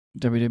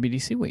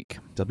WWDC week.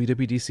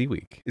 WWDC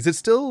week. Is it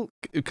still,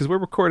 because we're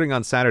recording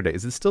on Saturday,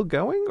 is it still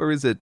going or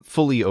is it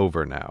fully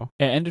over now?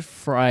 It ended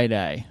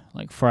Friday.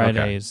 Like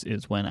Friday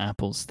is when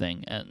Apple's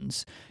thing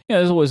ends. Yeah,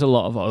 there's always a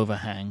lot of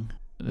overhang.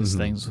 There's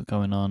things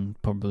going on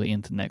probably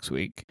into next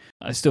week.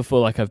 I still feel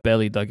like I've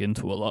barely dug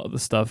into a lot of the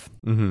stuff.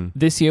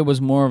 This year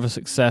was more of a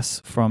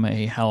success from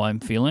a how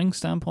I'm feeling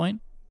standpoint.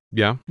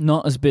 Yeah.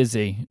 Not as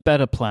busy,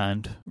 better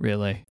planned,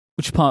 really.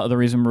 Which is part of the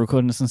reason we're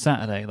recording this on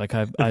Saturday. Like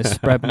I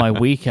spread my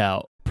week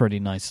out pretty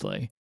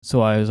nicely.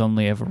 So I was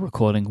only ever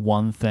recording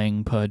one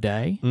thing per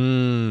day.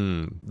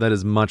 That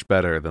is much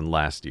better than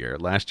last year.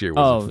 Last year It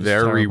was was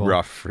very terrible.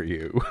 rough for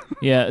you.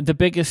 Yeah, the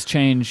biggest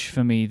change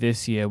for me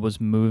this year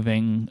was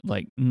moving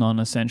like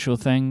non-essential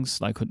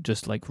things, like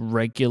just like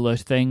regular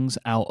things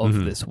out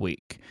of this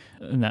week.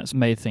 And that's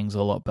made things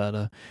a lot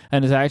better.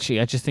 And it's actually,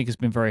 I just think it's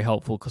been very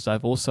helpful because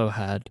I've also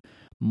had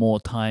more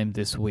time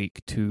this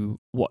week to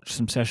watch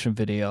some session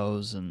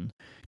videos and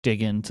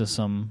dig into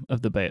some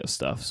of the beta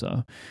stuff.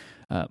 So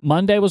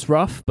Monday was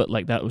rough, but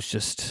like that was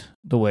just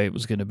the way it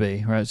was going to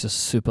be, right? It's just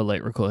super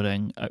late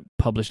recording. I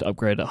published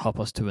Upgrade at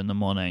 2:30 in the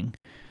morning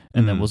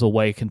and then was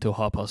awake until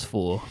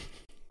 4:30,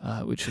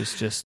 which was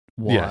just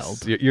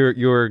wild. Yes,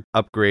 your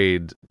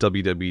Upgrade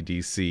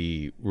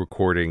WWDC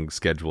recording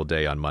schedule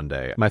day on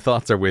Monday. My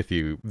thoughts are with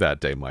you that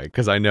day, Mike,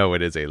 because I know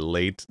it is a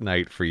late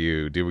night for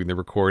you doing the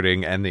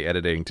recording and the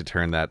editing to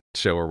turn that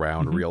show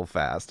around real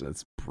fast, and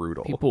it's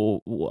brutal.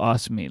 People will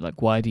ask me,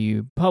 like, why do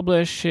you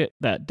publish it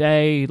that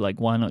day? Like,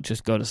 why not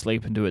just go to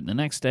sleep and do it the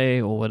next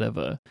day or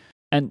whatever?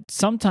 And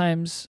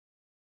sometimes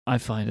I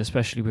find,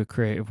 especially with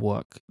creative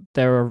work,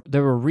 there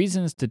are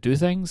reasons to do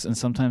things, and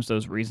sometimes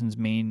those reasons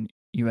mean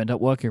you end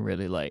up working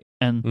really late.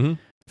 And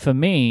for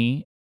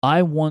me,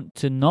 I want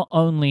to not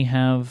only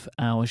have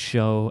our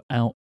show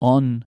out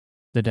on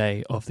the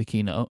day of the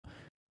keynote,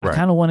 I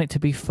kind of want it to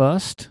be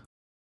first.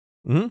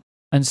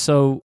 And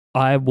so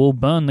I will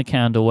burn the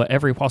candle at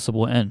every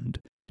possible end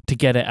to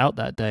get it out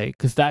that day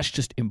because that's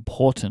just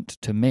important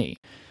to me.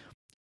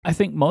 I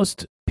think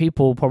most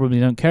people probably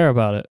don't care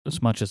about it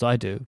as much as I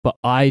do, but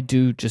I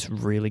do just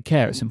really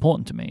care. It's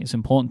important to me. It's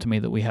important to me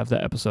that we have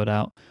that episode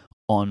out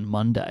on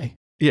Monday.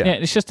 Yeah,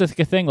 it's just a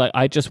thing. Like,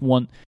 I just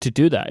want to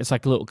do that. It's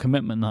like a little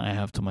commitment that I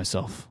have to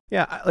myself.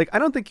 Yeah, I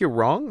don't think you're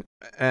wrong.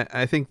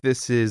 I think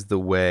this is the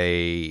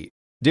way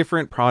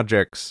different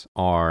projects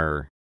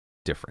are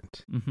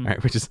different,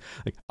 right? Which is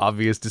like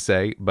obvious to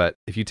say, but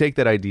if you take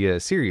that idea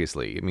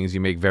seriously, it means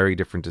you make very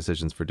different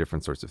decisions for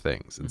different sorts of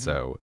things. And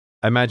so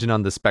I imagine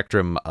on the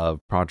spectrum of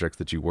projects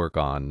that you work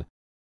on,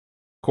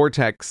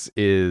 Cortex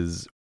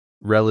is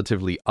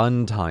relatively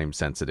untime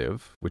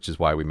sensitive, which is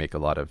why we make a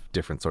lot of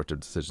different sorts of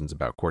decisions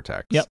about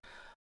Cortex.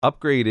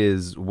 Upgrade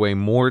is way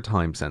more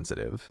time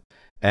sensitive,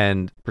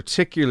 and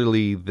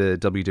particularly the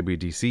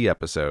WWDC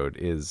episode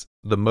is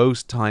the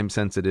most time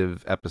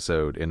sensitive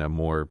episode in a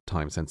more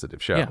time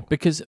sensitive show. Yeah,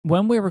 because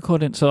when we're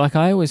recording, so like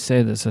I always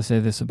say this, I say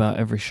this about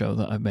every show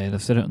that I've made.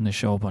 I've said it on this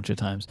show a bunch of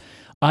times.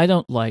 I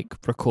don't like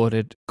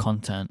recorded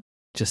content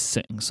just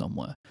sitting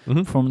somewhere.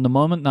 From the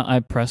moment that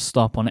I press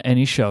stop on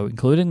any show,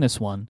 including this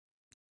one,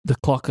 the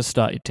clock has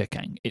started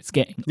ticking. It's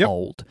getting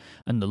old.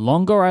 And the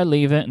longer I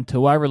leave it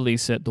until I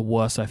release it, the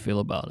worse I feel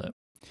about it.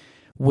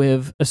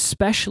 With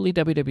especially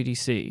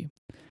WWDC,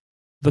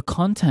 the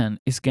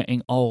content is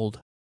getting old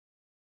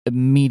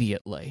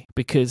immediately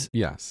because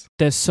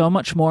there's so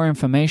much more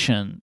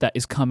information that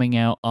is coming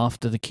out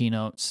after the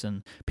keynotes,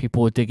 and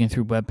people are digging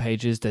through web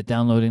pages, they're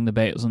downloading the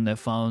betas on their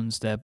phones,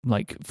 they're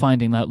like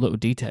finding out little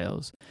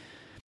details.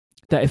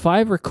 That if I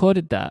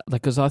recorded that,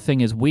 like, because our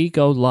thing is we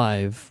go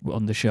live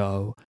on the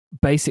show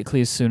basically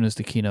as soon as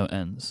the keynote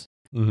ends.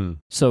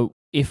 So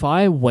if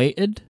I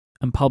waited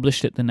and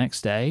published it the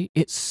next day,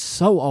 it's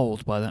so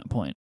old by that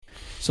point.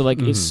 So like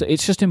it's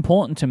just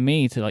important to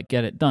me to like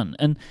get it done.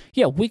 And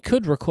yeah, we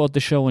could record the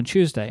show on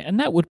Tuesday and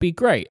that would be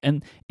great.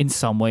 And in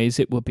some ways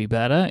it would be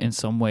better. In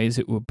some ways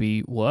it would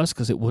be worse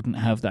because it wouldn't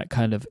have that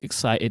kind of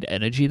excited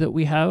energy that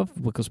we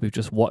have because we've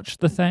just watched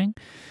the thing.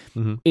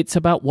 It's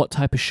about what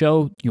type of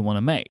show you want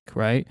to make,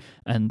 right?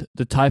 And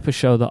the type of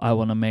show that I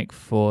want to make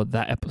for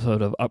that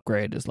episode of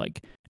Upgrade is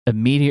like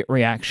immediate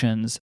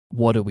reactions.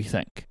 What do we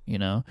think, you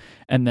know?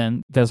 And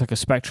then there's like a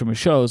spectrum of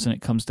shows, and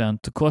it comes down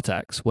to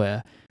Cortex,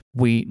 where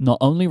we not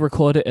only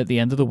record it at the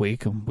end of the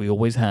week, and we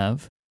always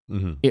have,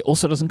 it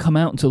also doesn't come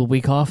out until the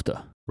week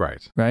after.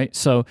 Right.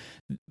 So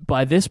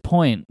by this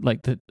point,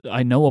 like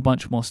I know a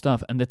bunch more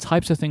stuff, and the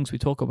types of things we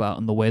talk about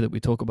and the way that we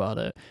talk about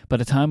it, by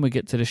the time we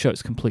get to the show,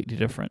 it's completely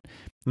different.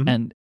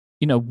 And,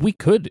 you know, we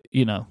could,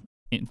 you know,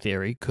 in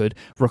theory, could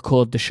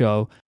record the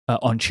show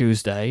on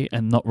Tuesday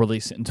and not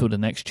release it until the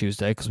next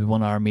Tuesday because we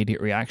want our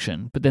immediate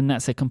reaction. But then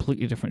that's a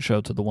completely different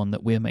show to the one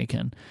that we're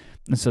making.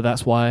 And so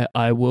that's why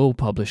I will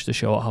publish the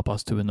show at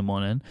 2:30 in the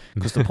morning,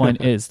 because the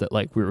point is that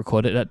like we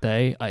record it that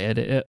day, I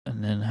edit it,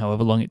 and then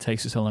however long it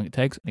takes is how long it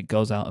takes, and it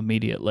goes out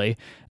immediately,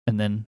 and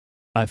then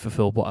I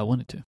fulfill what I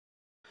wanted to.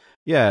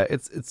 Yeah,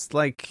 it's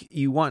like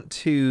you want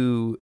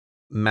to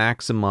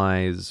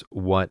maximize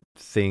what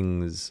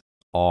things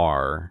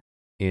are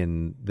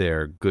in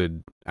their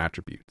good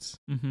attributes.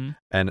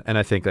 And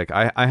I think like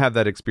I have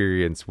that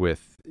experience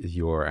with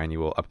your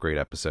annual upgrade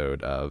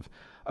episode of,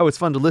 oh, it's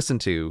fun to listen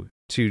to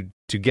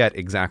get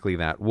exactly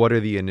that. What are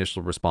the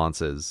initial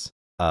responses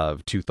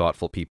of two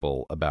thoughtful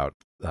people about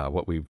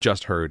what we've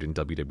just heard in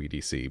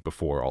WWDC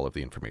before all of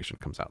the information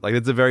comes out? Like,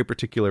 it's a very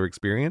particular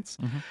experience.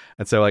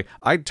 And so like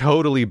I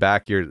totally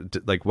back your,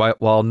 like,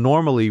 while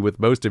normally with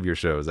most of your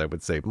shows I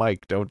would say,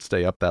 Mike, don't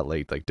stay up that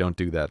late, like don't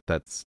do that,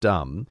 that's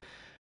dumb.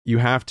 You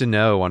have to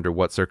know under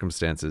what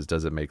circumstances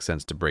does it make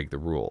sense to break the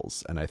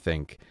rules. And I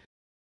think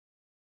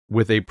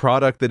with a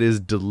product that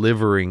is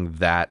delivering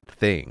that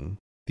thing,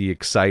 the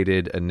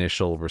excited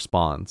initial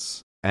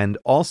response, and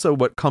also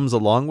what comes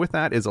along with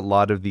that is a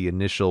lot of the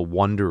initial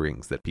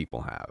wonderings that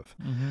people have.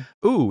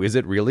 Ooh, is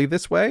it really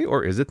this way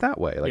or is it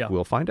that way? Like,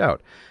 we'll find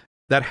out.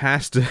 That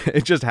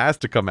it just has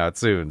to come out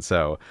soon.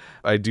 So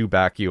I do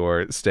back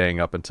your staying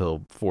up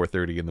until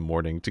 4:30 in the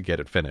morning to get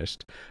it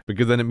finished,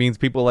 because then it means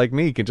people like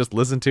me can just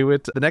listen to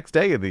it the next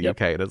day in the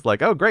UK. And it's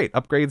like, oh, great,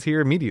 upgrades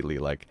here immediately.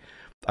 Like,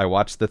 I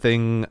watched the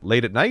thing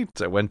late at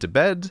night, I went to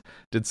bed,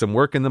 did some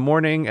work in the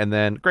morning, and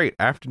then great,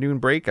 afternoon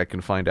break, I can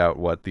find out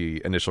what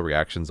the initial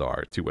reactions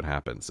are to what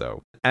happened.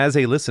 So as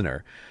a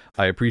listener,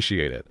 I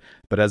appreciate it.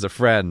 But as a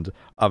friend,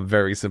 I'm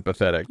very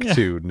sympathetic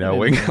to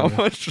knowing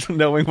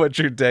knowing what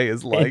your day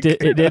is like.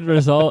 It did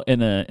result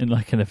in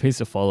a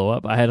piece of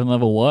follow-up. I had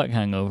another work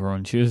hangover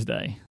on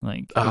Tuesday.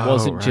 Like, it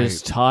wasn't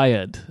just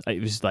tired.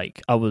 It was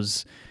like I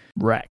was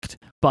wrecked.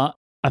 But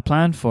I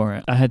planned for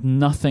it. I had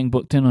nothing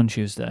booked in on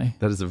Tuesday.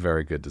 That is a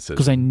very good decision.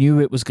 Because I knew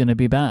it was going to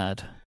be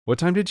bad. What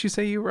time did you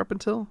say you were up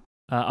until?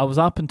 I was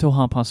up until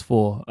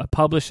 4:30. I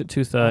published at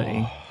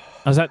 2:30.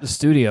 I was at the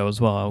studio as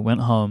well. I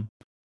went home.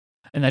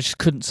 And I just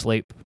couldn't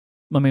sleep.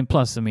 I mean,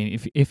 plus,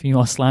 if you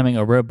are slamming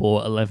a Red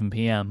Bull at 11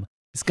 p.m.,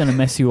 it's going to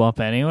mess you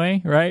up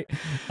anyway, right?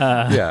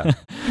 Yeah.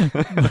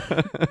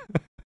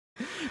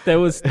 There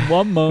was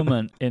one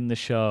moment in the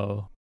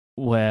show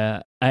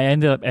where I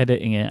ended up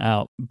editing it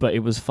out, but it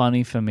was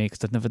funny for me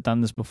because I've never done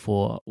this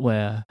before,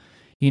 where,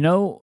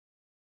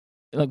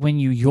 like when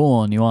you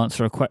yawn, you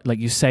answer a question, like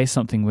you say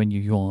something when you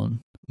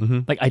yawn.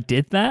 Like I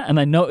did that and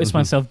I noticed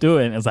myself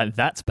doing it. I was like,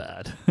 that's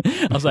bad.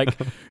 I was like,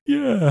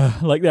 yeah,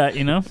 like that,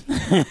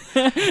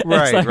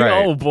 Right, like,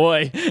 right. Oh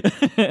boy,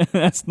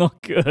 that's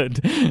not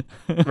good.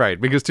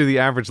 Right, because to the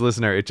average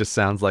listener, it just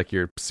sounds like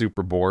you're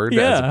super bored,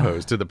 as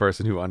opposed to the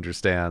person who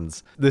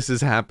understands this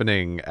is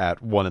happening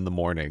at 1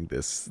 a.m,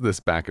 this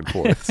back and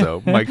forth.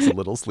 So Mike's a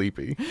little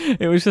sleepy.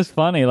 It was just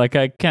funny. Like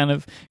I kind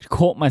of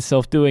caught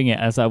myself doing it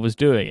as I was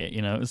doing it.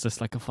 It was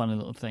just like a funny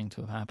little thing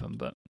to have happened.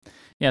 But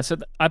yeah, so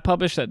I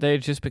published that day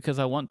just because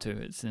I want to.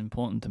 It's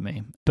important to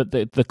me. But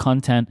the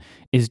content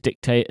is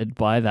dictated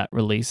by that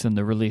release, and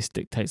the release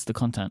dictates the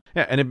content.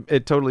 Yeah, and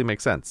it totally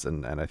makes sense.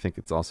 And I think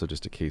it's also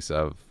just a case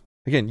of,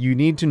 again, you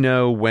need to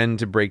know when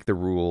to break the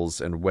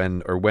rules and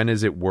when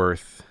is it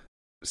worth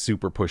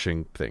super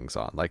pushing things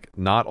on. Like,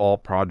 not all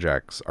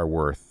projects are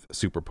worth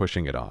super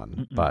pushing it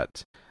on,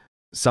 but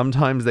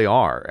sometimes they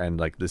are. And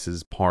like, this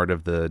is part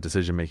of the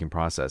decision-making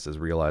process, is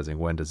realizing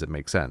when does it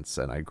make sense.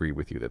 And I agree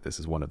with you that this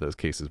is one of those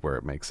cases where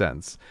it makes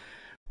sense,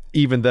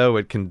 even though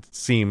it can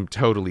seem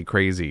totally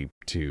crazy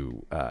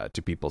to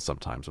people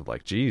sometimes, of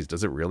like, geez,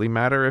 does it really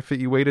matter if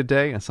you wait a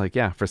day? And it's like,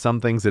 yeah, for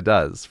some things it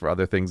does, for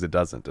other things it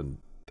doesn't. And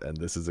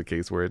this is a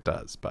case where it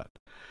does. But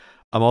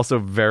I'm also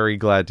very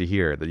glad to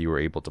hear that you were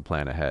able to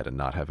plan ahead and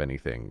not have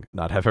anything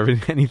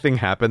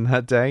happen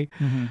that day,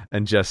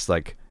 and just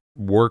like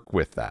work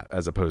with that,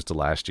 as opposed to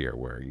last year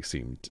where you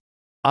seemed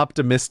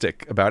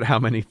optimistic about how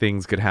many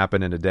things could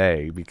happen in a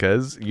day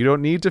because you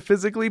don't need to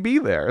physically be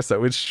there.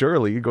 So it's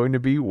surely going to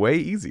be way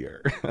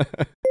easier.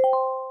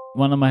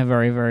 One of my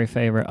very, very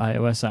favorite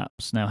iOS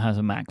apps now has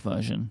a Mac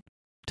version,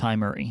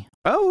 Timery.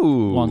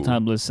 Oh.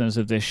 Long-time listeners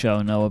of this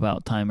show know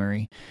about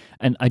Timery.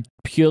 And I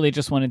purely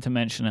just wanted to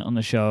mention it on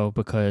the show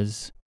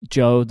because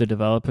Joe, the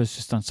developer, has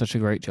just done such a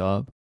great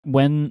job.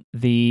 When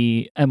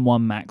the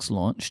M1 Max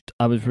launched,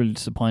 I was really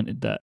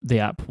disappointed that the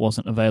app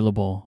wasn't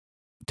available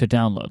to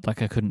download.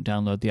 Like, I couldn't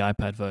download the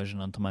iPad version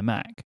onto my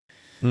Mac.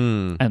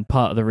 And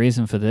part of the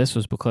reason for this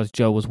was because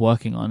Joe was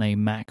working on a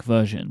Mac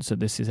version. So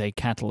this is a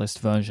Catalyst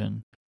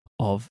version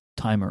of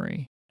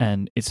Timery.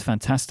 And it's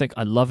fantastic.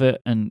 I love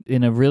it. And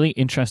in a really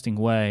interesting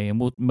way, and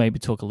we'll maybe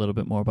talk a little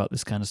bit more about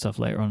this kind of stuff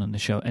later on in the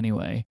show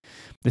anyway,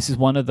 this is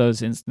one of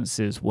those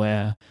instances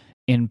where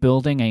in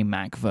building a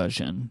Mac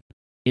version,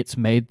 it's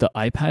made the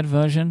iPad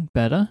version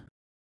better.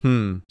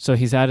 So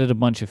he's added a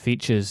bunch of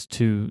features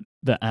to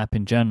the app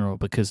in general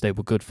because they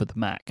were good for the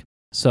Mac.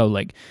 So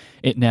like,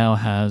 it now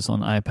has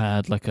on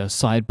iPad like a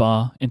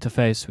sidebar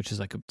interface, which is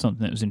like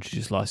something that was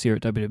introduced last year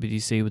at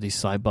WWDC with these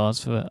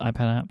sidebars for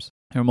iPad apps.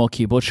 There are more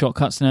keyboard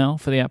shortcuts now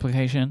for the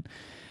application.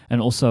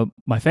 And also,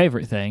 my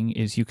favorite thing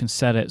is you can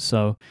set it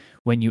so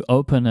when you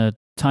open a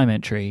time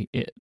entry,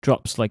 it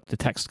drops like the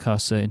text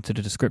cursor into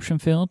the description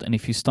field. And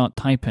if you start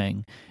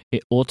typing,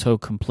 it auto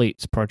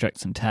completes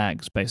projects and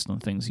tags based on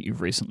things that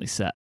you've recently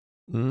set.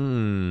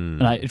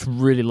 And I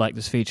really like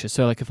this feature.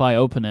 So like if I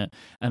open it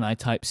and I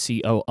type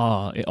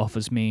COR, it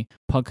offers me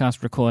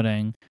podcast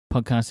recording,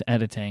 podcast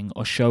editing,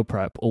 or show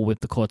prep, all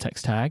with the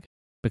Cortex tag,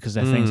 because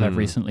they're things I've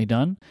recently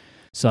done.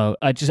 So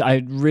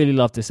I really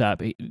love this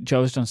app.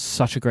 Joe has done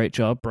such a great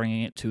job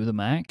bringing it to the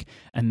Mac,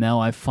 and now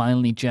I've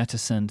finally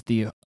jettisoned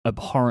the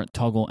abhorrent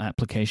Toggl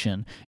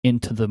application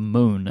into the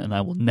moon, and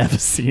I will never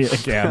see it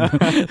again.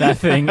 That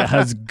thing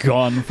has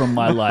gone from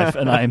my life,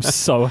 and I am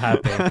so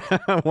happy.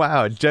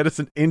 Wow,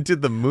 jettisoned into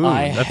the moon.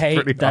 That's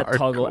hate that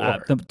Toggl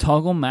app. The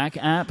Toggl Mac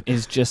app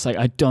is just like,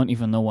 I don't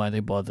even know why they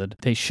bothered.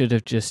 They should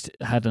have just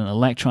had an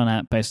Electron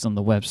app based on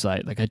the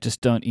website. Like, I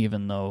just don't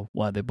even know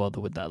why they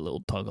bother with that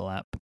little Toggl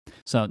app.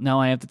 So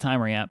now I have the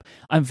Timery app.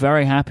 I'm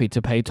very happy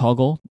to pay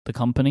Toggl, the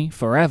company,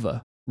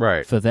 forever.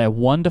 Right. For their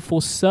wonderful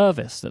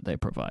service that they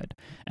provide.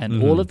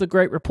 And all of the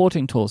great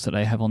reporting tools that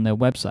they have on their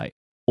website,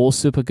 all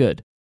super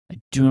good. I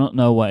do not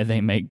know why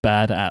they make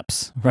bad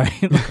apps, right,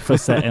 for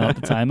setting up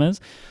the timers.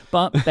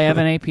 But they have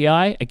an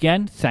API.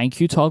 Again, thank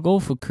you,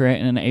 Toggl, for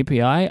creating an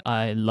API.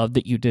 I love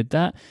that you did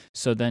that.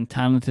 So then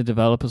talented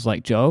developers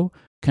like Joe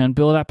can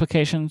build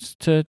applications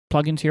to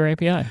plug into your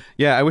API.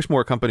 Yeah, I wish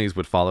more companies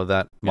would follow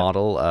that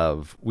model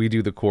of we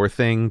do the core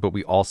thing, but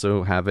we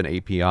also have an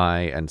API,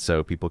 and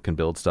so people can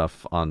build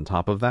stuff on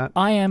top of that.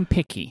 I am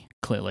picky,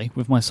 clearly,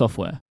 with my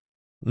software.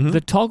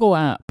 The Toggl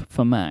app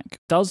for Mac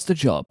does the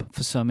job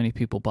for so many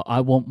people, but I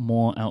want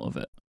more out of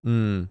it.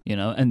 You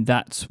know, and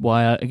that's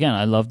why, again,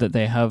 I love that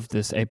they have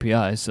this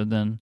API, so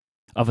then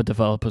other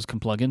developers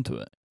can plug into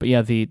it. But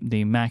yeah,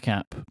 the Mac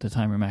app, the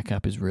Timery Mac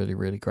app is really,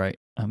 really great.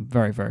 I'm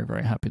very, very,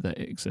 very happy that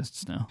it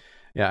exists now.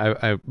 Yeah,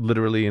 I'm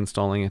literally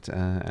installing it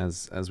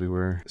as we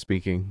were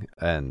speaking.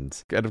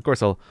 And of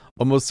course, I'll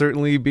almost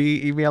certainly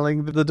be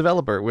emailing the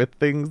developer with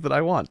things that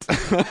I want.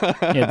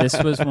 Yeah,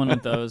 this was one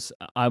of those.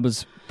 I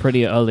was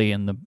pretty early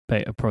in the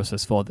beta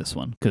process for this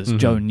one because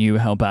Joe knew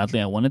how badly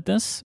I wanted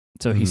this.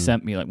 So he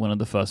sent me like one of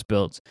the first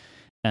builds.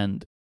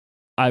 And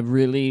I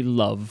really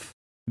love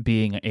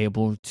being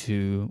able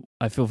to,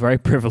 I feel very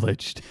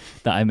privileged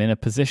that I'm in a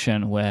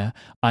position where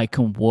I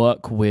can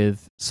work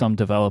with some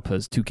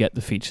developers to get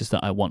the features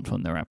that I want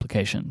from their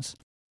applications.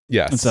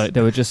 Yes. And so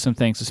there were just some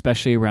things,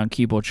 especially around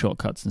keyboard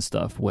shortcuts and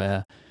stuff,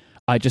 where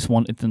I just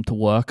wanted them to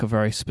work a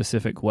very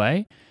specific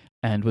way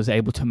and was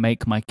able to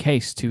make my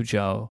case to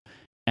Joe,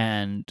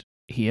 and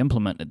he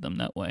implemented them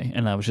that way.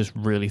 And I was just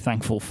really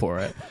thankful for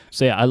it.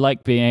 So yeah, I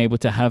like being able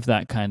to have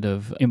that kind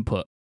of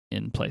input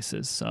in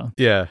places. So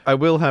yeah, I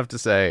will have to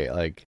say,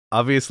 like,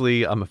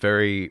 obviously I'm a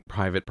very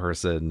private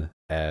person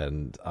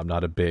and I'm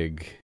not a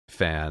big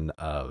fan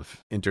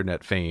of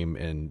internet fame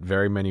in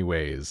very many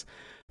ways,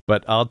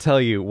 but I'll tell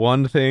you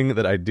one thing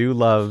that I do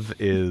love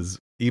is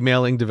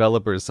emailing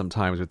developers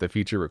sometimes with a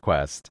feature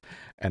request,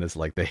 and it's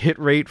like the hit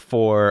rate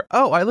for,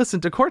 oh, I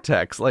listened to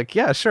Cortex, like,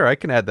 yeah, sure, I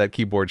can add that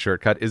keyboard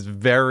shortcut, is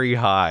very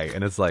high.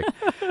 And it's like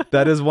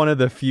that is one of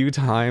the few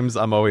times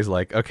I'm always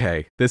like,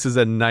 okay, this is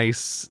a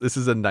nice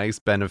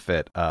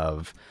benefit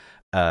of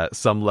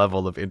some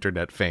level of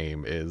internet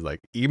fame, is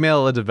like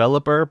email a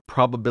developer,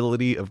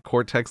 probability of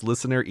Cortex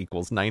listener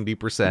equals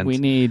 90%. We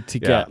need to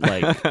get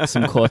like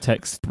some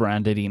Cortex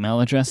branded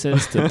email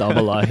addresses to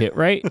double our hit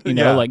rate, you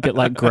know, like get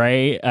like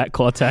Gray at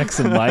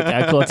Cortex and Mike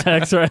at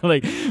Cortex, right?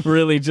 Like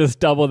really just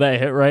double that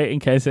hit rate in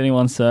case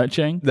anyone's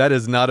searching. That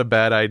is not a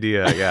bad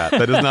idea. Yeah,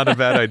 that is not a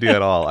bad idea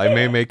at all. I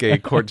may make a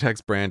Cortex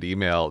brand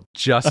email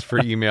just for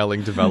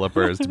emailing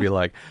developers to be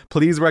like,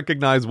 please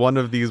recognize one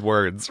of these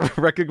words,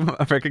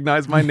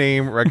 recognize my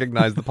name,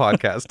 recognize the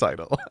podcast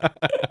title.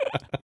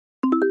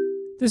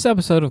 This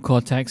episode of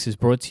Cortex is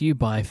brought to you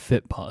by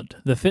Fitbod,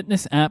 the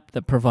fitness app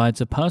that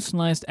provides a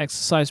personalized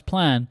exercise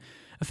plan,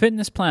 a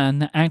fitness plan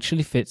that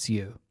actually fits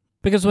you.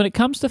 Because when it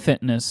comes to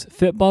fitness,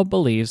 Fitbod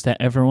believes that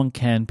everyone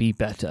can be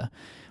better.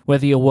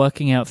 Whether you're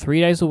working out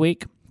 3 days a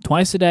week,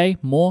 twice a day,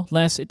 more,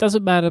 less, it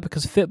doesn't matter,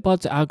 because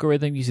Fitbod's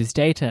algorithm uses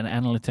data and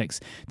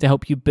analytics to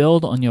help you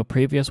build on your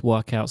previous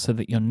workout so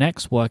that your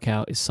next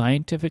workout is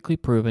scientifically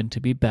proven to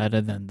be better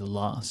than the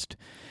last.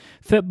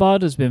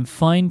 Fitbod has been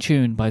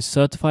fine-tuned by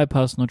certified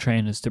personal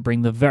trainers to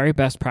bring the very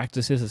best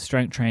practices of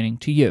strength training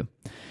to you.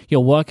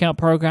 Your workout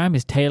program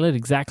is tailored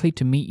exactly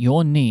to meet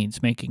your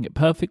needs, making it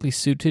perfectly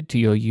suited to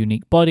your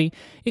unique body,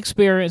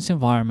 experience,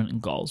 environment,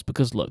 and goals.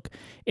 Because look,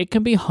 it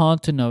can be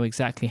hard to know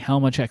exactly how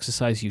much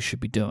exercise you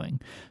should be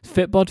doing.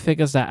 Fitbod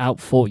figures that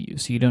out for you,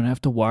 so you don't have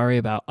to worry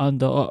about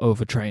under or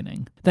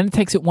overtraining. Then it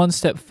takes it one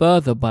step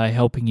further by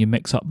helping you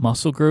mix up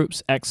muscle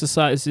groups,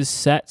 exercises,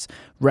 sets,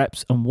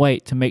 reps, and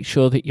weight to make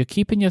sure that you're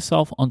keeping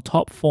yourself on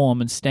top form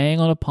and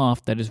staying on a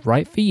path that is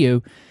right for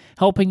you,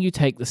 helping you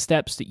take the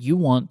steps that you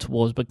want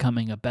towards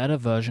becoming a better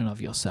version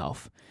of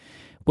yourself.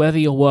 Whether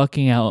you're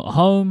working out at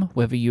home,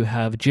 whether you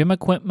have gym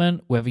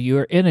equipment, whether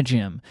you're in a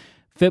gym,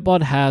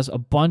 Fitbod has a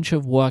bunch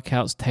of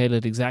workouts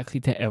tailored exactly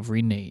to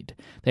every need.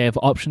 They have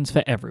options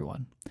for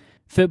everyone.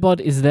 Fitbod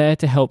is there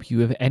to help you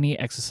with any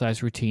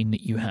exercise routine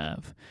that you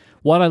have.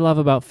 What I love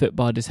about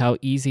Fitbod is how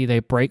easy they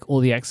break all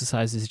the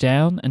exercises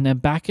down and then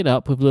back it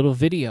up with little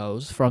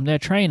videos from their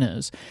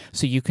trainers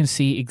so you can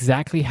see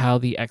exactly how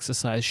the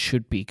exercise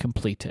should be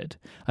completed.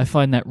 I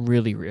find that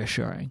really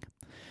reassuring.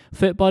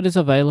 Fitbod is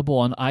available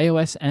on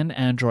iOS and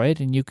Android,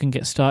 and you can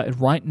get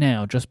started right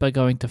now just by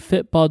going to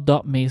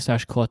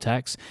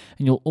fitbod.me/Cortex,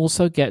 and you'll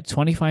also get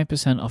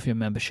 25% off your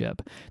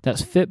membership.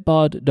 That's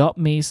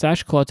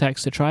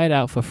fitbod.me/Cortex to try it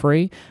out for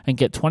free and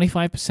get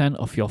 25%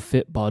 off your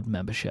Fitbod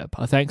membership.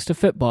 Our thanks to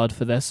Fitbod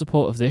for their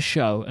support of this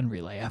show and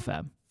Relay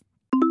FM.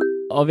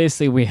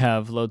 Obviously, we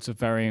have loads of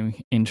very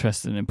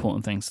interesting and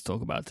important things to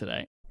talk about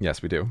today.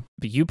 Yes, we do.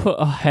 But you put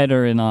a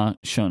header in our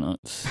show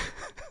notes.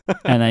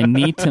 And I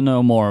need to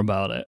know more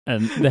about it.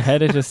 And the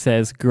header just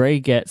says, Gray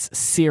gets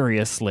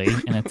seriously,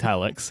 in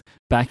italics,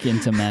 back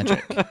into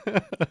Magic.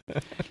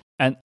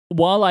 And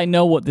while I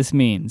know what this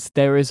means,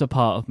 there is a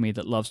part of me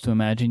that loves to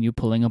imagine you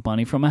pulling a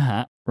bunny from a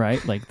hat,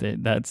 right? Like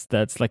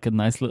that's like a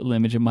nice little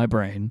image in my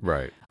brain.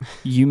 Right.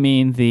 You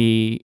mean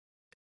the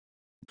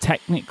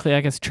technically,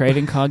 I guess,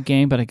 trading card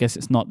game, but I guess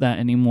it's not that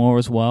anymore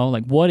as well.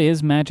 Like, what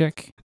is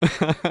Magic?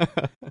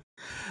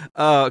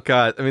 Oh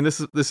God! I mean,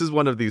 this is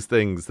one of these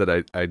things that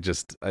I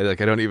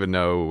don't even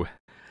know.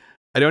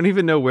 I don't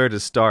even know where to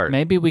start.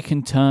 Maybe we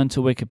can turn to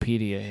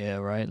Wikipedia here,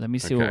 right? Let me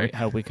see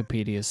how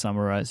Wikipedia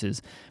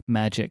summarizes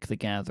Magic the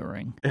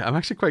Gathering. Yeah, I'm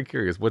actually quite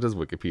curious. What does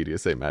Wikipedia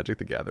say Magic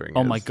the Gathering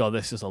Oh is? my God,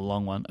 this is a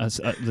long one.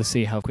 Let's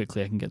see how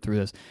quickly I can get through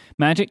this.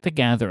 Magic the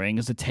Gathering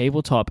is a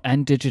tabletop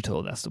and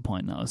digital, that's the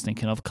point I was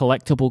thinking of,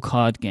 collectible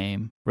card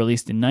game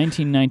released in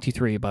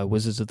 1993 by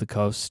Wizards of the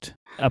Coast.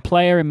 A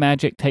player in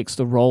Magic takes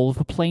the role of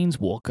a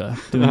planeswalker,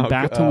 doing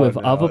battle with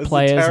other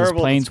players as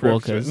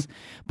planeswalkers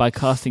by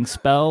casting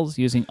spells,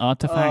 using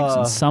artifacts,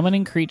 and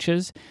summoning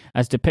creatures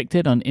as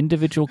depicted on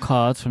individual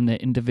cards from their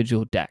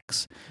individual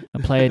decks. A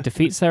player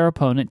defeats their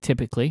opponent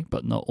typically,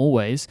 but not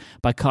always,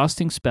 by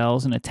casting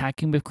spells and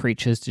attacking with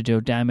creatures to deal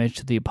damage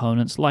to the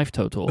opponent's life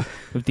total,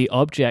 with the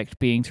object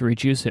being to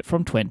reduce it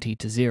from 20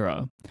 to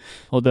 0.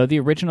 Although the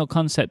original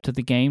concept of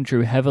the game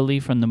drew heavily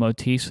from the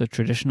motifs of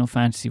traditional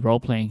fantasy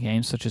role-playing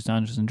games such as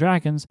Dungeons &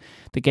 Dragons,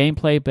 the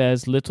gameplay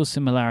bears little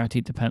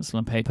similarity to pencil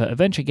and paper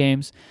adventure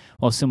games,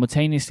 while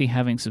simultaneously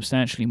having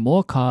substantially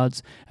more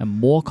cards and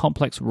more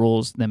complex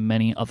rules than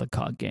many other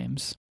card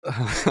games.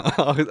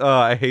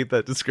 I hate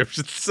that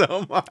description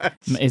so much.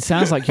 It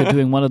sounds like you're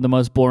doing one of the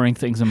most boring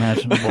things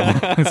imaginable.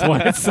 That's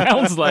what it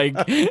sounds like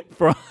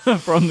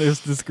from this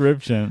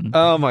description.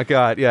 Oh my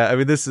God, yeah. I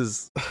mean,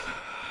 it's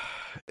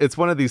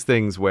one of these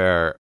things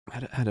where,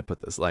 how to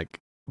put this, like,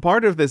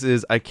 part of this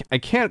is I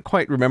can't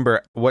quite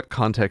remember what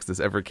context this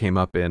ever came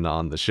up in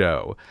on the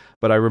show,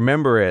 but I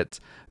remember it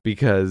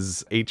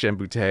because H.M.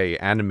 Boutte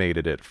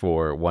animated it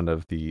for one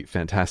of the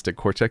Fantastic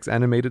Cortex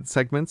animated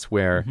segments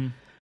where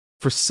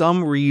for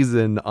some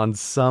reason on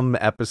some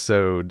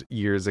episode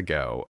years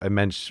ago,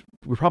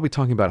 we're probably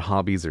talking about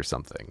hobbies or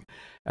something.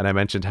 And I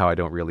mentioned how I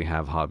don't really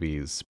have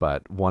hobbies,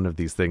 but one of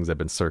these things I've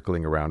been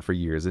circling around for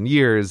years and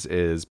years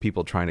is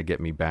people trying to get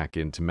me back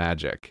into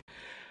Magic.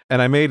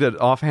 And I made an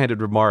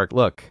offhanded remark,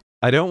 look,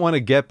 I don't want to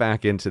get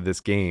back into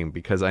this game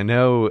because I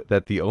know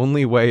that the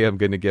only way I'm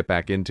going to get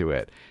back into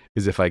it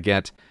is if I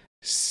get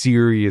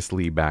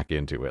seriously back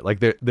into it. Like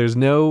there's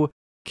no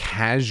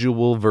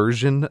casual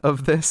version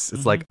of this.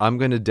 It's like I'm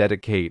going to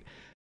dedicate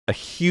a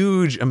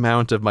huge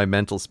amount of my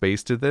mental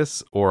space to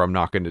this or I'm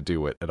not going to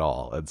do it at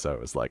all. And so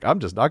it's like, I'm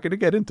just not going to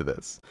get into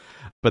this.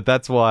 But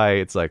that's why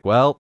it's like,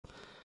 well,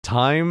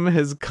 time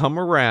has come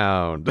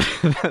around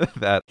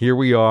that here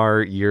we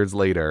are years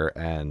later,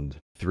 and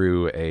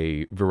through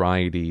a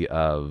variety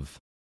of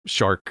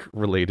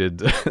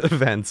shark-related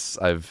events,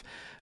 I've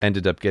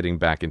ended up getting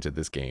back into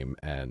this game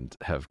and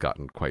have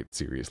gotten quite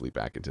seriously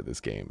back into this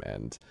game.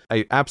 And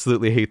I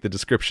absolutely hate the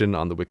description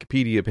on the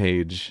Wikipedia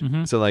page.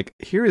 So, like,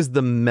 here is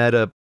the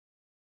meta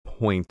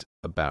point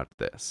about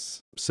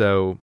this.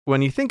 So,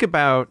 when you think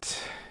about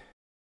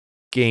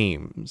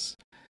games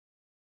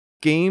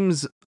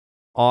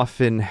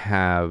often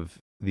have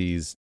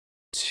these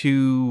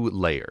two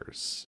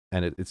layers,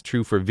 and it's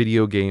true for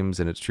video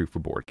games and it's true for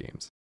board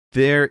games.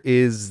 There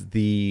is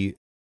the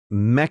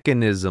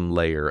mechanism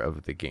layer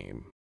of the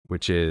game,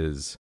 which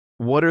is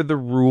what are the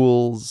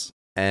rules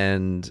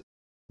and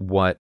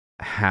what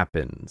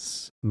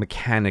happens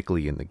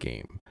mechanically in the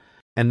game.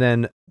 And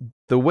then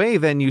the way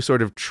then you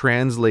sort of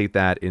translate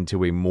that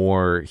into a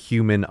more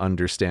human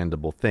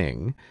understandable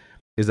thing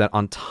is that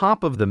on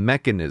top of the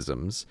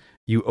mechanisms,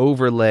 you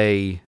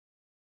overlay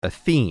a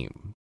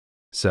theme.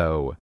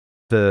 So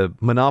the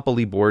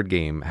Monopoly board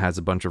game has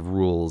a bunch of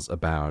rules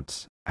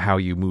about how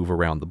you move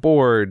around the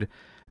board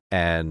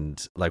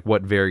and like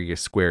what various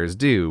squares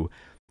do.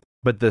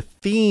 But the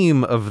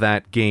theme of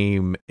that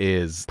game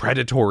is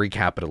predatory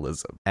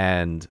capitalism.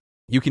 And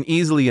you can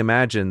easily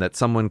imagine that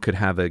someone could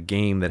have a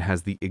game that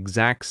has the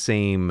exact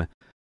same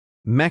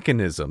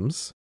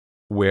mechanisms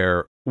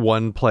where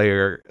one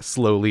player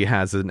slowly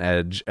has an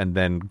edge and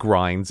then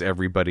grinds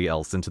everybody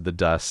else into the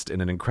dust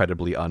in an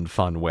incredibly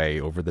unfun way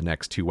over the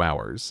next 2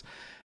 hours.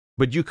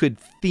 But you could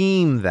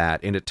theme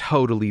that in a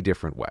totally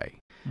different way.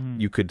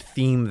 You could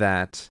theme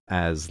that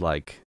as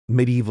like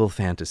medieval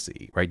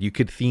fantasy, right? You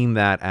could theme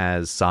that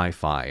as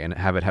sci-fi and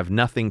have it have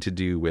nothing to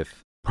do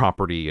with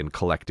property and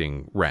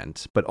collecting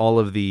rent, but all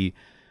of the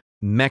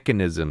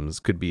mechanisms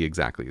could be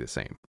exactly the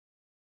same.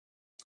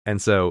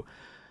 And so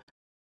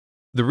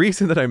the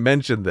reason that I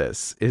mentioned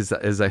this is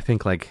I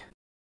think like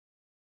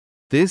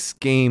this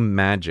game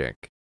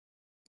Magic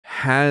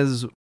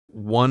has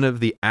one of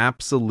the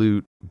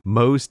absolute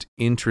most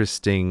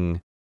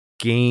interesting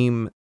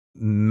game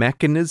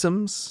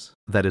mechanisms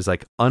that is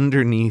like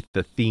underneath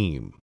the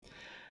theme.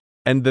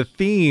 And the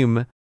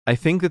theme, I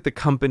think that the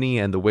company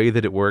and the way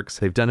that it works,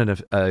 they've done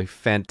a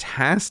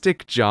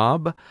fantastic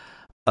job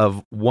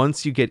of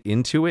once you get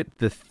into it,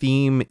 the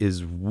theme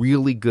is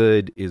really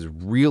good, is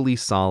really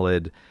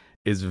solid,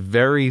 is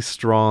very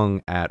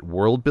strong at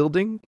world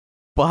building,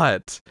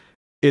 but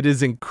it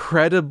is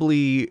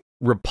incredibly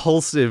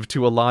repulsive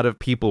to a lot of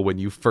people when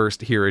you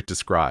first hear it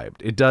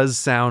described. It does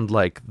sound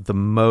like the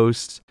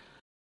most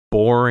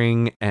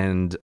boring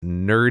and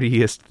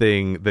nerdiest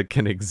thing that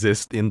can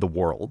exist in the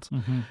world.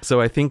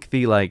 So I think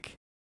the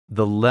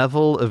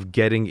level of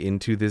getting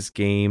into this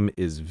game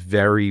is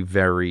very,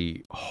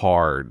 very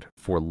hard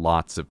for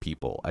lots of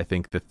people. I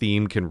think the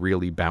theme can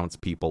really bounce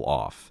people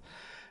off.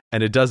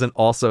 And it doesn't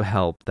also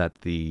help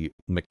that the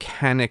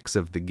mechanics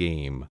of the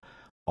game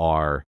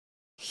are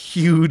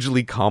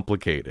hugely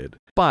complicated.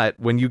 But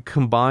when you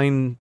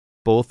combine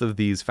both of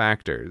these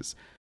factors,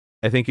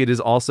 I think it is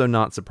also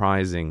not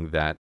surprising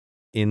that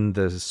in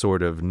the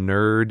sort of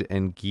nerd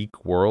and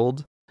geek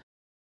world,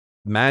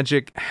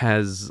 Magic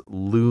has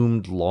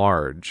loomed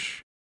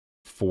large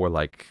for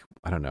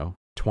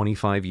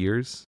 25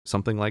 years,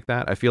 something like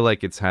that. I feel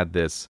like it's had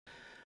this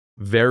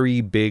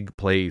very big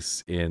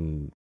place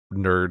in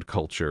nerd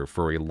culture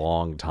for a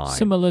long time.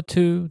 Similar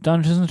to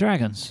Dungeons and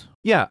Dragons.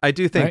 Yeah, I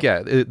do think,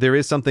 right? There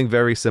is something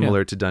very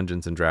similar to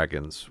Dungeons and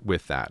Dragons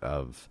with that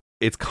of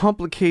it's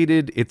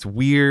complicated, it's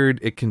weird,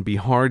 it can be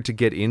hard to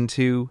get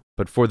into,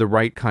 but for the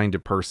right kind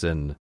of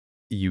person,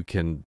 you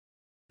can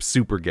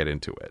super get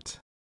into it.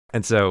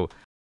 And so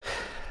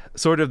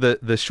sort of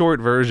the short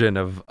version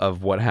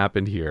of what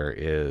happened here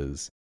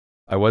is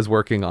I was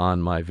working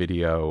on my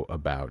video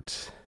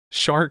about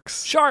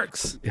sharks.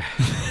 Sharks!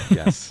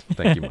 Yes,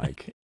 thank you,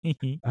 Mike.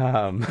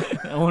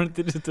 I wanted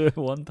to just do it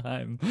one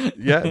time.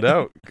 Yeah,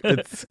 no,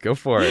 go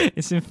for it.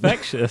 It's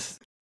infectious.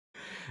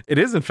 It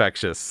is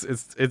infectious.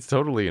 It's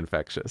totally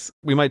infectious.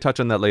 We might touch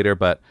on that later,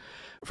 but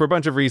for a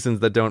bunch of reasons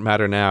that don't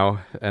matter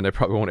now, and I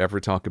probably won't ever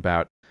talk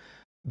about,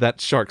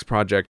 that Sharks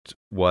project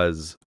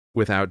was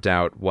without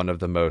doubt one of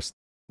the most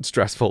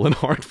stressful and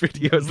hard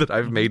videos that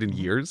I've made in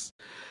years,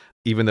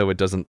 even though it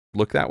doesn't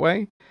look that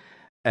way.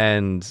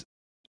 And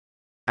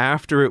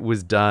after it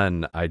was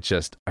done, I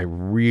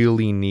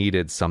really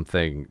needed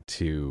something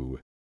to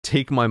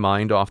take my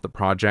mind off the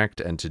project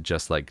and to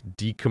just like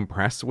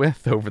decompress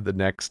with over the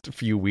next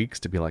few weeks,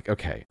 to be like,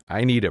 okay,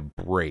 I need a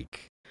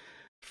break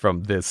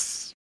from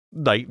this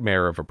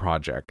nightmare of a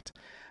project.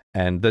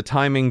 And the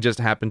timing just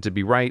happened to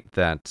be right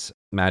that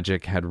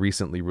Magic had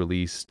recently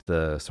released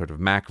the sort of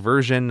Mac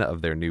version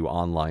of their new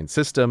online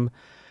system.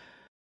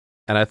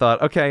 And I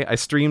thought, okay, I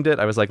streamed it.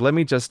 I was like, let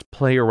me just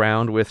play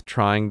around with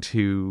trying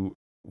to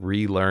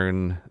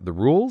relearn the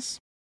rules.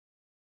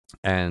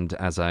 And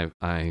as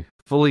I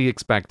fully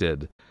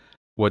expected,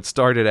 what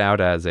started out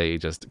as a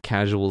just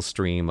casual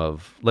stream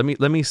of let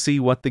me see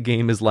what the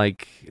game is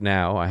like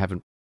now. I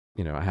haven't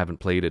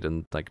played it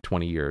in like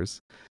 20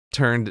 years.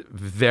 Turned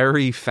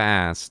very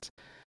fast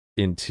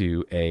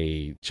into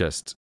a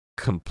just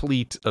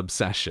complete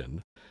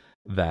obsession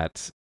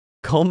that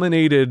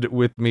culminated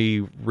with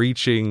me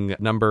reaching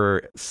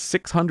number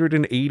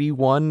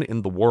 681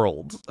 in the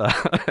world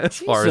as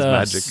far as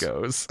Magic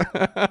goes.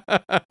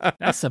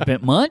 That's a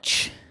bit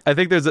much. I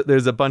think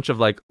there's a bunch of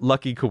like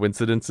lucky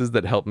coincidences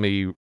that help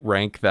me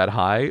rank that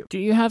high. Do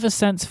you have a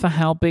sense for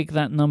how big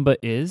that number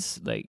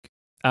is? Like,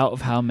 out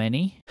of how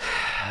many?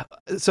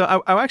 So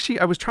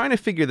I was trying to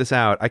figure this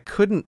out. I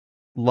couldn't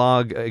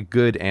log a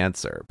good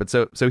answer. But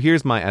so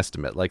here's my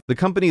estimate. Like the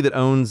company that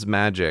owns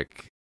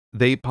Magic,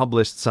 they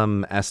published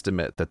some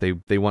estimate that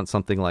they want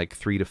something like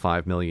 3 to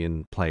 5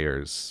 million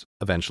players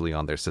eventually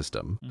on their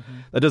system. Mm-hmm.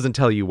 That doesn't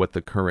tell you what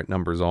the current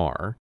numbers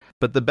are.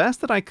 But the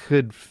best that I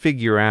could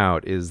figure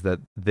out is that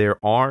there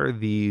are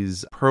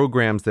these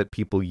programs that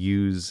people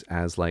use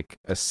as like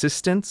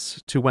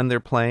assistants to when they're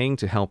playing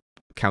to help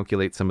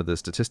calculate some of the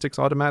statistics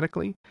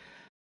automatically.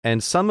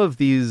 And some of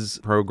these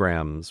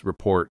programs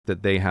report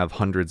that they have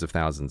hundreds of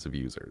thousands of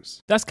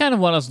users. That's kind of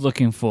what I was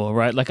looking for,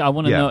 right? Like, I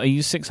want to know, are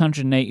you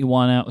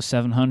 681 out of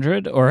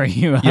 700? Or are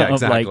you out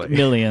of, like,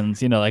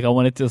 millions? You know, like, I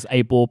wanted to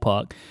a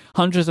ballpark.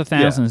 Hundreds of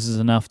thousands is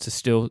enough to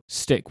still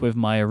stick with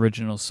my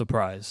original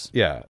surprise.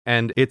 Yeah,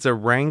 and it's a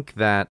rank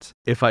that,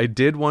 if I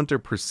did want to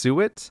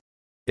pursue it,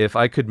 if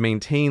I could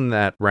maintain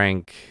that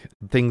rank,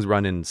 things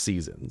run in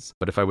seasons.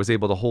 But if I was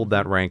able to hold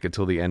that rank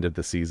until the end of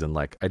the season,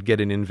 like I'd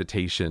get an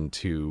invitation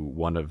to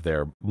one of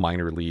their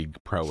minor league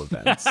pro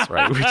events,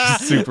 right? Which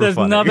is super There's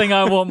funny. nothing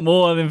I want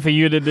more than for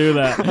you to do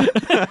that.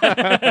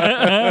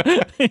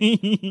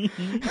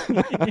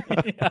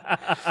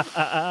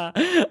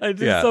 I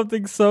did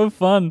something so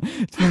fun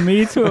for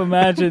me to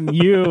imagine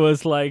you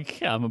as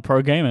like, I'm a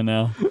pro gamer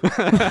now.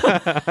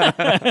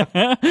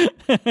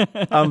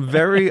 I'm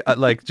very,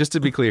 just to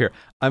be clear,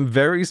 I'm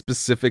very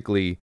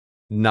specifically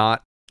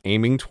not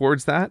aiming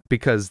towards that,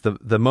 because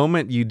the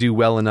moment you do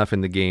well enough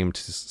in the game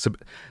so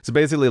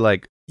basically,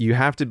 like, you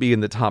have to be in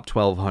the top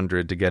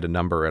 1,200 to get a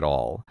number at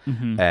all.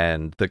 Mm-hmm.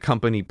 And the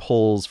company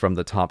pulls from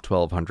the top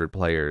 1,200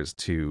 players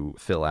to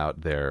fill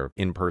out their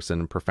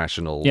in-person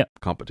professional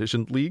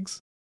competition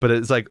leagues. But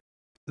it's like,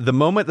 the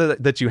moment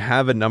that you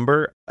have a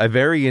number, I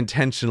very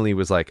intentionally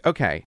was like,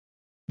 okay,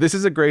 this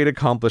is a great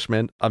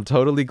accomplishment. I'm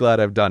totally glad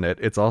I've done it.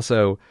 It's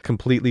also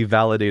completely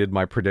validated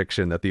my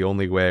prediction that the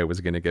only way I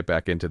was going to get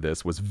back into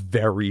this was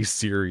very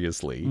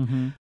seriously.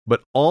 Mm-hmm.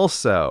 But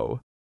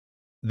also,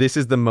 this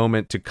is the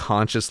moment to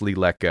consciously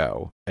let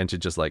go and to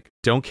just like,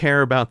 don't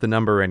care about the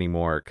number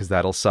anymore, because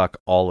that'll suck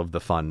all of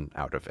the fun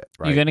out of it,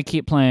 right? You're going to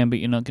keep playing, but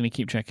you're not going to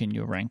keep checking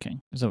your ranking.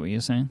 Is that what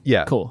you're saying?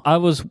 Yeah. Cool. I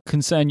was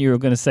concerned you were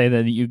going to say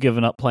that you've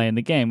given up playing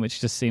the game,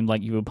 which just seemed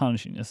like you were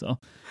punishing yourself.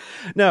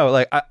 No,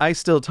 like I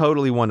still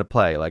totally want to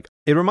play. Like,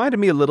 it reminded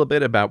me a little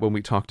bit about when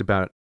we talked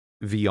about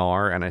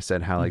VR, and I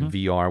said how like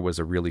VR was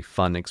a really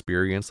fun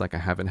experience like I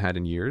haven't had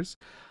in years.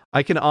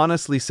 I can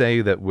honestly say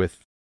that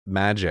with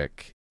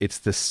Magic, it's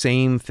the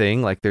same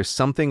thing. Like, there's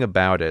something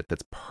about it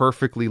that's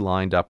perfectly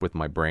lined up with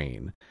my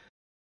brain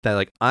that,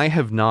 like, I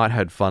have not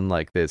had fun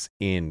like this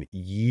in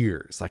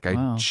years. Like,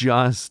 I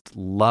just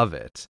love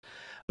it.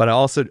 But I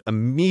also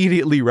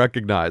immediately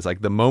recognize,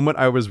 like, the moment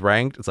I was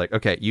ranked, it's like,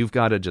 okay, you've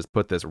got to just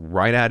put this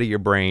right out of your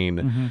brain.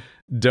 Mm-hmm.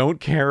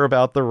 Don't care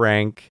about the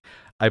rank.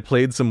 I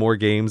played some more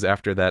games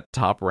after that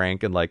top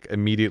rank and, like,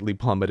 immediately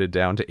plummeted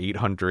down to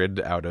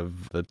 800 out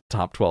of the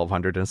top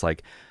 1,200. And it's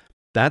like,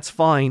 that's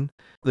fine.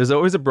 There's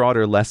always a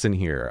broader lesson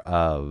here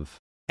of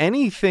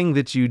anything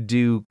that you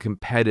do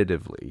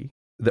competitively,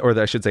 or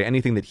I should say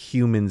anything that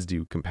humans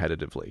do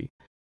competitively.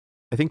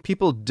 I think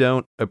people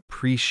don't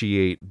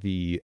appreciate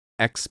the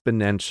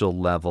exponential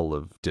level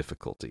of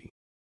difficulty.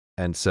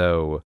 And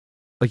so,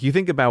 like, you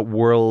think about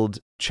world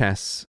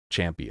chess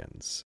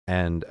champions,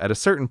 and at a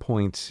certain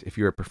point, if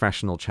you're a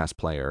professional chess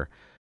player,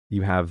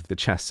 you have the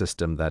chess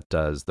system that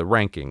does the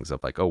rankings of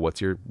like, oh,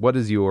 what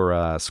is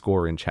your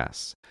score in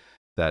chess?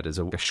 That is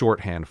a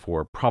shorthand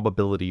for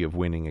probability of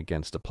winning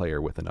against a player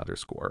with another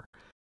score.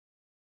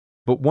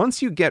 But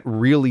once you get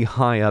really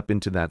high up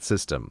into that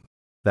system,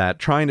 that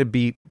trying to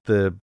beat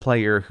the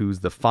player who's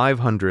the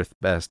 500th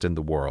best in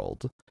the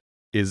world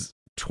is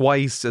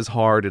twice as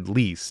hard, at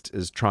least,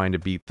 as trying to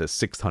beat the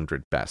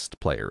 600th best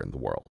player in the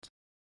world.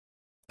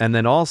 And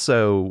then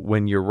also,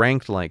 when you're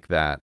ranked like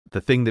that,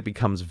 the thing that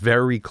becomes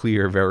very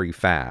clear very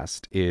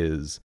fast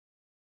is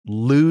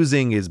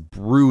losing is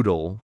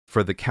brutal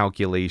for the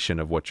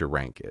calculation of what your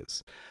rank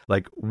is.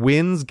 Like,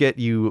 wins get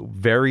you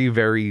very,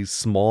 very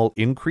small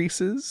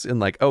increases in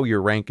like, oh,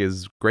 your rank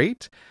is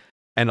great.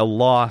 And a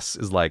loss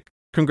is like,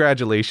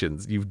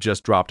 congratulations, you've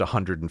just dropped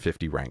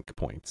 150 rank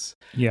points.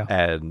 Yeah.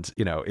 And,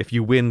 you know, if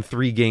you win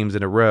 3 games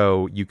in a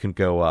row, you can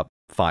go up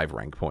 5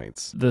 rank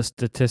points. The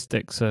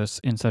statistics are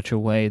in such a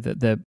way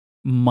that they're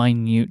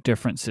minute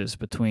differences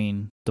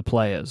between the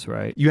players,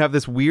 right? You have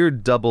this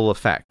weird double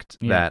effect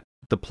that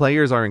the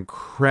players are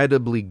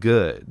incredibly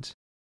good.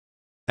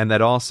 And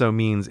that also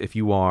means if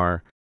you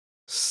are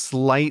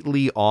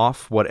slightly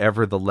off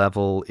whatever the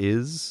level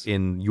is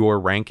in your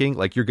ranking,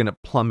 like, you're going to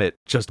plummet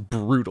just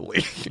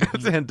brutally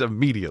and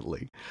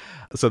immediately.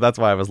 So that's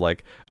why I was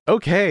like,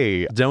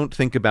 okay, don't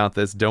think about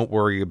this. Don't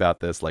worry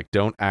about this. Like,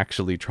 don't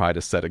actually try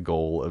to set a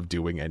goal of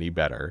doing any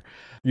better.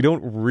 You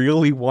don't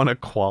really want to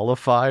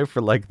qualify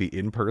for like the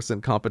in-person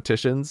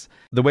competitions.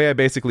 The way I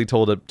basically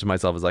told it to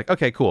myself is like,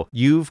 okay, cool.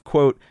 You've,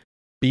 quote,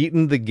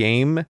 beaten the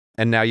game,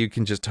 and now you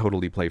can just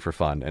totally play for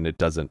fun, and it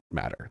doesn't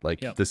matter.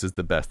 Like, This is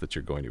the best that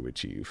you're going to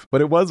achieve.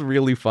 But it was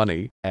really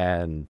funny,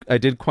 and I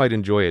did quite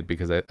enjoy it,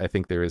 because I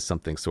think there is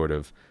something sort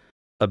of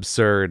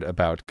absurd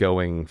about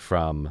going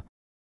from,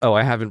 oh,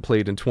 I haven't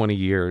played in 20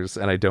 years,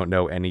 and I don't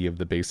know any of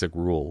the basic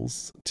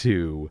rules,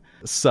 to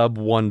sub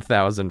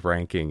 1,000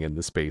 ranking in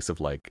the space of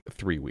like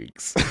 3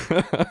 weeks.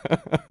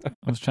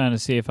 I was trying to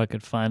see if I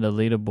could find a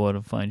leaderboard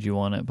and find you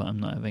on it, but I'm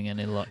not having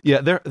any luck.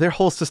 Yeah, their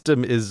whole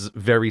system is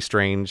very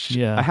strange.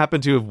 Yeah. I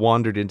happen to have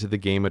wandered into the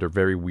game at a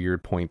very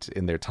weird point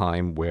in their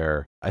time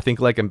where I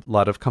think, like a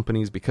lot of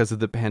companies, because of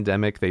the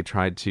pandemic, they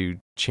tried to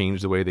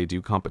change the way they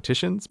do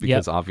competitions,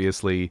 because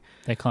obviously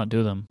they can't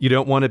do them. You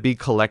don't want to be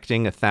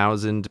collecting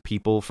 1,000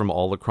 people from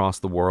all across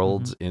the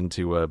world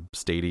into a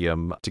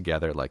stadium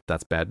together. Like,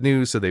 that's bad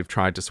news. So they've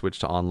tried to switch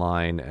to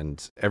online,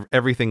 and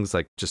everything's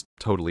like just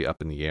totally up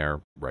in the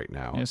air right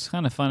now. It's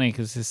kind of funny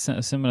because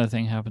a similar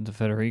thing happened to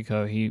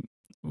Federico.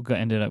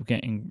 ended up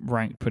getting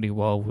ranked pretty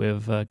well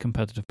with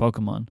competitive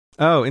Pokemon.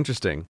 Oh,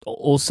 interesting.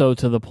 Also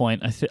to the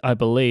point, I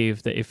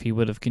believe that if he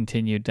would have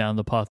continued down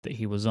the path that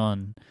he was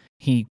on,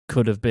 he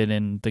could have been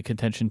in the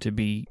contention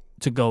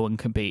to go and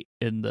compete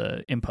in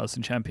the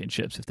in-person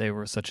championships if they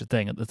were such a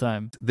thing at the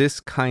time. This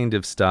kind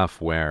of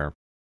stuff where,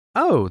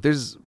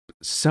 there's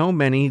so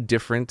many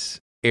different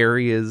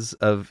areas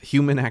of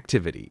human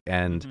activity,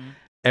 and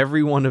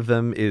every one of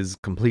them is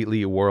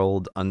completely a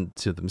world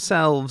unto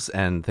themselves,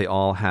 and they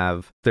all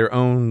have their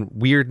own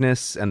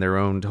weirdness and their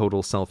own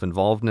total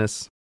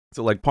self-involvedness.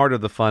 So like part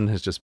of the fun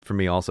has just, for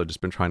me, also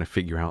just been trying to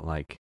figure out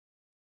like,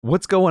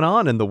 what's going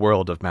on in the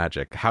world of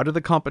Magic? How do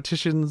the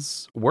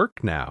competitions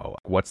work now?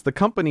 What's the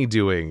company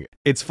doing?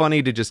 It's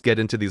funny to just get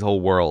into these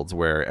whole worlds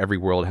where every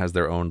world has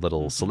their own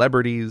little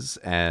celebrities,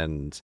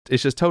 and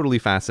it's just totally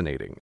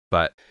fascinating.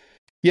 But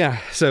yeah,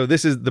 so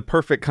this is the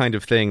perfect kind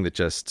of thing that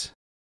just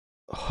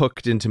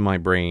hooked into my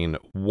brain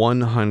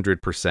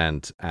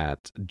 100%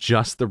 at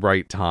just the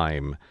right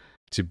time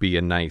to be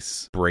a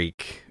nice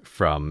break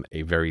from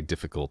a very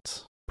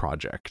difficult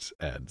project.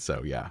 And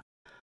so, yeah,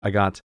 I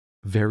got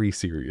very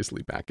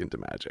seriously back into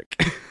Magic.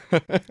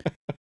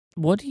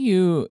 What do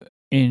you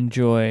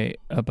enjoy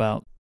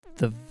about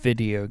the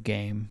video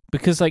game?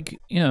 Because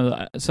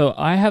so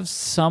I have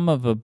some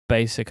of a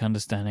basic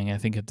understanding, I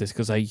think, of this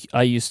because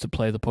I used to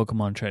play the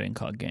Pokemon trading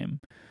card game.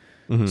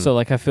 So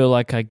like I feel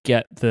like I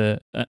get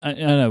I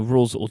know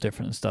rules are all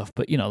different and stuff,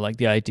 but like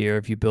the idea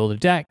of you build a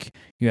deck,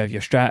 you have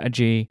your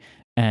strategy,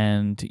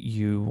 and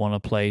you want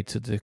to play to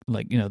the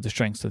the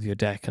strengths of your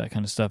deck, that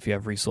kind of stuff. You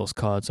have resource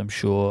cards, I'm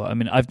sure. I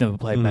mean, I've never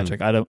played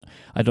Magic. I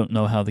don't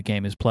know how the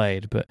game is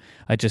played, but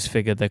I just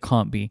figured there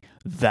can't be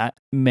that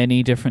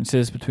many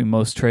differences between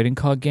most trading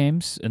card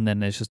games, and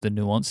then there's just the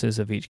nuances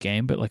of each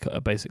game, but like at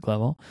a basic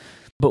level.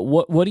 But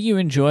what do you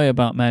enjoy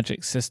about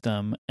Magic's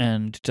system,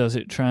 and does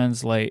it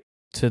translate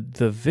to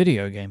the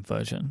video game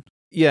version?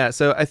 Yeah,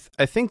 so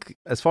I think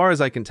as far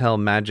as I can tell,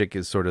 Magic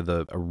is sort of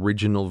the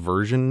original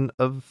version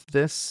of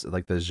this,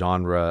 like the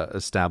genre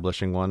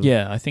establishing one.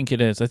 Yeah, I think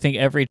it is. I think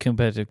every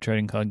competitive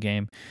trading card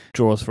game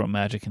draws from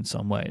Magic in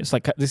some way. It's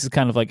like this is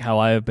kind of like how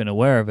I have been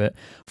aware of it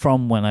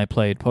from when I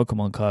played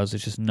Pokemon cards.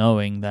 It's just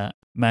knowing that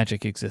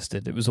Magic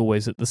existed. It was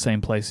always at the same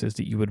places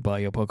that you would buy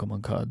your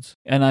Pokemon cards.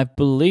 And I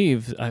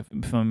believe,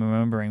 if I'm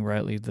remembering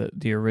rightly, that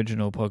the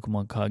original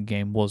Pokemon card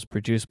game was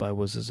produced by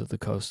Wizards of the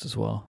Coast as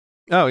well.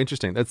 Oh,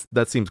 interesting.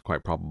 That seems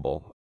quite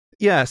probable.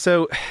 Yeah,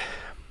 so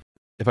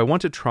if I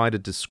want to try to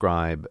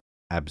describe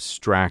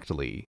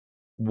abstractly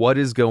what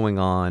is going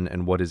on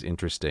and what is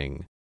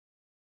interesting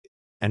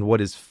and what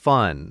is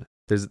fun,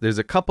 there's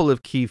a couple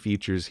of key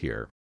features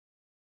here.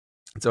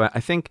 So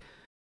I think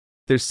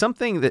there's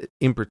something that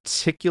in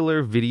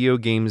particular video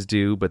games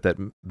do, but that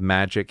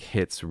Magic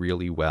hits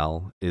really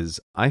well, is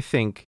I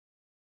think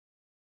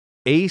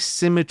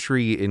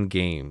asymmetry in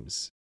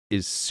games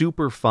is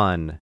super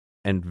fun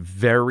and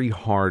very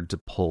hard to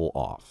pull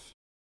off.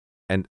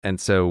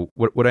 And so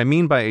what I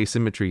mean by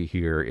asymmetry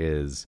here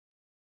is,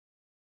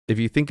 if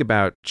you think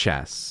about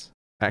chess,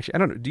 actually, I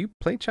don't know, do you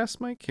play chess,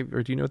 Mike?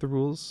 Or do you know the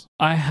rules?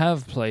 I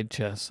have played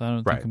chess. I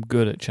don't think I'm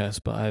good at chess,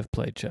 but I have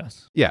played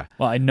chess. Yeah.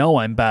 Well, I know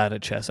I'm bad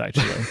at chess,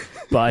 actually,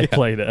 but I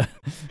played it.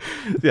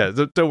 Yeah,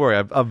 so don't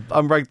worry.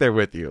 I'm right there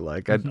with you.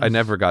 Like, I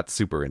never got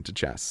super into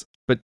chess.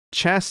 But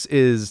chess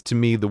is, to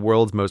me, the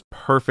world's most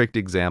perfect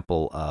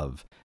example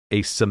of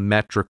a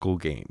symmetrical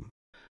game.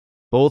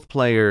 Both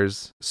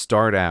players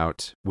start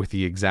out with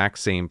the exact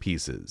same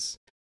pieces,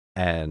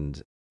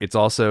 and it's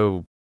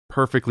also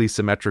perfectly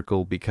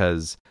symmetrical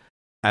because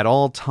at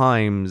all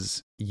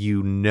times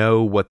you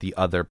know what the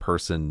other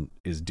person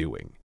is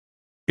doing.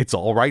 It's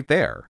all right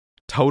there,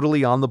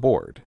 totally on the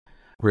board.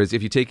 Whereas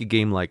if you take a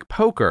game like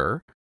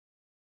poker,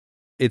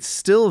 it's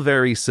still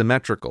very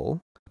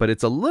symmetrical, but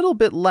it's a little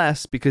bit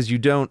less because you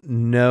don't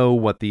know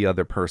what the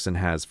other person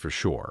has for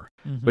sure.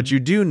 But you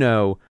do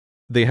know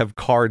they have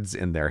cards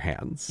in their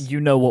hands.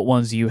 You know what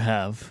ones you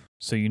have,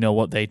 so you know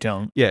what they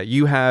don't. Yeah,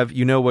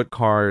 you know what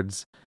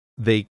cards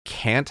they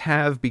can't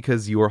have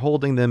because you are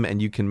holding them,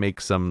 and you can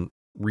make some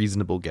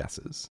reasonable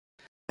guesses.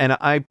 And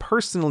I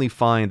personally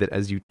find that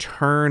as you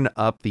turn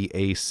up the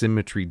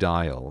asymmetry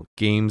dial,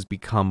 games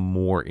become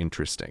more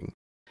interesting.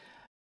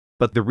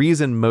 But the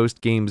reason most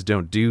games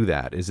don't do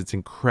that is it's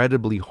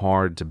incredibly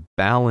hard to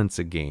balance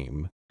a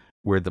game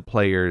where the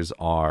players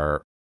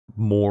are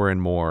more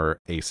and more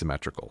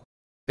asymmetrical.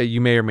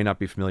 You may or may not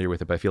be familiar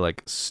with it, but I feel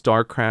like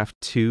StarCraft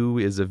 2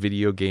 is a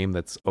video game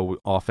that's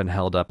often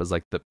held up as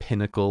like the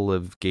pinnacle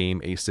of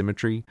game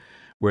asymmetry,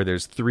 where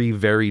there's 3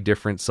 very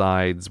different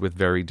sides with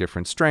very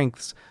different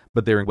strengths,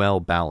 but they're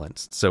well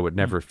balanced. So it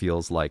never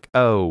feels like,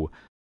 oh,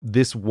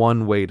 this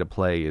one way to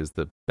play is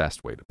the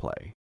best way to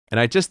play. And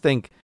I just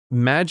think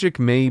Magic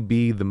may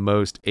be the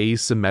most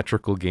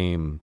asymmetrical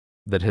game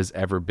that has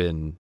ever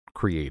been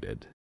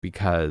created,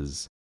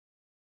 because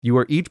you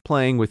are each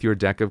playing with your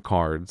deck of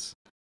cards.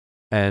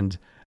 And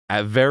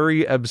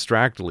very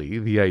abstractly,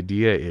 the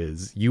idea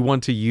is you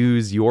want to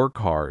use your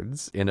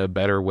cards in a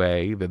better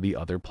way than the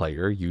other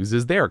player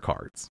uses their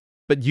cards.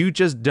 but you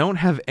just don't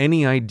have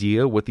any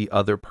idea what the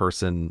other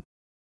person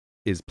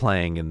is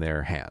playing in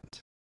their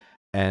hand.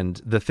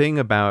 And the thing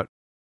about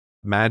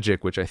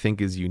Magic, which I think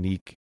is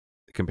unique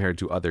compared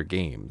to other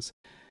games,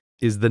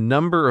 is the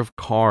number of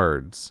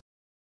cards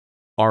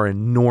are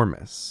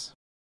enormous.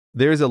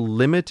 There's a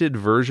limited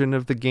version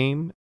of the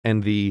game,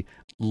 and the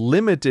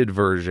limited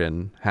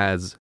version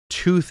has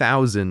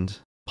 2,000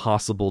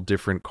 possible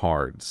different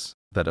cards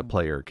that a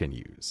player can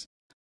use,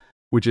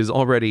 which is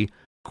already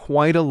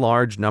quite a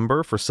large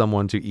number for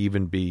someone to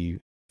even be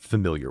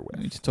familiar with.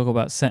 We just talk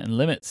about setting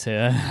limits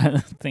here. I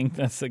think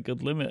that's a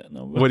good limit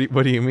number.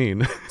 What do you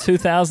mean?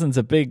 2,000's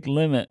a big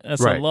limit.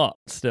 That's right. a lot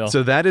still.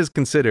 So that is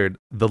considered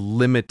the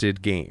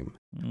limited game.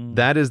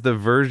 That is the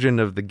version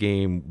of the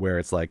game where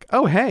it's like,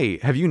 oh, hey,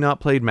 have you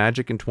not played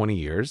Magic in 20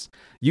 years?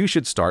 You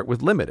should start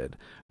with limited.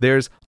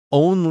 There's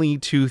only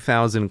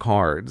 2,000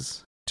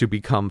 cards to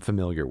become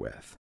familiar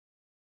with.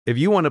 If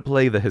you want to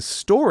play the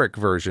historic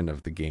version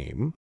of the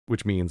game,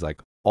 which means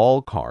like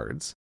all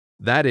cards,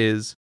 that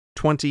is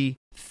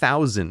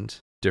 20,000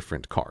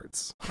 different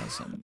cards.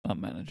 That's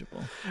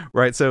unmanageable.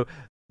 Right. So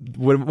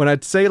when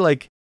I'd say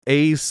like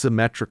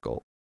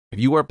asymmetrical, if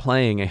you are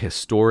playing a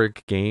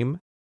historic game,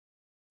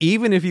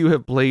 even if you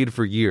have played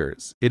for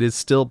years, it is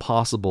still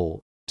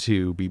possible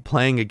to be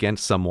playing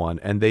against someone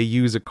and they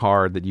use a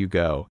card that you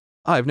go,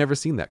 oh, I've never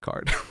seen that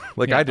card.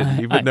 Like, yeah, I didn't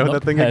even know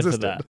that thing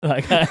existed. That.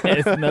 Like,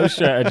 there's no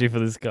strategy for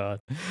this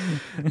card.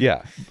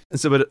 Yeah.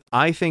 So, but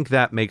I think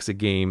that makes a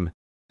game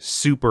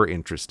super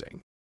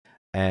interesting.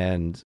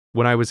 And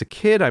when I was a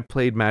kid, I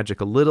played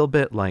Magic a little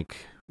bit, like,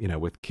 you know,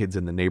 with kids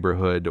in the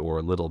neighborhood, or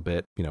a little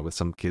bit, you know, with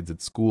some kids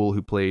at school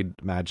who played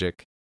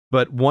Magic.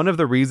 But one of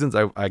the reasons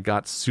I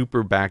got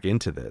super back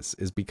into this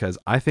is because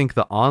I think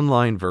the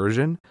online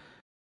version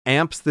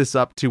amps this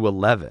up to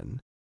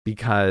 11,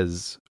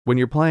 because when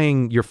you're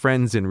playing your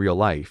friends in real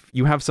life,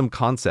 you have some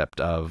concept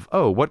of,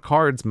 oh, what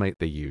cards might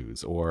they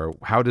use? Or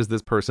how does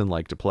this person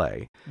like to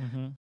play?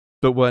 Mm-hmm.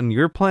 But when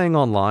you're playing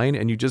online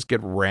and you just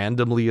get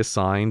randomly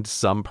assigned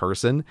some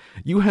person,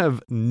 you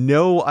have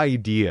no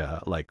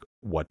idea, like,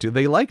 what do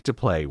they like to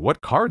play?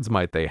 What cards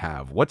might they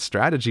have? What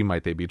strategy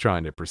might they be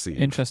trying to perceive?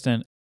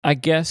 Interesting. I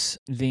guess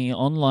the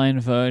online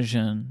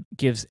version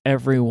gives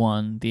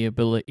everyone the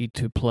ability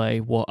to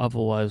play what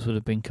otherwise would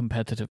have been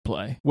competitive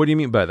play. What do you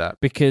mean by that?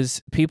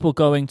 Because people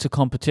going to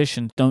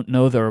competition don't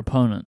know their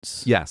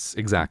opponents. Yes,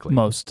 exactly.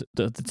 Most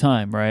of the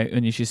time, right?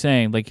 And as you're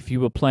saying, like, if you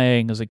were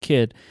playing as a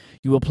kid,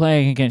 you were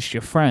playing against your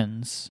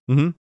friends.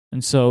 Mm-hmm.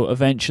 And so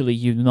eventually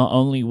you not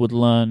only would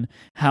learn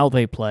how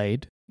they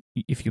played,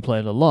 if you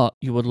played a lot,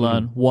 you would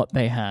learn what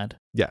they had.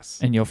 Yes.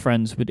 And your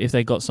friends would, if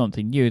they got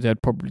something new,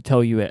 they'd probably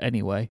tell you it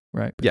anyway,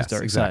 right? Because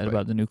they're excited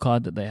about the new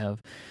card that they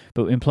have.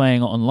 But in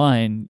playing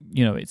online,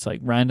 you know, it's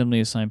like randomly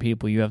assigned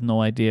people. You have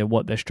no idea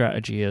what their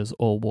strategy is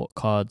or what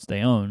cards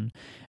they own.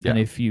 Yeah. And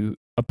if you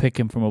are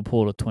picking from a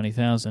pool of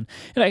 20,000,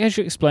 and I guess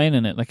you're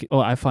explaining it, like,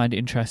 what I find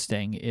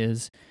interesting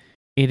is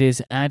it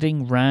is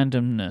adding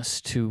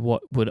randomness to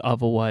what would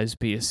otherwise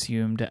be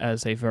assumed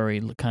as a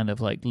very kind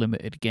of like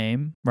limited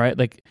game, right?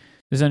 Like,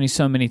 there's only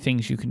so many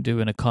things you can do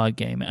in a card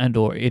game, and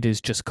or it is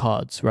just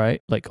cards,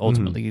 right? Like,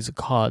 ultimately, these are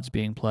cards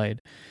being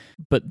played.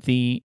 But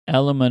the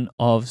element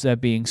of there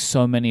being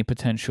so many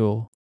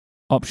potential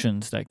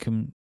options that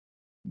can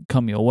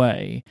come your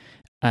way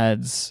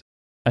adds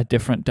a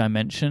different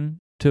dimension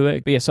to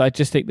it. But yeah, so I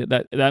just think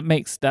that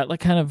makes that, like,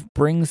 kind of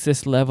brings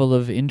this level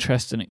of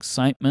interest and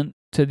excitement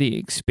to the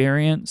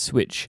experience,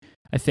 which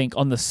I think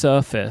on the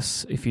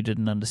surface, if you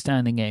didn't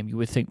understand the game, you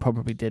would think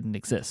probably didn't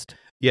exist.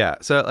 Yeah,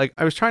 so like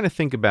I was trying to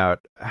think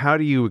about, how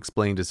do you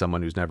explain to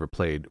someone who's never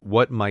played,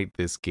 what might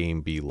this game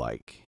be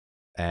like?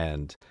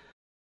 And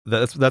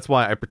that's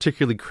why I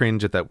particularly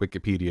cringe at that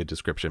Wikipedia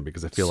description,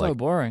 because I feel so like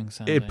boring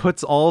sounding. It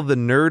puts all the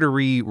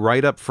nerdery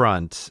right up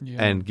front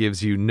and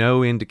gives you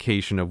no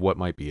indication of what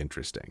might be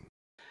interesting.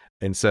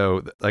 And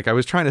so, like, I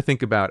was trying to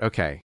think about,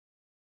 okay,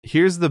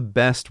 here's the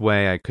best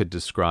way I could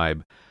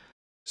describe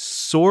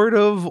sort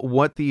of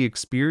what the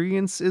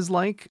experience is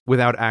like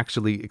without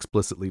actually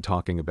explicitly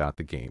talking about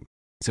the game.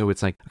 So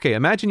it's like, okay,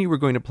 imagine you were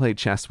going to play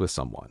chess with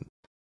someone.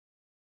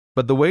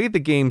 But the way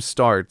the game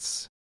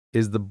starts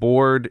is the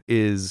board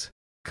is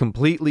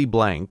completely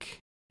blank,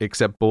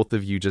 except both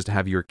of you just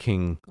have your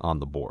king on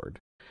the board.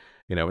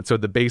 You know, and so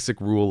the basic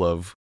rule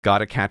of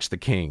gotta catch the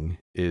king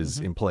is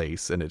in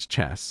place, and it's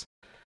chess.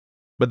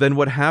 But then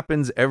what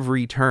happens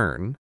every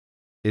turn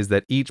is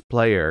that each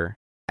player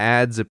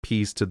adds a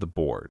piece to the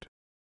board.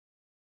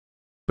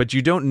 But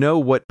you don't know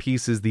what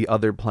pieces the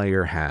other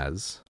player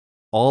has.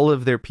 All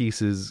of their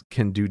pieces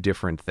can do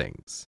different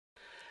things.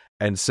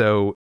 And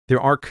so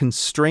there are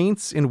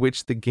constraints in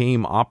which the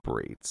game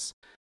operates,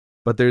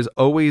 but there's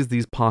always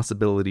these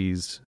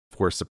possibilities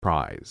for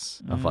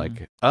surprise of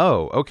like,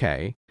 oh,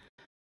 okay,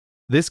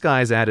 this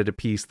guy's added a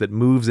piece that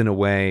moves in a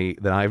way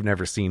that I've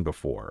never seen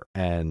before,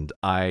 and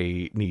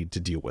I need to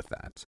deal with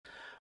that.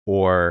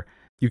 Or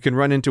you can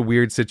run into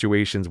weird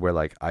situations where,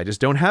 like, I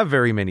just don't have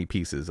very many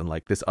pieces, and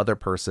like this other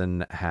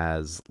person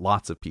has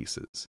lots of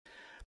pieces.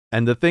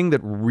 And the thing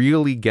that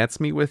really gets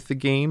me with the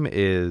game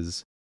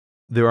is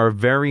there are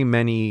very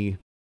many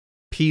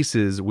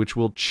pieces which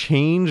will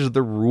change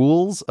the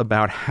rules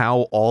about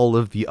how all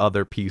of the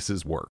other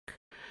pieces work.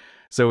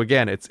 So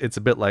again, it's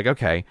a bit like,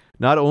 okay,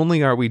 not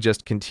only are we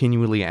just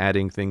continually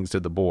adding things to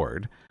the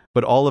board,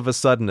 but all of a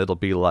sudden it'll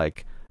be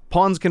like,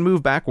 pawns can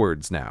move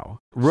backwards now.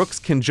 Rooks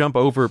can jump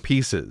over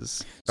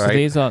pieces. So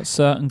these are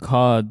certain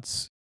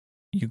cards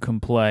you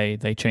can play.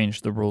 They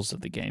change the rules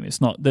of the game.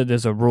 It's not that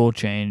there's a rule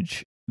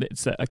change.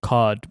 It's that a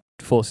card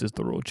forces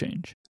the rule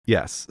change.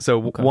 Yes. So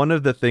one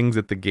of the things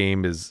that the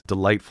game is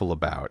delightful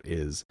about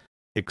is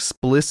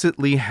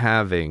explicitly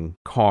having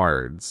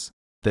cards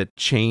that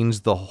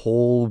change the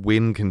whole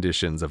win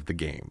conditions of the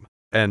game.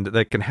 And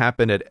that can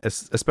happen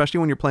especially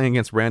when you're playing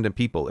against random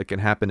people, it can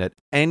happen at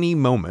any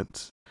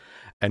moment.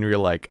 And you're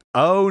like,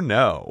 oh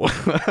no,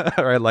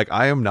 right? Like,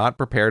 I am not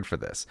prepared for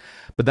this.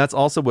 But that's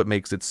also what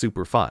makes it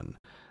super fun.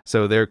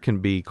 So there can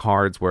be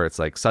cards where it's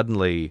like,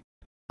 suddenly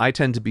I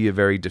tend to be a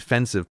very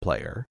defensive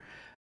player.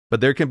 But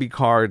there can be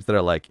cards that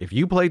are like, if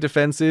you play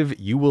defensive,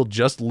 you will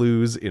just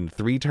lose in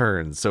 3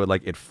 turns. So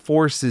like it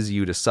forces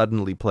you to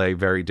suddenly play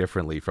very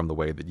differently from the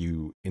way that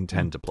you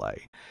intend to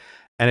play.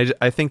 And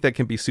I think that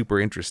can be super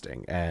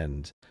interesting.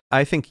 And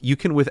I think you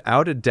can,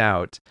 without a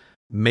doubt,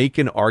 make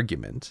an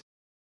argument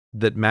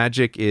that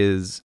Magic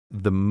is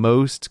the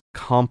most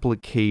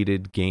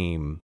complicated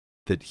game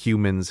that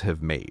humans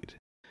have made.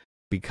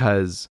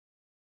 Because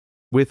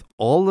with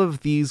all of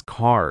these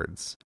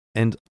cards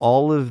and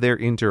all of their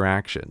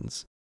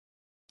interactions,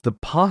 the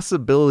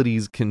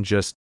possibilities can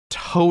just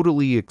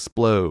totally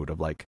explode of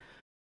like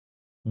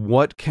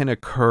what can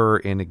occur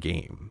in a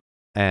game.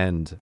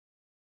 And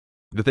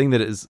the thing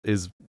that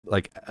is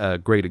like a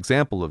great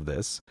example of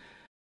this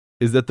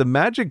is that the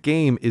Magic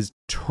game is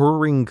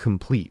Turing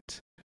complete,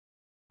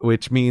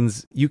 which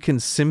means you can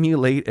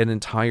simulate an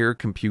entire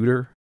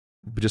computer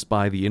just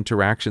by the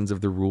interactions of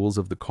the rules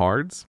of the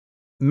cards.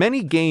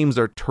 Many games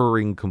are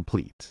Turing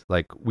complete.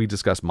 Like we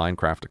discussed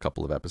Minecraft a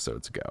couple of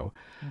episodes ago.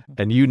 Mm-hmm.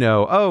 And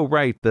oh,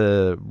 right,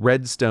 the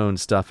redstone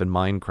stuff in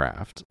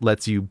Minecraft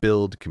lets you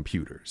build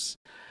computers.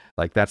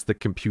 Like that's the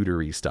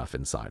computery stuff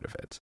inside of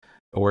it.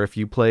 Or if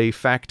you play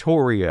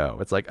Factorio,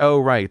 it's like, oh,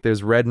 right,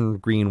 there's red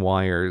and green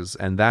wires,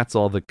 and that's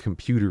all the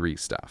computery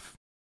stuff.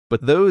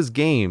 But those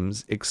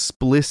games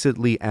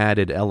explicitly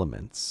added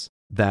elements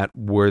that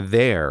were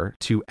there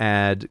to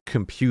add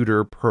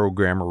computer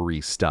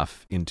programmery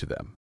stuff into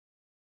them.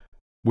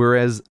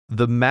 Whereas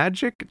the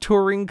Magic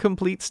Turing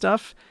complete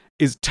stuff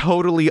is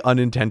totally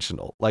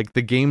unintentional. Like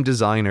the game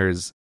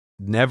designers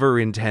never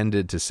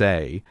intended to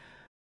say,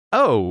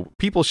 oh,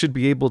 people should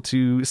be able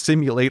to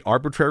simulate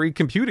arbitrary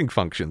computing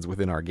functions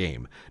within our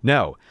game.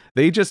 No,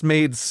 they just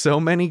made so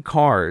many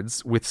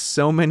cards with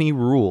so many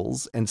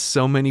rules and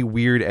so many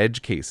weird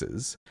edge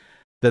cases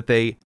that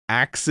they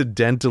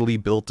accidentally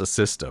built a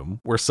system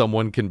where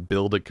someone can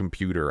build a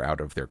computer out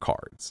of their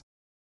cards.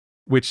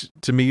 Which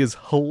to me is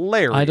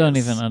hilarious. I don't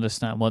even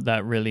understand what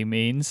that really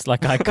means.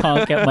 Like, I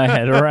can't get my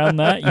head around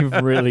that. You've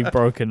really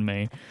broken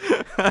me.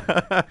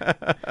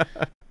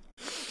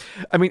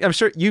 I mean, I'm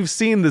sure you've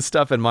seen this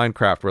stuff in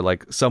Minecraft where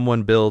like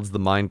someone builds the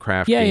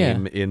Minecraft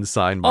game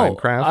inside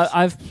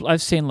Minecraft.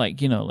 I've seen like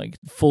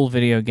full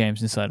video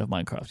games inside of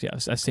Minecraft. Yeah,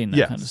 I've seen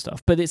that kind of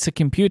stuff. But it's a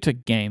computer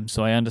game,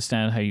 so I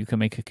understand how you can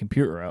make a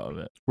computer out of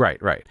it.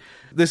 Right.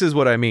 This is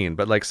what I mean.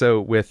 But like, so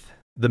with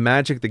the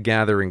Magic the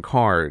Gathering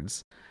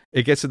cards,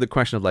 it gets to the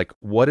question of like,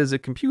 what is a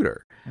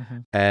computer? Mm-hmm.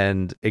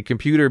 And a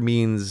computer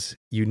means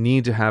you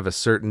need to have a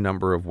certain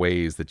number of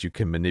ways that you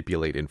can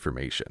manipulate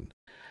information.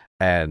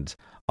 And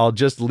I'll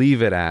just leave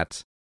it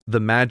at the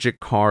Magic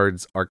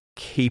cards are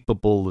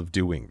capable of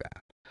doing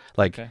that.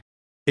 Like,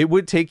 It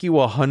would take you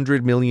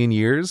 100 million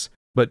years,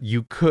 but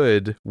you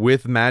could,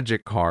 with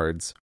Magic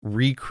cards,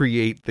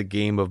 recreate the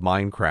game of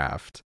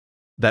Minecraft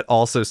that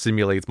also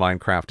simulates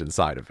Minecraft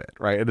inside of it,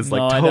 right? And it's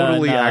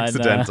totally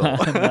accidental.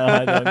 No,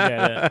 I don't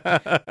get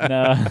it.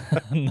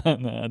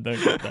 No, I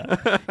don't get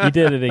that. You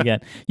did it again.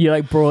 You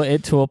like brought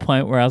it to a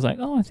point where I was like,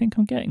 oh, I think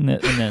I'm getting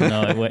it. And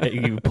then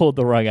you pulled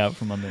the rug out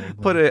from underneath.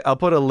 I'll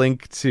put a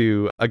link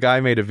to a guy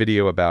made a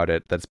video about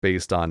it that's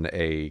based on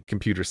a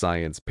computer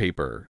science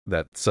paper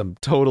that some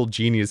total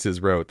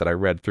geniuses wrote that I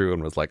read through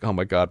and was like, oh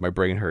my God, my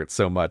brain hurts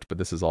so much, but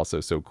this is also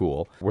so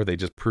cool, where they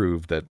just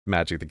proved that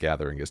Magic the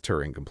Gathering is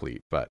Turing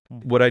complete. But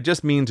what I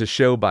just mean to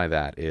show by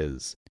that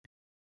is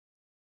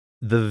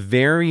the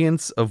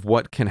variance of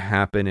what can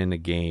happen in a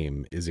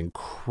game is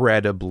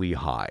incredibly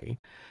high.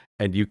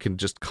 And you can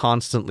just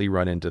constantly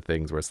run into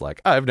things where it's like,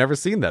 I've never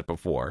seen that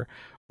before.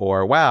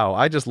 Or, wow,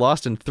 I just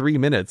lost in 3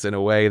 minutes in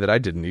a way that I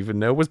didn't even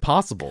know was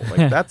possible.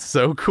 Like, that's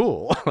so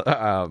cool.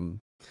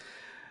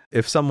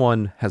 If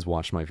someone has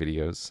watched my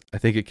videos, I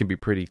think it can be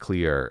pretty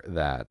clear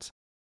that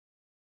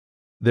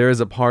there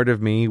is a part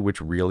of me which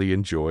really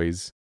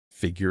enjoys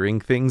figuring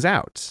things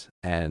out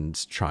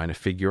and trying to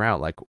figure out,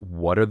 like,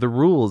 what are the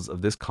rules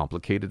of this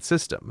complicated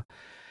system?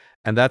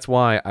 And that's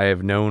why I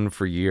have known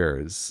for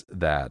years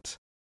that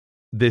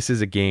this is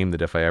a game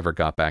that if I ever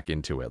got back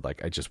into it,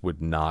 like, I just would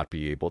not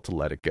be able to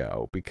let it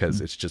go,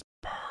 because it's just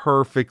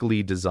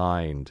perfectly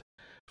designed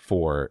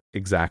for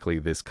exactly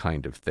this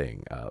kind of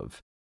thing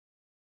of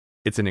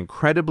it's an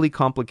incredibly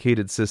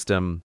complicated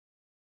system,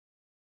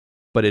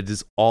 but it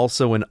is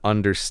also an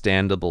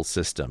understandable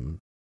system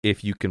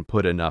if you can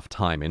put enough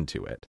time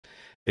into it.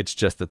 It's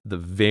just that the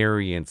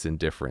variance in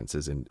difference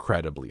is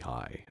incredibly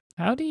high.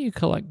 How do you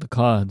collect the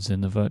cards in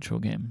the virtual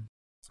game?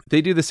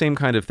 They do the same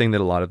kind of thing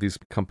that a lot of these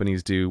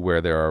companies do, where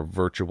there are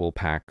virtual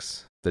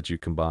packs that you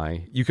can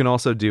buy. You can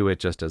also do it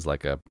just as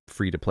like a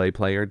free-to-play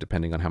player,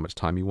 depending on how much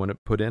time you want to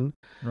put in.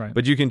 Right.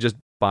 But you can just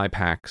buy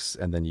packs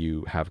and then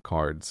you have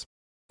cards.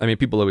 I mean,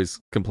 people always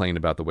complain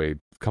about the way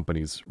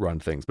companies run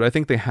things, but I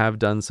think they have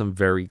done some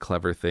very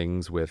clever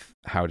things with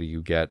how do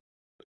you get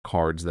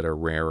cards that are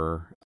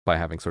rarer by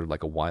having sort of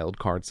like a wild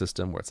card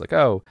system where it's like,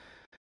 oh,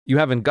 you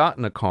haven't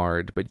gotten a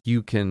card, but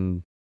you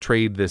can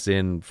trade this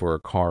in for a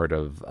card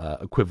of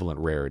equivalent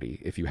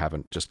rarity if you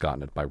haven't just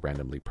gotten it by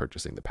randomly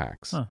purchasing the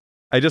packs. Huh.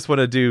 I just want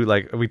to do,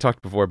 like we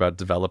talked before about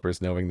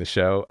developers knowing the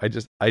show. I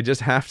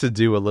just have to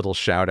do a little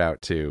shout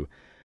out to,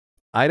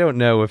 I don't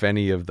know if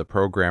any of the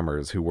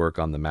programmers who work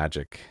on the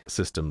Magic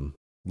system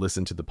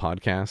listen to the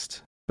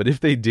podcast, but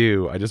if they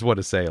do, I just want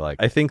to say, like,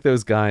 I think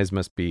those guys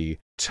must be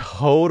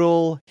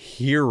total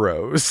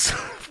heroes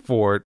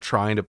for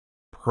trying to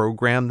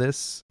program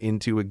this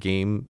into a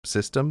game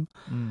system.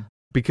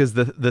 Because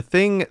the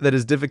thing that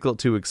is difficult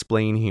to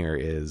explain here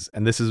is,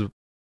 and this is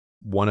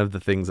one of the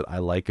things that I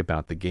like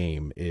about the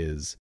game,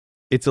 is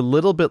it's a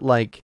little bit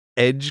like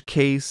edge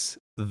case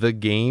the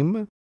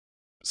game.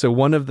 So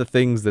one of the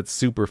things that's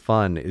super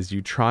fun is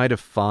you try to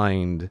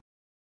find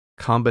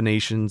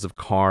combinations of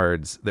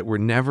cards that were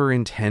never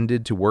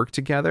intended to work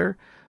together,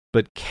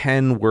 but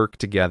can work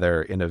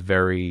together in a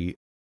very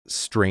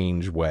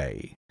strange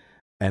way,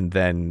 and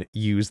then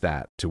use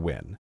that to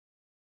win.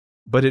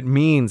 But it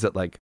means that,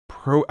 like,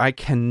 I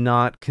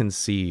cannot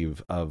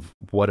conceive of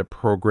what a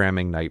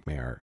programming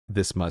nightmare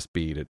this must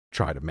be to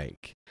try to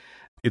make.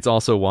 It's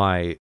also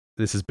why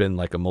this has been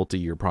like a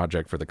multi-year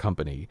project for the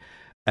company,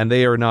 and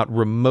they are not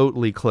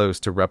remotely close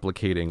to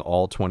replicating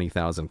all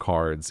 20,000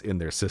 cards in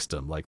their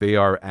system. Like, they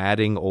are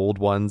adding old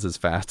ones as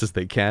fast as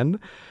they can,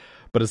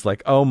 but it's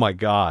like, oh my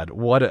God,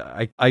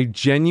 I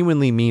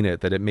genuinely mean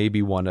it, that it may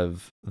be one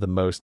of the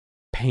most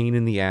pain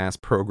in the ass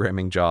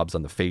programming jobs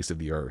on the face of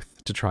the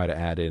earth to try to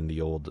add in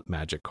the old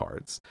Magic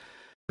cards,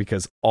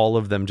 because all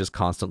of them just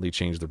constantly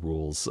change the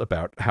rules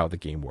about how the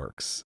game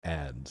works,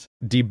 and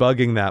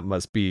debugging that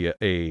must be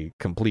a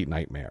complete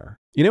nightmare.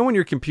 You know, when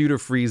your computer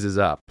freezes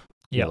up,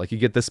 yeah, like you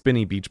get the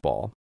spinny beach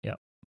ball. Yeah.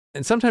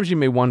 And sometimes you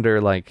may wonder,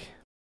 like,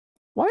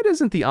 why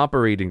doesn't the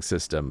operating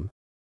system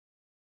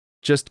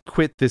just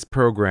quit this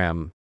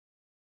program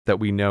that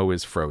we know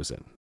is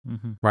frozen?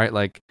 Right?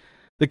 Like,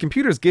 the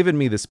computer's given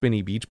me the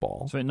spinny beach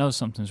ball. So it knows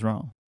something's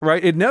wrong.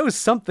 Right? It knows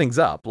something's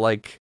up.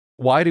 Like,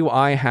 why do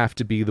I have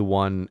to be the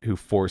one who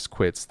force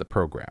quits the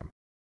program?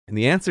 And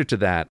the answer to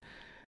that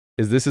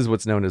is, this is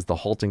what's known as the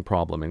halting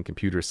problem in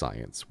computer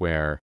science,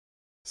 where,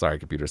 sorry,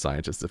 computer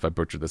scientists, if I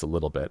butcher this a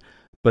little bit,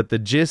 but the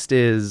gist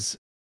is,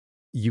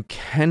 you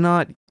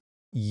cannot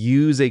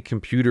use a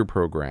computer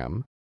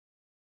program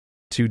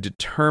to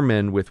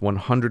determine with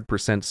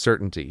 100%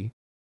 certainty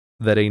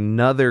that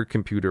another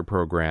computer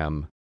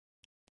program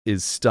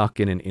is stuck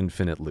in an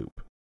infinite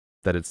loop,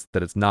 that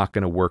it's not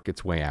going to work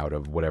its way out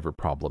of whatever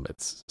problem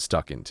it's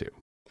stuck into.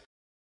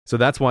 So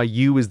that's why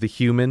you as the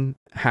human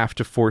have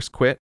to force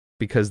quit,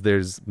 because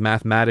there's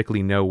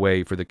mathematically no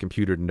way for the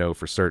computer to know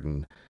for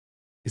certain,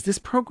 is this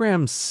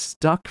program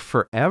stuck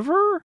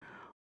forever,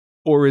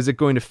 or is it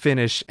going to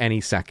finish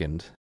any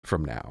second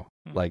from now?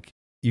 Like,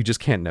 you just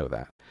can't know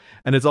that.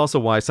 And it's also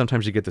why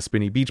sometimes you get the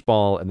spinny beach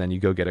ball and then you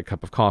go get a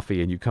cup of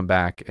coffee and you come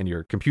back and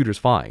your computer's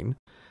fine,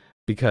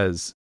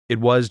 because it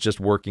was just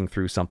working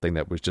through something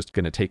that was just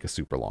going to take a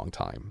super long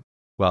time.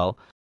 Well,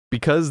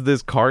 because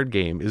this card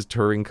game is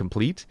Turing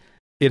complete,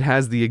 it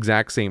has the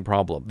exact same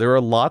problem. There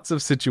are lots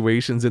of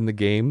situations in the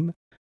game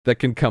that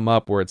can come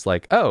up where it's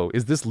like, oh,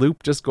 is this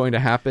loop just going to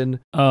happen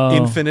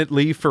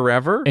infinitely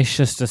forever? It's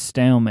just a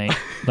stalemate.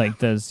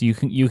 Like, you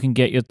can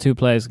get your two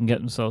players can get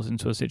themselves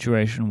into a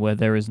situation where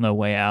there is no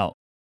way out.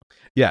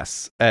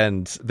 Yes,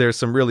 and there's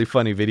some really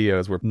funny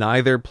videos where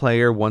neither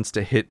player wants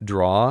to hit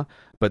draw,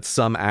 but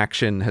some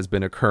action has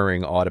been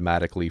occurring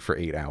automatically for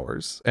 8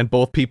 hours. And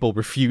both people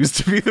refuse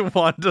to be the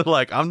one to,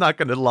 like, I'm not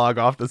going to log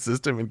off the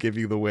system and give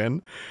you the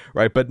win,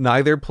 right? But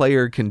neither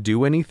player can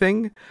do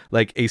anything.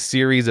 Like, a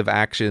series of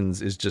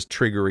actions is just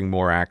triggering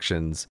more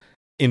actions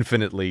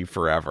infinitely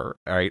forever,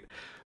 right?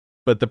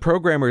 But the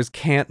programmers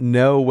can't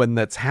know when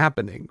that's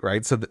happening,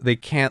 right? So they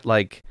can't,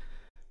 like,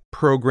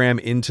 program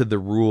into the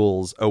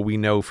rules, oh, we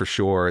know for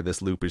sure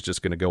this loop is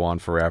just going to go on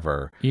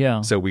forever.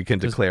 Yeah. So we can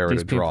declare it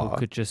a draw. People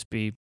could just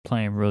be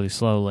playing really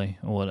slowly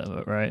or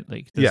whatever, right?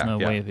 Like, there's no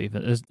way of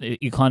even...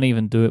 you can't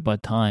even do it by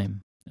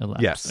time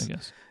elapsed, yes. I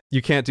guess.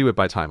 You can't do it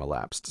by time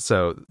elapsed.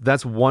 So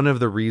that's one of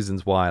the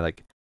reasons why,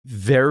 like,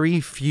 very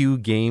few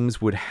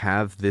games would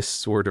have this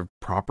sort of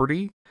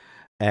property.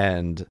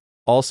 And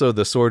also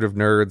the sort of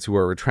nerds who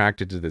are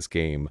attracted to this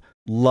game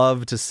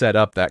love to set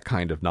up that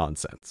kind of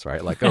nonsense,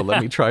 right? Like, oh,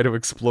 let me try to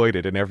exploit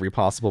it in every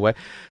possible way.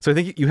 So I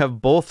think you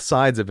have both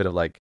sides of it of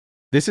like,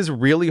 this is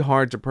really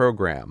hard to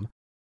program.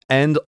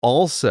 And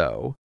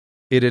also,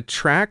 it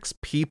attracts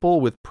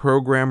people with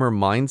programmer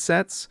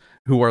mindsets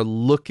who are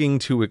looking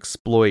to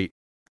exploit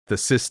the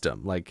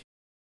system. Like,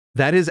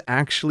 that is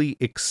actually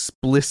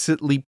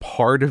explicitly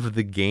part of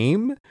the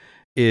game,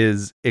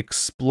 is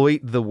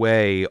exploit the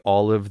way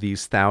all of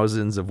these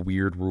thousands of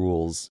weird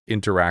rules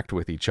interact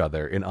with each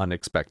other in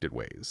unexpected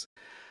ways.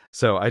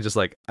 So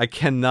I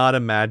cannot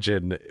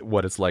imagine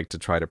what it's like to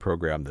try to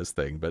program this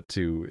thing, but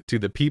to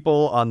the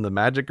people on the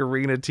Magic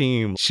Arena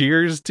team,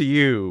 cheers to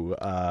you.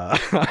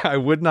 I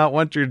would not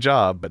want your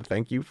job, but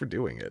thank you for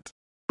doing it.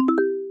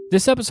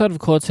 This episode of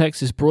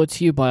Cortex is brought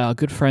to you by our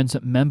good friends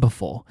at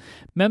Memberful.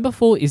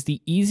 Memberful is the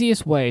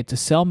easiest way to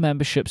sell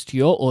memberships to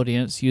your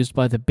audience used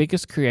by the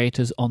biggest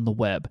creators on the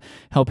web,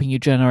 helping you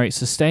generate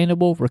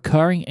sustainable,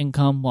 recurring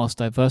income whilst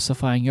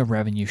diversifying your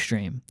revenue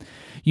stream.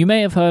 You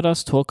may have heard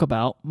us talk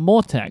about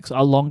Mortex,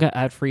 our longer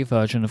ad-free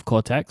version of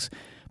Cortex.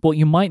 What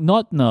you might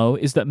not know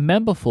is that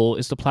Memberful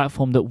is the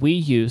platform that we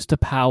use to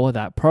power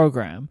that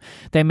program.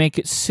 They make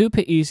it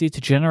super easy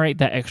to generate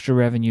that extra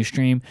revenue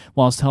stream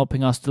whilst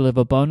helping us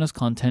deliver bonus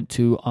content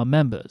to our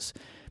members.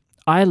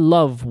 I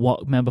love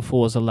what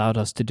Memberful has allowed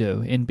us to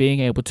do in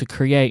being able to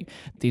create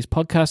these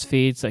podcast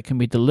feeds that can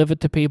be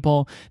delivered to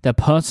people. They're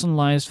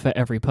personalized for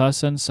every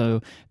person,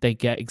 so they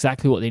get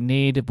exactly what they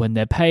need. When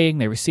they're paying,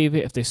 they receive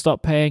it. If they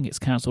stop paying, it's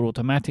canceled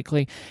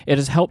automatically. It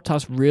has helped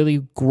us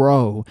really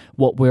grow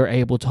what we're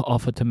able to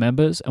offer to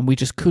members, and we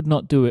just could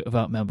not do it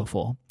without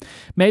Memberful.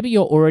 Maybe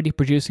you're already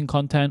producing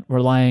content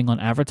relying on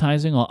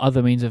advertising or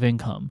other means of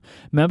income.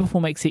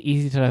 Memberful makes it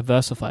easy to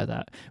diversify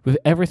that with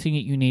everything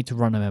that you need to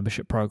run a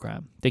membership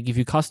program. They give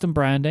you custom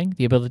branding,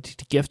 the ability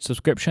to gift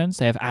subscriptions.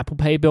 They have Apple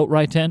Pay built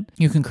right in.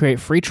 You can create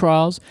free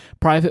trials,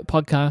 private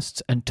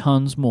podcasts, and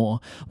tons more,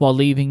 while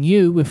leaving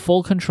you with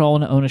full control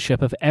and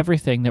ownership of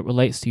everything that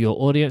relates to your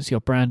audience, your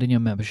brand, and your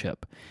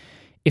membership.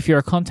 If you're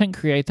a content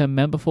creator,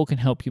 Memberful can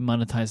help you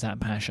monetize that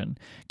passion.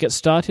 Get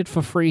started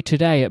for free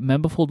today at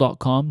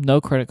memberful.com,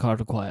 no credit card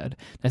required.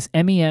 That's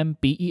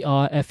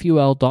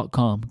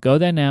memberful.com. Go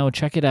there now and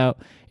check it out.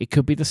 It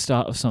could be the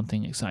start of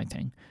something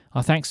exciting.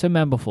 Our thanks to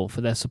Memberful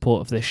for their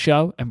support of this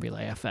show and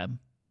Relay FM.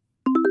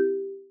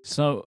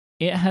 So,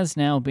 it has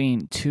now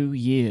been 2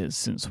 years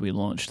since we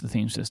launched the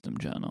Theme System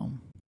Journal.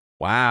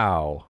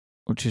 Wow.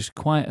 Which is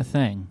quite a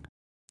thing.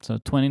 So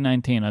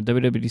 2019, our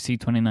WWDC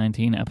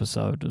 2019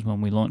 episode was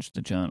when we launched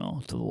the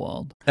journal to the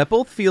world. That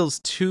both feels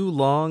too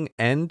long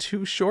and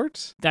too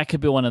short. That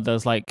could be one of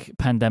those like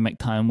pandemic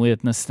time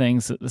weirdness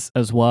things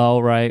as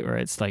well, right? Or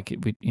it's like,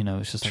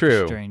 it's just like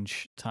a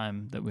strange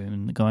time that we've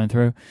been going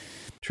through.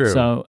 True.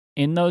 So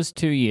in those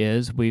 2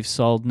 years, we've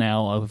sold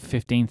now over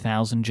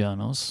 15,000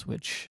 journals,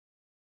 which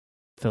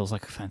feels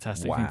like a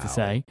fantastic thing to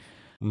say.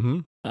 Mm-hmm.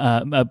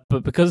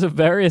 But because of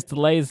various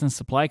delays and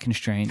supply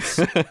constraints,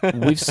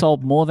 we've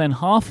sold more than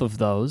half of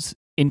those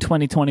in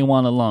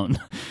 2021 alone,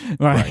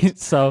 right?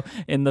 So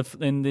in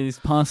these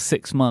past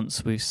 6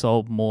 months, we've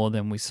sold more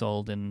than we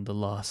sold in the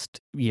last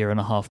year and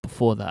a half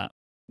before that.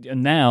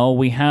 And now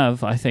we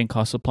have, I think,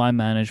 our supply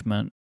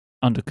management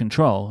under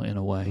control in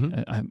a way.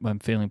 Mm-hmm. I'm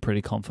feeling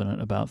pretty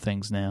confident about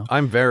things now.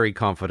 I'm very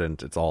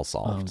confident it's all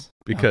solved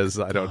because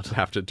I don't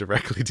have to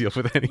directly deal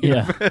with any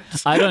of it.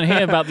 I don't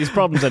hear about these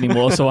problems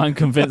anymore, so I'm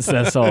convinced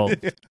they're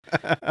solved.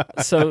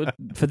 So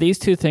for these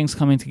two things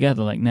coming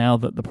together, like now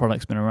that the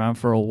product's been around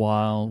for a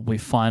while, we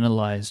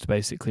finalized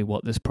basically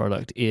what this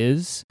product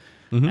is.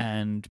 Mm-hmm.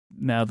 And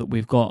now that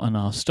we've gotten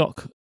our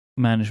stock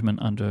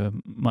management under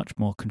much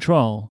more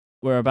control,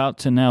 we're about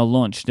to now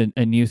launch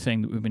a new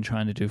thing that we've been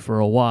trying to do for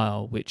a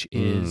while, which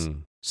is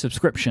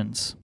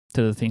subscriptions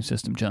to the Theme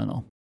System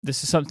Journal.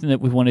 This is something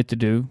that we've wanted to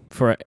do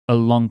for a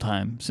long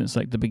time, since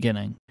like the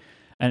beginning.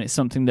 And it's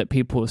something that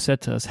people have said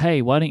to us,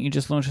 hey, why don't you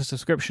just launch a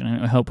subscription and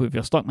it'll help with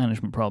your stock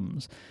management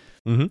problems?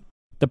 Mm-hmm.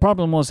 The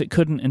problem was it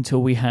couldn't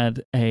until we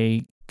had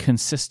a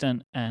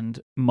consistent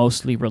and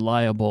mostly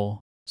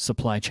reliable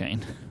supply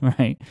chain,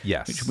 right?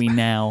 Yes. Which we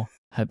now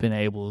have been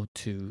able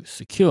to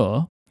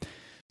secure.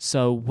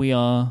 So we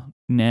are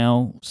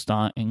now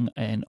starting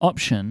an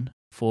option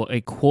for a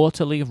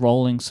quarterly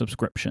rolling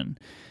subscription.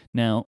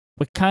 Now,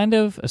 we're kind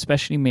of,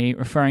 especially me,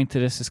 referring to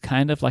this as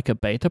kind of like a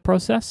beta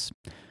process.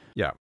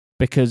 Yeah.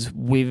 Because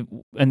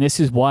and this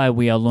is why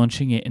we are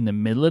launching it in the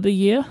middle of the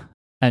year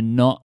and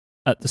not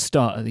at the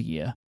start of the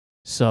year.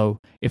 So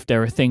if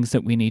there are things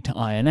that we need to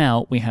iron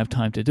out, we have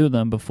time to do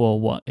them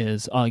before what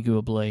is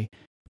arguably,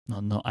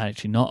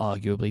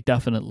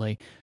 definitely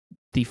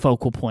the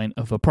focal point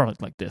of a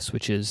product like this,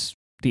 which is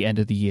the end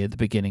of the year, the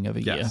beginning of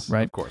a year,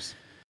 right? Of course.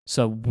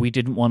 So we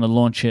didn't want to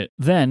launch it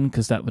then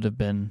because that would have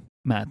been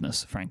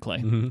madness, frankly.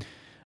 Mm-hmm.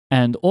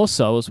 And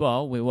also, as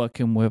well, we're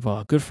working with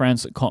our good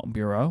friends at Cotton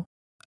Bureau,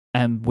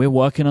 and we're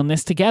working on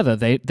this together.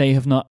 They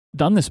have not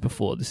done this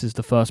before. This is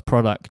the first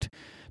product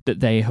that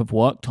they have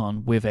worked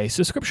on with a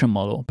subscription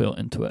model built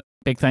into it.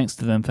 Big thanks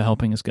to them for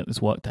helping us get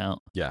this worked out.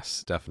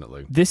 Yes,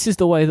 definitely. This is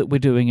the way that we're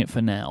doing it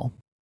for now,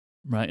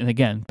 right? And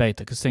again,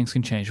 beta, because things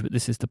can change, but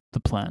this is the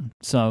plan.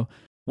 So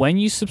when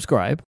you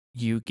subscribe,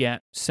 you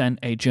get sent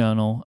a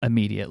journal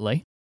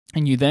immediately,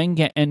 and you then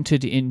get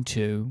entered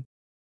into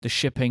the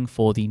shipping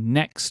for the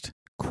next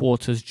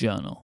quarter's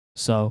journal.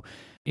 So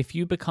if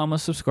you become a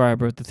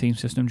subscriber of the Theme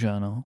System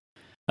Journal,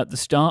 at the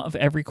start of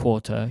every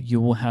quarter, you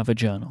will have a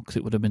journal because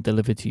it would have been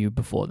delivered to you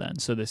before then.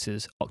 So this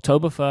is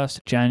October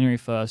 1st, January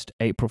 1st,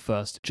 April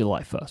 1st,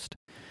 July 1st.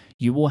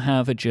 You will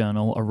have a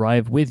journal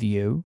arrive with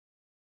you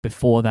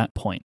before that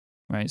point,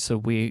 right? So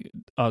we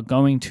are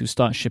going to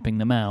start shipping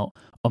them out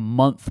a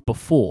month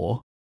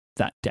before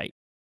that date,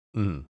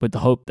 with the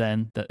hope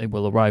then that it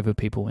will arrive with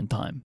people in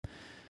time.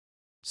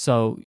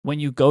 So when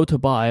you go to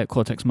buy at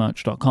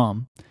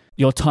cortexmerch.com,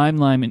 your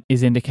timeline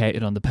is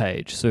indicated on the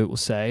page. So it will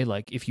say,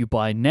 like, if you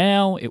buy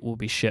now, it will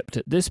be shipped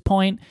at this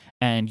point,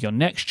 and your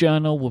next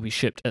journal will be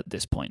shipped at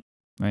this point,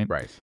 right?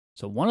 Right.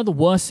 So one of the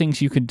worst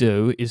things you could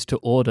do is to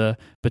order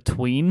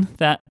between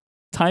that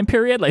time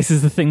period. Like, this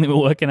is the thing that we're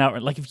working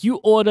out. Like, if you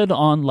ordered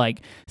on,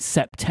 like,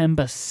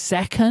 September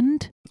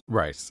 2nd,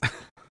 right,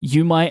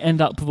 you might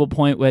end up with a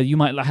point where you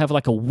might have,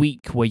 like, a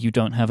week where you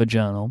don't have a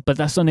journal. But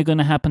that's only going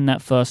to happen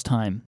that first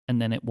time, and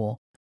then it will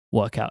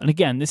work out. And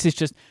again, this is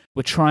just,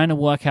 we're trying to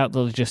work out the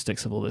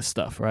logistics of all this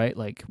stuff, right?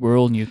 Like, we're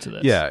all new to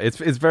this. Yeah, it's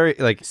very,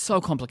 like, so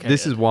complicated.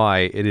 This is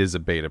why it is a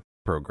beta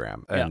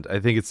program. And I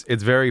think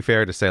it's very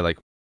fair to say, like,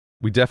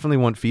 we definitely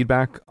want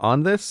feedback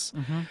on this,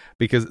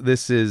 because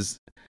this is,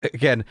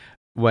 again,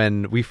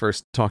 when we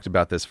first talked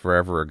about this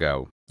forever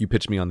ago, you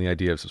pitched me on the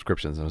idea of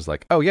subscriptions, and I was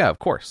like, oh yeah, of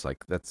course,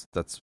 like that's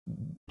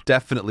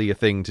definitely a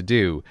thing to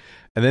do.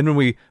 And then when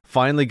we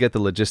finally get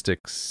the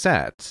logistics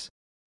set,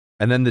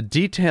 and then the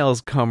details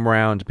come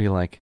around to be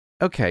like,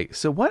 okay,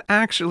 so what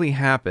actually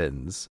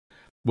happens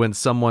when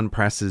someone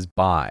presses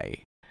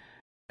buy?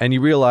 And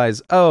you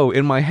realize, oh,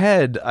 in my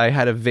head, I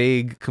had a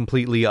vague,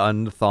 completely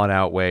unthought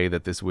out way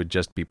that this would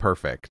just be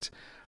perfect.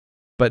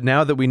 But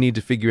now that we need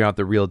to figure out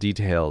the real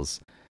details,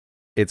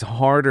 it's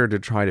harder to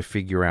try to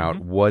figure out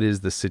what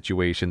is the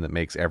situation that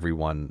makes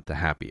everyone the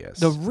happiest.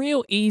 The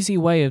real easy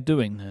way of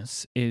doing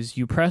this is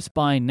you press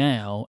buy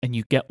now and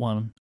you get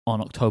one on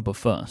October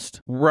 1st.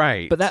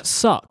 Right. But that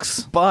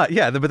sucks. But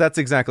that's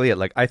exactly it.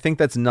 Like, I think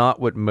that's not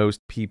what most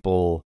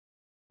people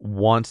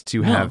want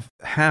to have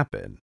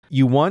happen.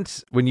 You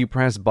want, when you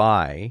press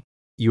buy,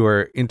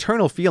 your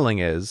internal feeling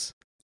is,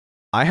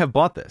 I have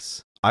bought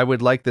this. I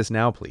would like this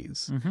now,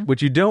 please.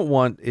 What you don't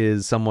want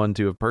is someone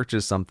to have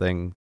purchased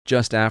something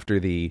just after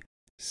the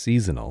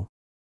seasonal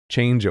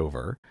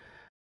changeover,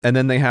 and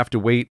then they have to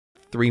wait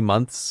 3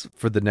 months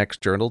for the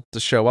next journal to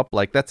show up.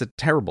 Like, that's a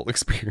terrible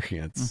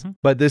experience.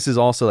 But this is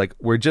also like,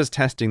 we're just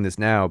testing this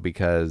now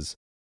because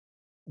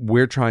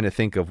we're trying to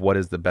think of what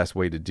is the best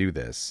way to do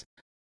this.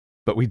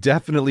 But we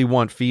definitely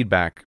want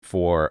feedback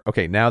for,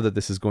 okay, now that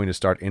this is going to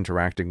start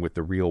interacting with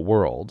the real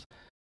world,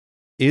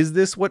 is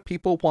this what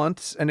people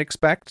want and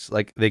expect?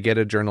 Like, they get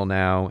a journal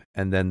now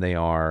and then they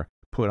are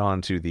put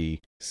onto the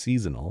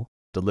seasonal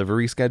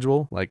delivery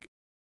schedule. Like,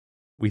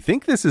 we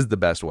think this is the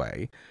best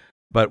way,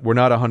 but we're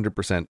not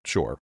 100%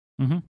 sure.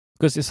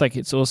 Because it's like,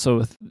 it's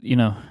also, you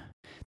know,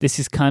 this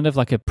is kind of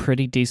like a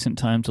pretty decent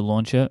time to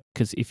launch it,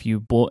 because if you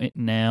bought it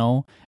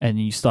now and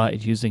you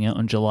started using it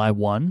on July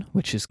 1,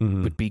 which is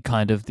would be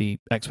kind of the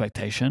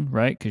expectation,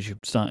 right? Because you're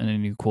starting a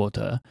new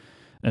quarter,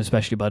 and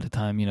especially by the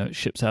time, you know, it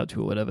ships out to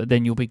you or whatever,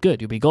 then you'll be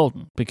good. You'll be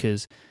golden,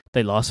 because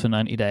they last for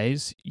 90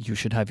 days. You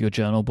should have your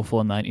journal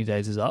before 90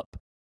 days is up,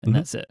 and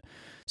that's it.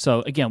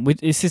 So again,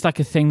 this is like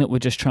a thing that we're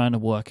just trying to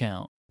work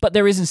out. But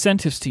there is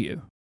incentives to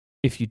you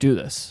if you do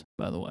this,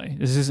 by the way.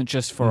 This isn't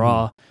just for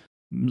our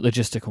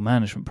logistical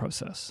management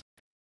process.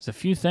 There's a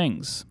few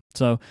things.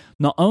 So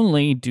not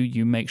only do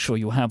you make sure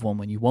you'll have one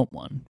when you want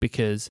one,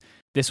 because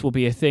this will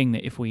be a thing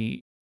that if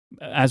we,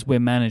 as we're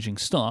managing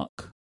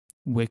stock,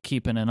 we're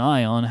keeping an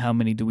eye on how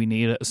many do we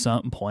need at a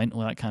certain point,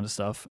 all that kind of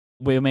stuff.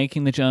 We're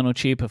making the journal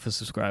cheaper for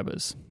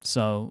subscribers.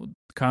 So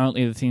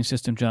currently the Theme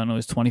System Journal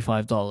is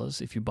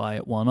 $25 if you buy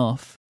it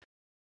one-off.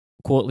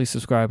 Quarterly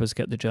subscribers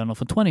get the journal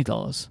for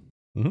 $20.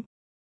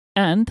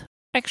 And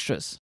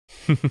extras.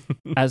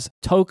 As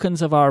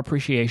tokens of our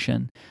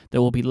appreciation,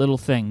 there will be little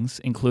things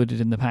included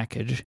in the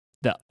package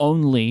that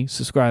only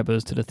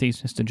subscribers to the Theme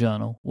System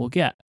Journal will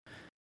get.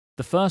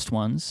 The first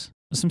ones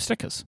are some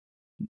stickers.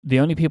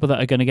 The only people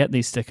that are going to get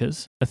these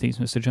stickers are Theme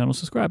System Journal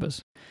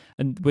subscribers.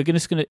 And we're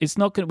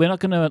not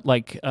going to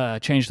like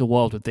change the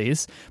world with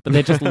these, but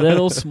they're just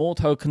little small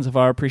tokens of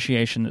our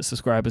appreciation that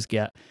subscribers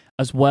get,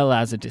 as well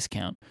as a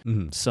discount.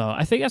 So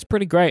I think that's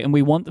pretty great. And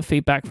we want the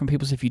feedback from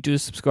people. So if you do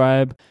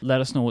subscribe,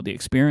 let us know what the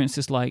experience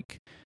is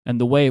like.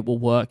 And the way it will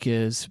work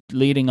is,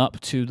 leading up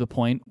to the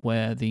point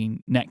where the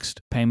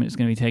next payment is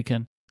going to be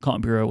taken,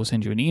 Content Bureau will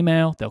send you an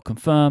email. They'll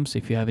confirm. So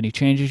if you have any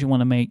changes you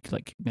want to make,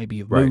 like maybe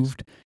you've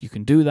moved, you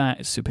can do that.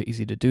 It's super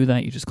easy to do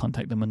that. You just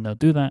contact them and they'll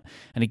do that.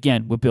 And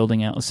again, we're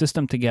building out a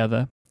system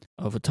together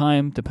over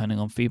time, depending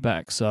on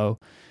feedback. So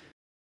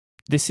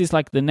this is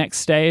like the next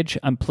stage.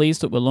 I'm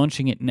pleased that we're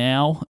launching it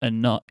now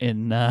and not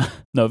in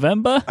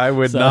November. I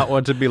would not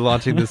want to be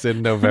launching this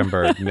in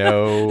November.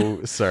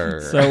 No,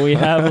 sir. So we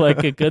have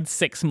like a good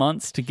 6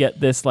 months to get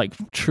this like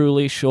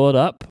truly shored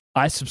up.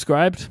 I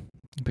subscribed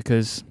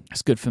because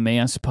it's good for me,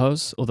 I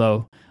suppose,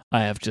 although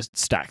I have just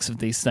stacks of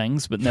these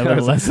things, but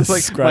nevertheless, it's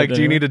like,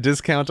 do you need a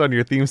discount on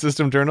your theme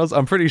system journals?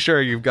 I'm pretty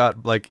sure you've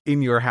got, like,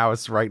 in your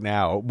house right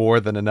now, more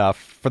than enough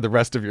for the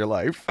rest of your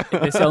life.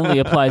 This only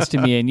applies to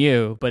me and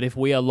you, but if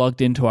we are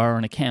logged into our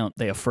own account,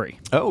 they are free.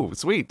 Oh,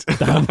 sweet.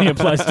 That only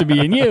applies to me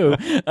and you,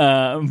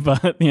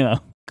 but, you know,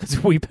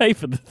 because we pay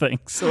for the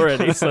things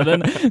already, so they're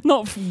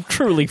not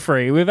truly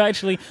free. We've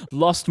actually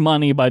lost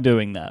money by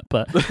doing that,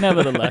 but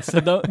nevertheless, so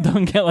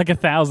don't get like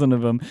 1,000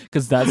 of them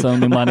because that's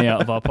only money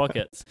out of our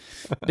pockets.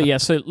 But yeah,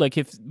 so like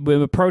if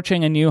we're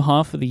approaching a new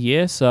half of the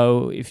year,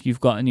 so if you've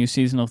got a new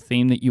seasonal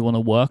theme that you want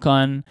to work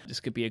on, this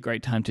could be a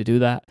great time to do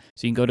that.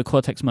 So you can go to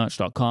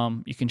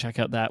cortexmerch.com. You can check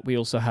out that. We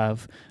also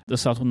have the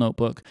Subtle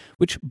Notebook,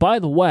 which, by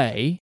the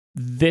way,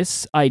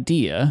 this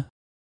idea,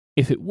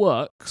 if it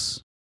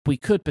works, we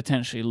could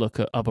potentially look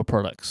at other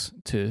products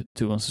to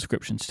do on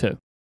subscriptions too.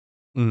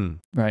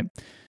 Right?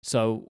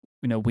 So,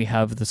 you know, we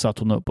have the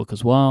Subtle Notebook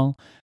as well.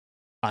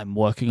 I'm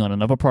working on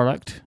another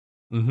product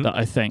that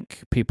I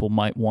think people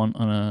might want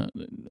on a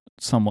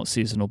somewhat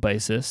seasonal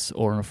basis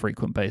or on a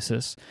frequent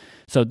basis.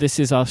 So this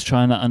is us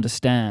trying to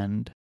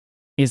understand,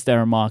 is there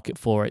a market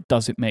for it?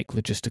 Does it make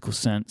logistical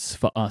sense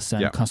for us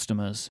and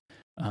customers?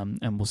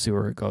 And we'll see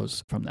where it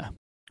goes from there.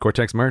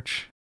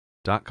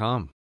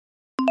 CortexMerch.com.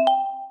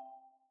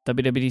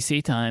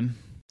 WWDC time.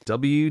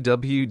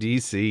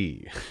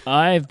 WWDC.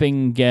 I've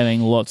been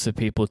getting lots of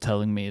people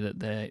telling me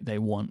that they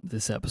want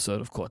this episode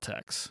of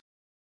Cortex.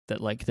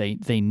 That like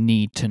they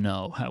need to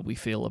know how we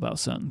feel about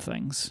certain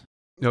things.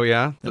 Oh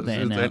yeah? That they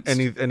announced.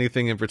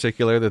 Anything in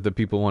particular that the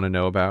people want to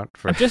know about?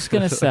 I'm just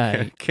going to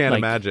say... Can't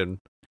imagine.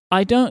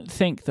 I don't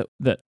think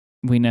that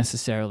we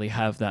necessarily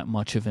have that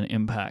much of an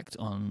impact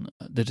on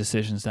the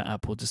decisions that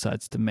Apple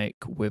decides to make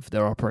with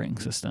their operating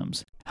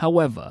systems.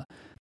 However...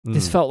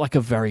 This felt like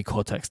a very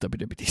Cortex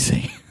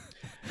WWDC.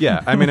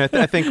 Yeah, I mean,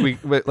 I think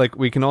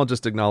we can all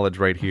just acknowledge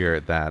right here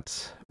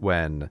that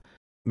when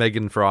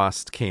Megan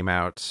Frost came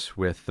out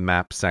with the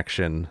map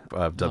section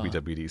of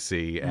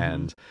WWDC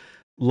and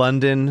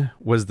London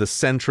was the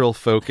central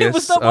focus of the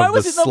slot. Why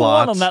was it number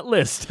one on that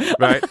list?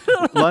 Right,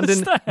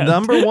 London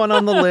number one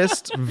on the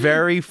list.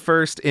 Very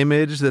first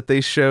image that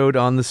they showed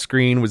on the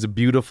screen was a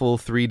beautiful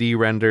 3D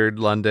rendered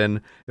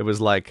London. It was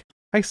like,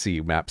 I see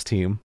you, Maps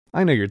team.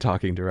 I know you're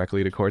talking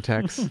directly to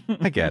Cortex.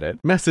 I get it.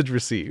 Message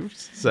received.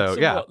 So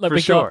yeah, for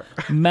sure.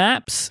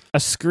 Maps, a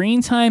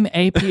screen time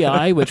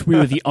API, which we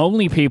were the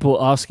only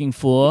people asking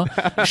for,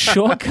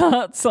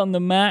 shortcuts on the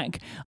Mac,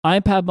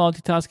 iPad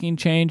multitasking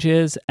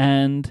changes,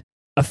 and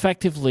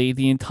effectively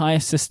the entire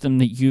system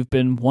that you've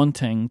been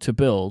wanting to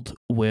build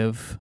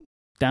with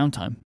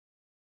downtime,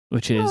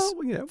 which is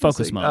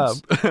focus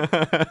modes.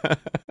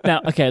 Now,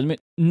 okay,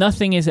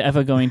 nothing is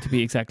ever going to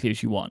be exactly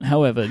as you want.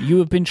 However, you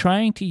have been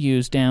trying to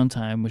use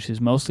downtime, which is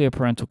mostly a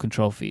parental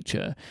control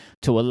feature,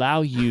 to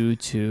allow you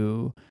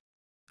to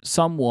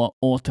somewhat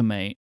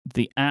automate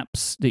the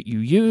apps that you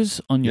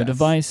use on your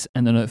device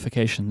and the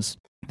notifications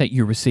that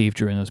you receive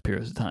during those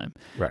periods of time.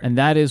 Right. And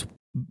that is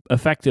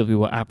effectively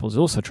what Apple's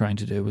also trying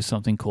to do with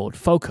something called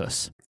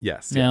Focus.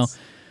 Yes. Now,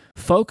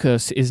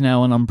 Focus is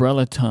now an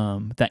umbrella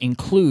term that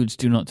includes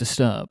Do Not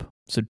Disturb.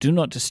 So Do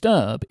Not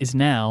Disturb is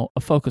now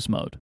a focus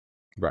mode.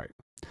 Right.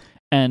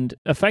 And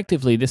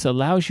effectively, this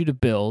allows you to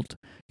build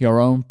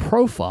your own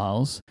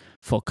profiles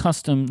for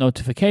custom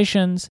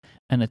notifications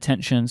and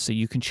attention, so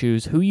you can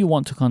choose who you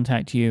want to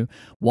contact you,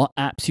 what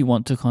apps you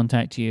want to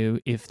contact you,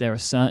 if there are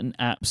certain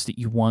apps that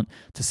you want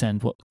to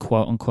send what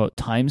quote-unquote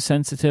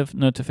time-sensitive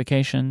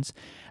notifications.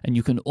 And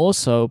you can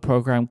also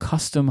program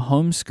custom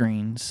home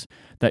screens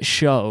that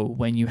show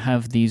when you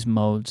have these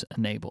modes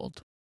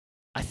enabled.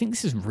 I think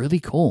this is really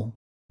cool.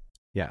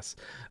 Yes.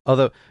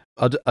 Although,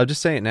 I'll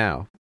just say it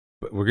now.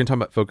 We're going to talk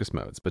about focus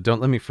modes, but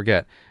don't let me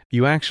forget,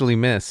 you actually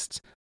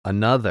missed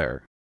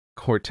another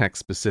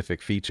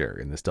Cortex-specific feature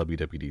in this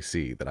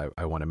WWDC that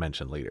I want to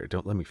mention later.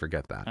 Don't let me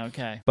forget that.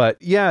 Okay. But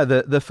yeah,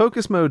 the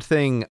focus mode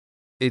thing,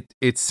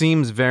 it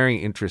seems very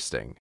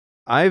interesting.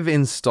 I've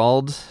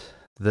installed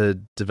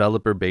the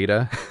developer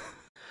beta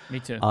Me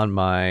too. on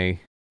my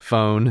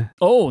phone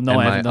and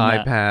I haven't my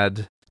done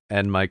iPad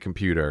and my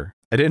computer.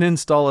 I didn't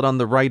install it on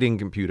the writing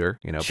computer,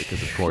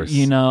 because of course.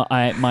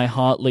 My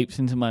heart leaps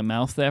into my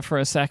mouth there for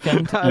a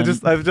second. I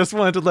just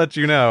wanted to let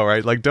you know,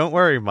 right? Like, don't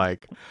worry,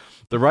 Mike.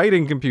 The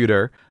writing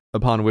computer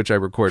upon which I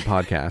record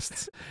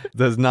podcasts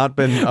has not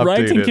been updated.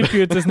 Writing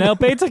computer is now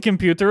beta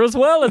computer as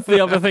well as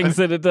the other things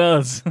that it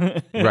does.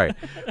 Right.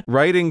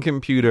 Writing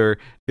computer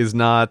is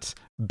not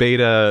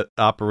beta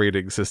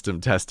operating system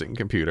testing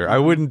computer. I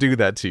wouldn't do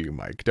that to you,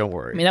 Mike. Don't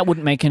worry. I mean, that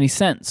wouldn't make any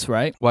sense,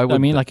 right? Why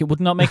would it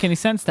would not make any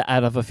sense to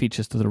add other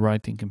features to the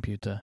writing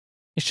computer.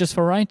 It's just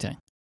for writing.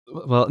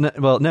 Well,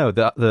 no.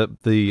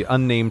 The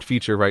unnamed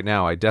feature right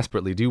now, I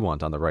desperately do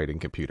want on the writing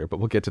computer, but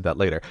we'll get to that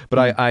later.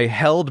 But I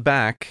held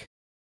back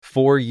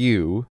for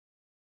you,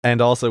 and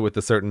also with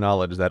the certain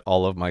knowledge that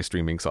all of my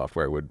streaming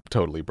software would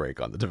totally break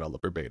on the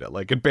developer beta.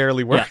 Like, it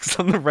barely works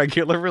on the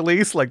regular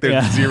release. Like,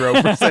 there's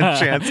 0%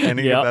 chance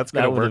any of that's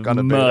going to work on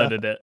a beta.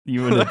 Murdered it.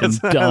 You would have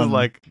been done.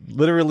 Like,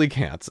 literally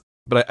can't.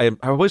 But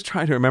I was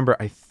trying to remember,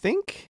 I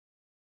think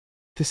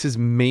this is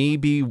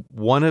maybe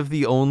one of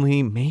the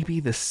only, maybe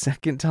the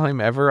second time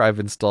ever I've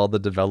installed the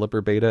developer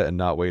beta and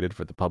not waited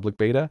for the public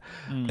beta.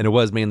 And it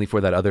was mainly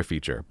for that other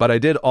feature. But I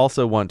did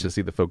also want to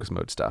see the focus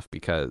mode stuff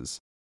because,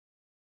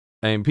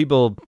 I mean,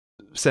 people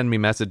send me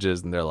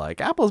messages and they're like,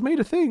 Apple's made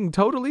a thing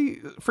totally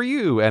for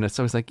you. And it's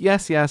always like,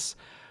 yes.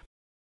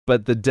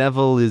 But the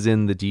devil is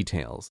in the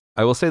details.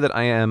 I will say that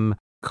I am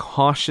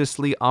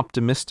cautiously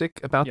optimistic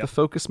about the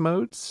focus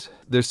modes.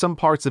 There's some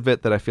parts of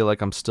it that I feel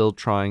like I'm still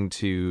trying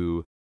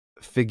to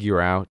figure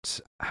out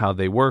how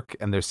they work.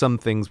 And there's some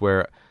things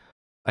where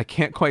I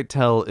can't quite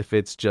tell if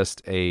it's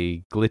just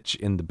a glitch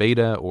in the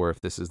beta or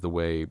if this is the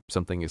way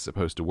something is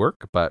supposed to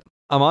work. But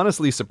I'm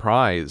honestly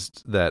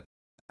surprised that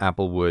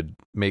Apple would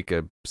make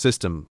a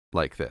system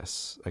like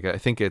this. Like, I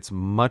think it's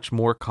much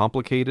more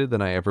complicated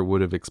than I ever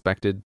would have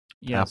expected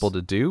Apple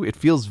to do. It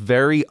feels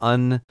very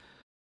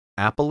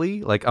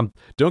un-Apple-y. Like,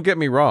 don't get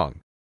me wrong,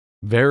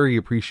 very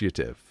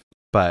appreciative.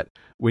 But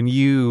when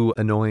you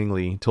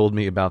annoyingly told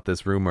me about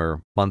this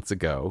rumor months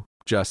ago,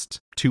 just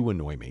to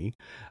annoy me,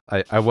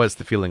 I was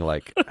feeling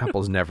like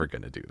Apple's never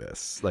going to do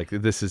this. Like,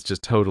 this is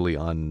just totally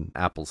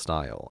un-Apple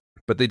style.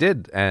 But they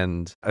did,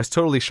 and I was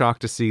totally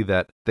shocked to see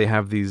that they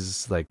have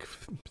these like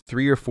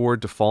 3 or 4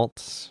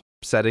 default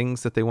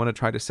settings that they want to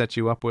try to set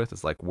you up with.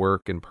 It's like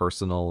work and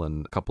personal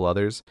and a couple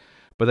others,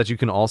 but that you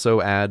can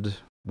also add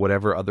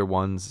whatever other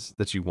ones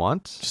that you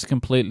want. Just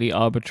completely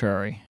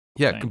arbitrary.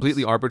 Yeah,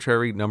 completely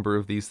arbitrary number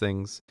of these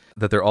things.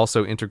 That they're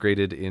also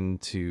integrated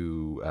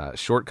into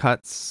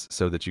shortcuts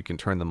so that you can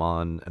turn them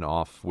on and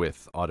off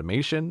with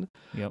automation.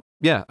 Yep.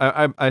 Yeah,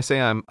 I say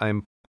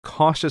I'm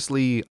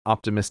cautiously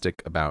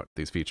optimistic about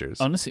these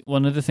features. Honestly,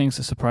 one of the things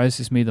that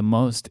surprises me the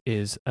most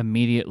is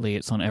immediately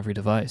it's on every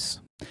device.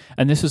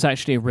 And this was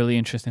actually a really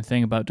interesting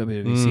thing about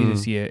WWDC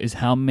this year, is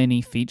how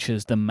many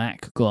features the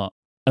Mac got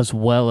as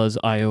well as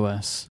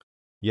iOS.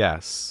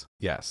 Yes.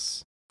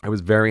 I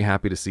was very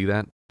happy to see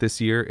that this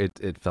year.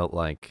 It felt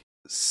like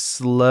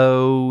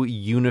slow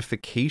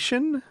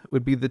unification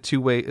would be the two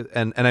way,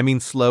 and I mean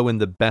slow in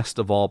the best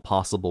of all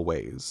possible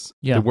ways.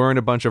 There weren't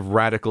a bunch of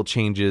radical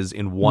changes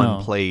in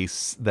one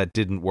place that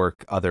didn't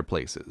work other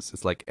places.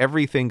 It's like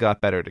everything got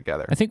better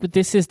together. I think that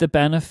this is the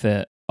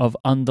benefit of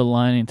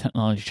underlining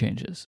technology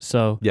changes.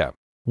 So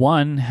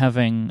one,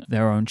 having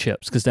their own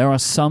chips, because there are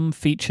some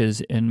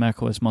features in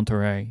macOS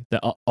Monterey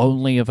that are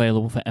only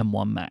available for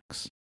M1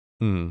 Macs.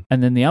 And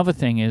then the other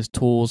thing is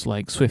tools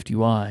like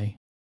SwiftUI,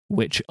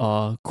 which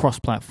are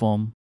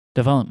cross-platform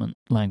development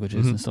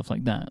languages and stuff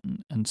like that,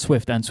 and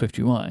Swift and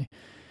SwiftUI.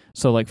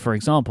 So, like, for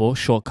example,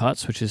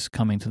 Shortcuts, which is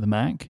coming to the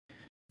Mac,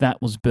 that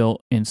was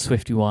built in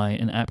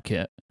SwiftUI and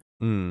AppKit.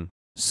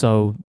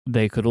 So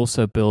they could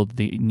also build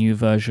the new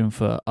version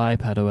for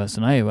iPadOS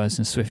and iOS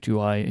in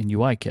SwiftUI and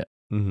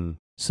UIKit.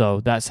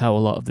 So that's how a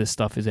lot of this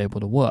stuff is able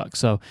to work.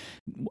 So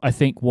I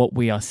think what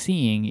we are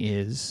seeing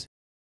is,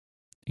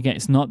 again,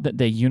 it's not that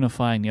they're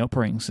unifying the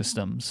operating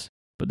systems,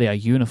 but they are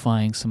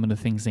unifying some of the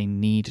things they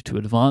need to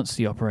advance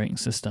the operating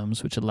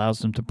systems, which allows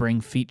them to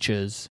bring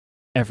features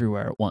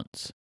everywhere at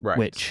once,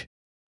 which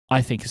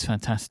I think is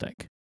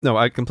fantastic. No,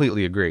 I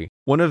completely agree.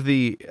 One of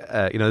the,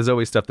 there's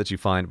always stuff that you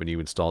find when you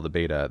install the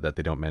beta that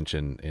they don't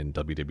mention in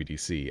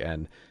WWDC.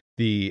 And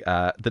the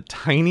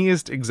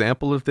tiniest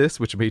example of this,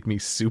 which made me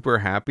super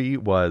happy,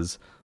 was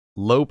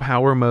low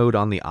power mode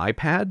on the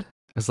iPad.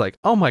 It's like,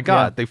 oh my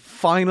God, they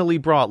finally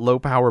brought low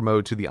power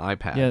mode to the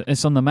iPad. Yeah,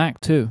 it's on the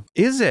Mac too.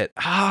 Is it?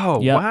 Oh,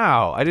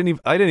 wow. I didn't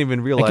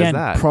even realize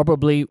that.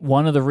 Probably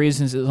one of the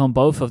reasons it's on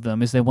both of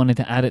them is they wanted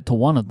to add it to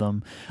one of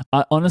them.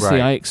 Honestly,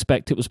 I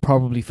expect it was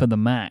probably for the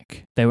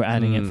Mac. They were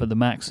adding it for the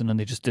Macs, and then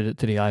they just did it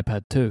to the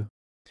iPad too.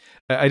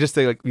 I just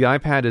think like the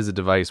iPad is a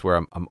device where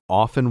I'm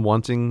often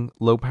wanting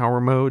low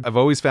power mode. I've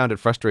always found it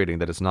frustrating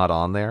that it's not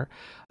on there.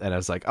 And I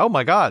was like, oh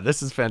my God,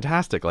 this is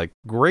fantastic. Like,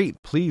 great,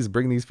 please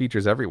bring these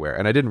features everywhere.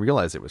 And I didn't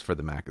realize it was for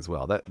the Mac as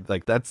well.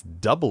 That's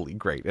doubly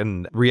great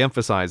and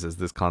reemphasizes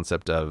this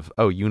concept of,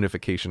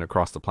 unification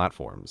across the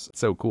platforms. It's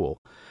so cool.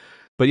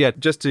 But yeah,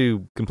 just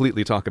to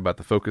completely talk about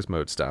the focus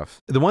mode stuff,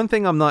 the one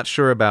thing I'm not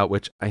sure about,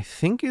 which I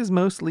think is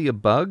mostly a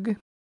bug,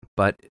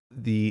 but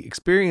the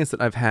experience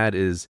that I've had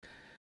is,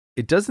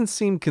 it doesn't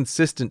seem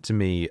consistent to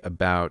me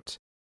about,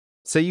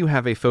 say you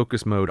have a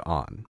focus mode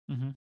on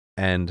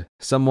and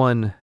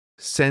someone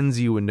sends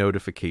you a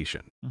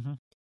notification.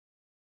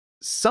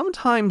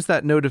 Sometimes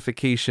that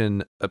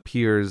notification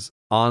appears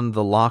on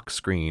the lock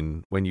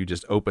screen when you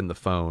just open the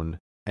phone,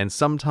 and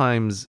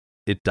sometimes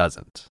it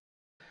doesn't.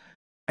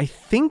 I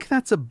think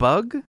that's a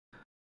bug,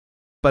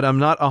 but I'm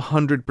not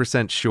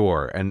 100%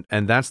 sure.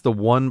 And that's the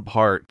one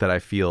part that I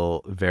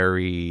feel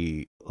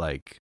very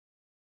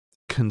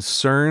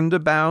concerned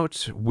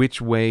about.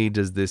 Which way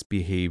does this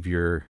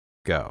behavior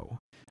go?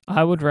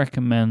 I would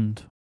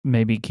recommend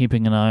maybe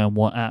keeping an eye on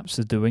what apps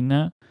are doing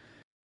that,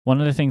 One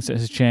of the things that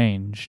has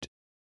changed,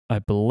 I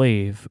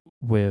believe,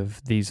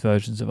 with these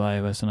versions of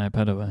iOS and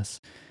iPadOS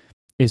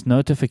is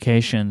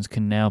notifications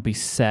can now be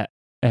set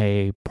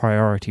a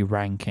priority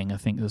ranking. I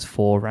think there's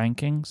 4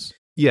 rankings.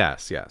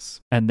 Yes.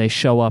 And they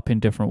show up in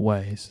different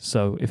ways.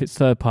 So if it's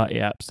third-party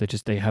apps,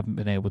 they haven't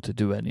been able to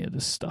do any of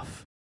this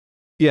stuff.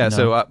 Yeah,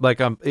 so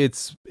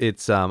it's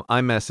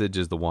iMessage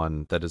is the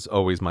one that is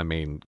always my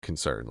main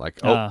concern. Like,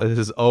 it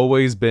has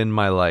always been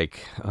my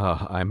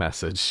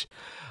iMessage.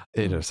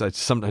 So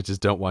I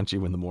just don't want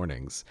you in the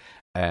mornings.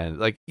 And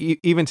like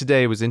even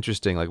today it was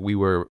interesting. Like we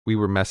were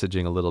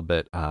messaging a little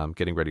bit,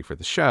 getting ready for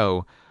the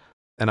show,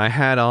 and I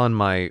had on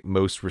my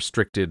most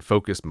restricted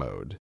focus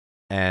mode.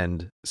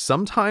 And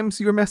sometimes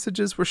your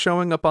messages were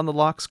showing up on the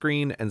lock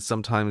screen, and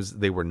sometimes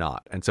they were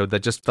not. And so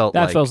that just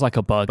feels like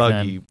a bug.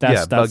 Buggy,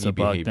 that's buggy a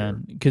bug behavior.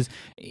 then. Because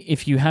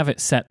if you have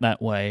it set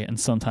that way, and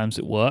sometimes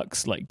it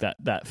works, like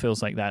that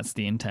feels like that's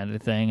the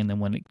intended thing. And then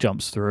when it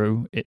jumps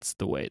through, it's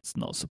the way it's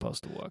not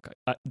supposed to work.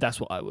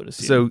 That's what I would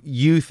assume. So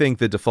you think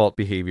the default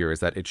behavior is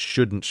that it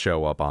shouldn't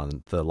show up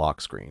on the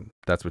lock screen?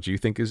 That's what you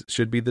think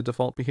should be the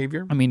default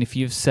behavior? I mean, if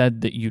you've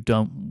said that you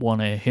don't want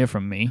to hear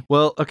from me,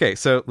 well, okay.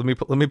 So let me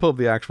pull up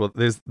the actual.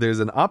 There's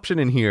an option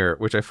in here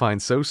which I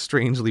find so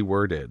strangely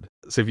worded.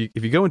 So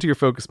if you go into your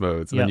focus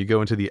modes and then you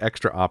go into the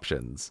extra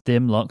options,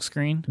 dim lock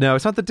screen. No,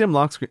 it's not the dim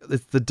lock screen.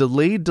 It's the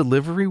delayed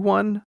delivery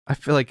one. I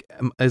feel like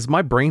is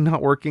my brain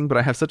not working? But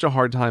I have such a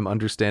hard time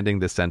understanding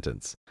this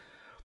sentence.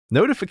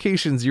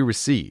 Notifications you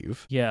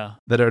receive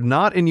that are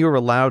not in your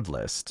allowed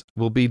list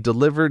will be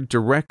delivered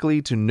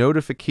directly to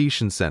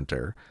Notification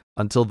Center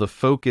until the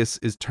focus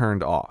is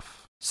turned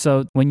off.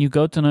 So when you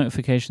go to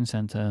Notification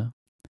Center,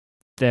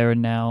 there are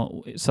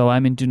now... So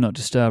I'm in Do Not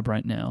Disturb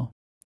right now.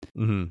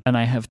 Mm-hmm. And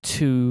I have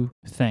 2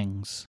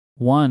 things.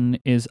 One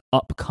is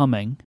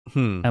upcoming,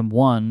 and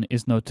one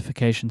is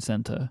Notification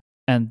Center.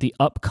 And the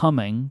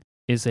upcoming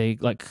is a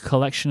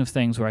collection of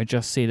things where I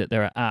just see that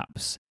there are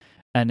apps,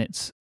 and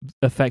it's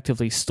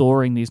effectively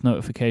storing these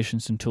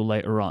notifications until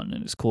later on,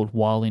 and it's called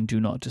While in Do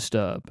Not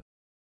Disturb,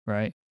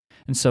 right?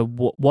 And so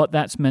what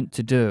that's meant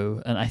to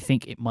do, and I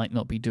think it might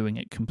not be doing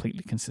it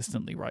completely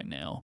consistently right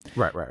now.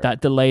 Right.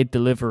 That delayed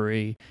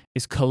delivery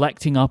is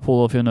collecting up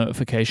all of your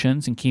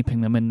notifications and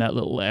keeping them in that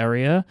little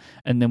area,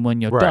 and then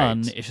when you're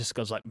done, it just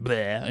goes like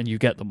bleh, and you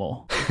get them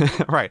all.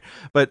 Right.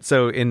 But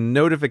so in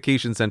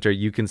Notification Center,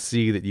 you can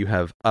see that you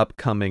have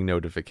upcoming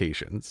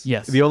notifications.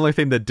 Yes. The only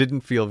thing that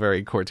didn't feel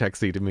very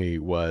Cortexy to me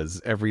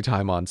was every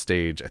time on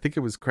stage, I think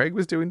it was Craig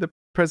was doing the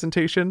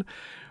presentation,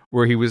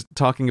 where he was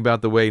talking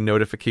about the way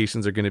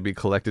notifications are going to be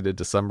collected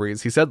into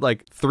summaries. He said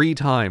 3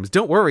 times,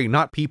 "Don't worry,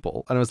 not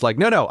people." And I was like,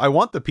 no, I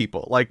want the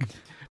people. Like,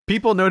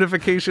 people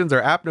notifications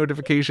or app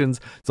notifications,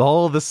 it's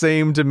all the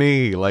same to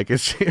me. Like,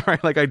 it's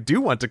right. Like, I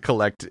do want to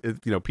collect,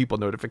 people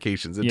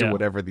notifications into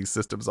whatever these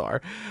systems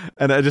are.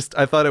 And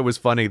I thought it was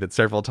funny that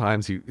several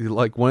times he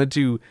wanted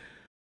to,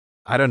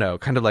 I don't know,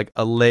 kind of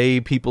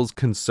allay people's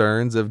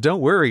concerns of,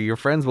 don't worry, your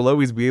friends will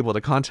always be able to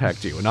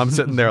contact you. And I'm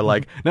sitting there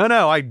like,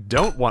 no, I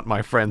don't want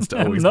my friends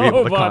to always be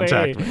able to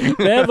contact me.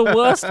 They're the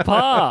worst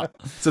part.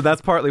 So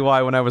that's partly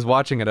why when I was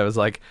watching it, I was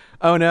like,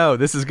 oh no,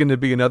 this is going to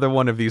be another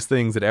one of these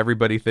things that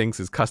everybody thinks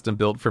is custom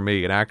built for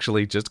me and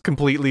actually just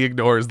completely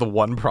ignores the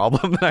one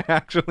problem that I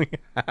actually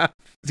have.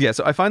 Yeah,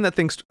 so I find that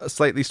thing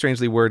slightly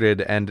strangely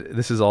worded, and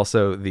this is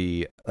also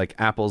the,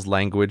 Apple's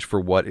language for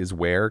what is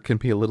where can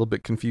be a little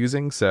bit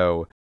confusing.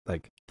 So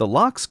the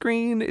lock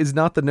screen is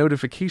not the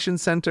Notification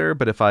Center,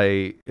 but if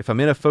I'm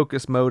in a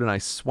focus mode and I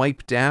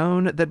swipe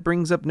down, that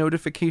brings up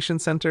Notification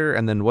Center,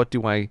 and then what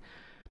do I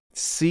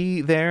see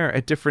there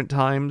at different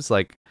times?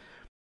 I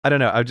don't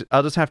know.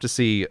 I'll just have to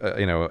see,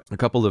 a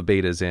couple of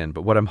betas in.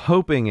 But what I'm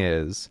hoping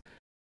is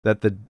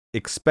that the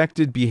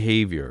expected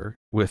behavior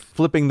with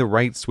flipping the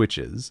right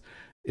switches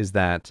is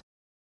that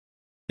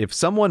if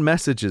someone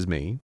messages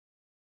me,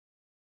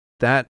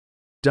 that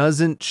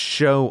doesn't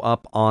show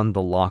up on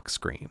the lock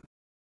screen.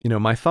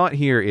 My thought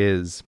here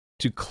is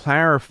to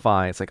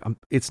clarify,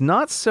 it's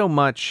not so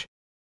much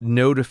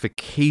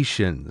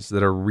notifications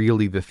that are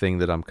really the thing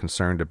that I'm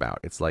concerned about.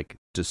 It's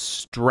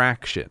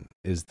distraction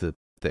is the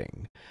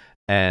thing.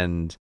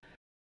 And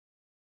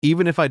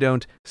even if I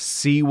don't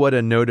see what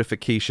a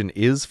notification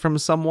is from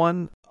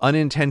someone,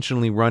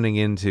 unintentionally running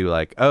into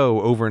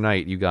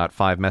overnight you got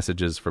 5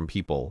 messages from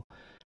people,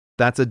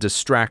 that's a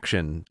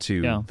distraction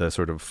to the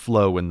sort of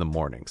flow in the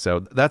morning. So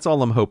that's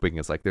all I'm hoping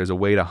is there's a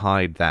way to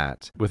hide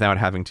that without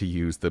having to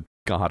use the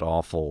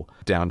god-awful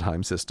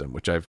downtime system,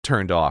 which I've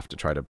turned off to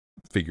try to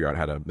figure out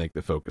how to make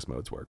the focus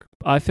modes work.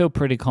 I feel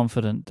pretty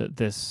confident that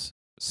this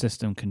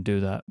system can do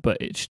that, but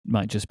it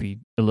might just be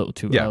a little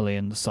too early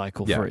in the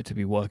cycle for it to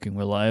be working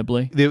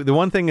reliably. The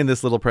one thing in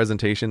this little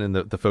presentation in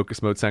the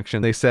focus mode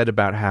section, they said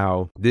about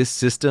how this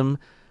system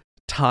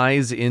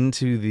ties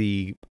into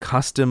the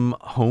custom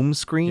home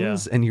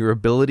screens and your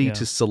ability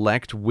to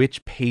select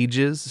which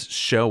pages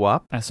show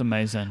up. That's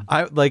amazing.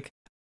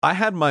 I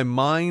had my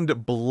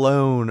mind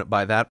blown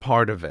by that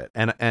part of it,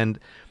 and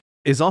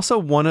is also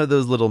one of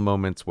those little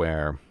moments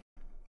where,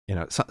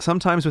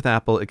 sometimes with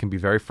Apple, it can be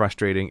very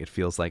frustrating. It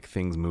feels like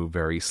things move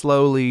very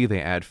slowly.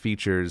 They add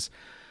features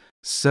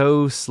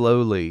so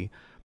slowly.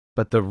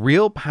 But the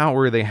real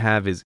power they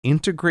have is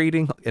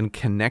integrating and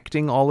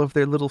connecting all of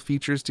their little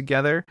features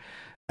together.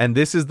 And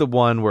this is the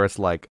one where it's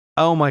like,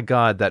 oh my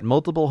God, that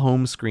multiple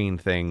home screen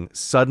thing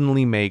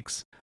suddenly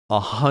makes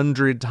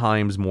 100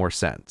 times more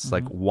sense. Mm-hmm.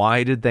 Like,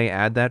 why did they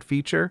add that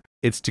feature?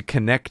 It's to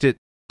connect it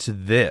to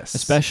this.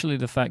 Especially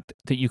the fact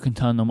that you can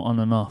turn them on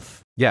and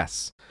off.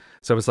 Yes.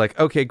 So it's like,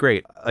 okay,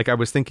 great. Like I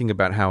was thinking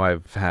about how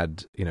I've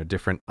had,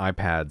 different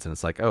iPads, and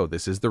it's like, oh,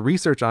 this is the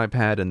research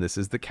iPad and this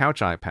is the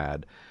couch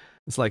iPad.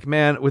 It's like,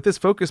 man, with this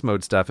focus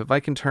mode stuff, if I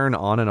can turn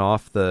on and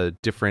off the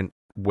different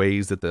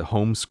ways that the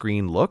home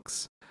screen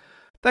looks,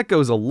 that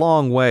goes a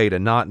long way to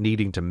not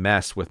needing to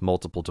mess with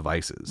multiple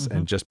devices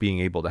and just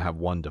being able to have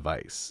one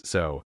device.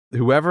 So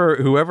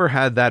whoever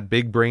had that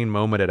big brain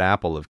moment at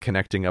Apple of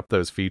connecting up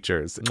those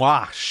features,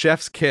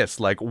 chef's kiss.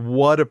 Like,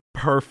 what a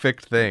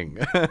perfect thing.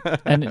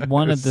 And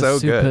one of the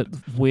super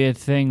weird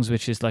things,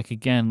 which is like,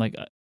 again, like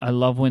I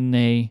love when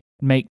they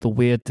make the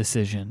weird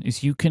decision,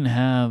 is you can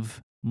have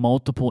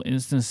multiple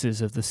instances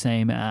of the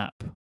same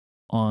app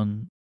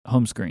on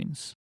home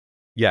screens.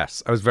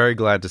 Yes, I was very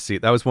glad to see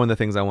it. That was one of the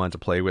things I wanted to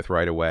play with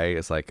right away.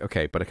 It's like,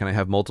 okay, but can I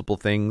have multiple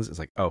things? It's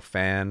like, oh,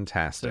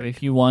 fantastic. So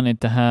if you wanted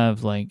to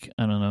have, like,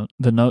 I don't know,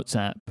 the Notes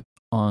app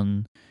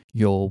on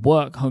your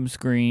work home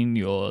screen,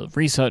 your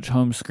research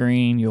home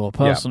screen, your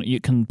personal, you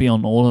can be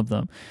on all of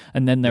them.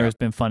 And then there has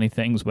been funny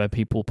things where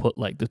people put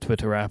like the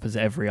Twitter app as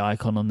every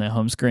icon on their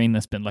home screen.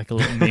 There's been like a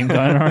little meme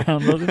going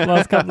around the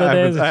last couple of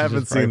days. I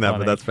haven't seen that,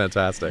 but that's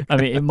fantastic. I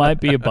mean, it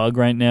might be a bug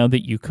right now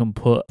that you can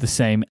put the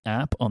same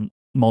app on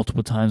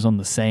multiple times on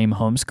the same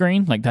home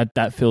screen. Like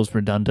that feels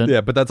redundant.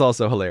 Yeah, but that's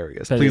also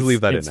hilarious. But please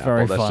leave that in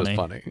Apple. That's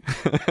funny. Just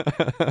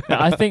funny.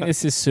 I think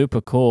this is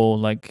super cool.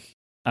 Like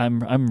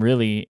I'm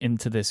really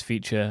into this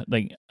feature.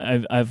 Like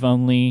I've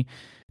only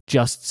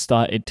just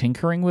started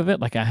tinkering with it.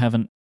 Like I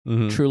haven't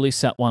truly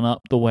set one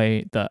up the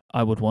way that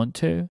I would want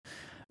to.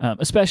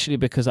 Especially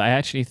because I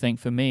actually think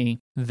for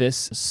me,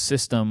 this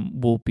system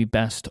will be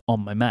best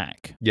on my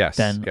Mac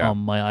than on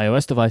my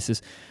iOS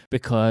devices,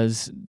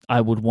 because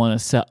I would want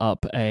to set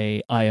up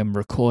I am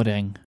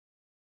recording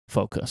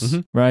focus,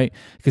 right?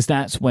 Because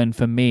that's when,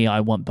 for me,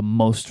 I want the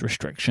most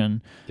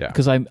restriction.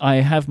 Because I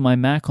have my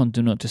Mac on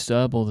Do Not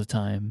Disturb all the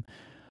time,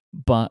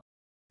 but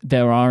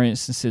there are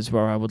instances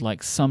where I would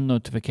like some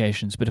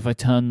notifications, but if I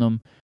turn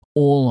them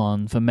all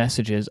on for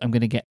messages, I'm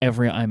going to get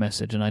every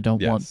iMessage, and I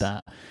don't want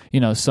that.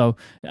 So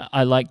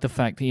I like the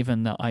fact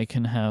even that I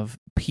can have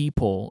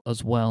people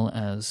as well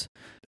as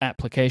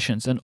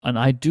applications, and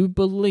I do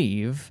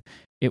believe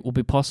it will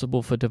be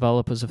possible for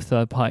developers of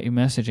third-party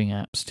messaging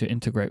apps to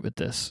integrate with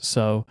this.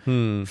 So,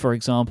 for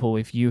example,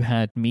 if you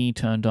had me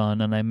turned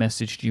on and I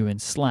messaged you in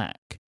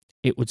Slack,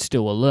 it would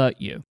still alert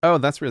you. Oh,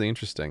 that's really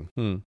interesting.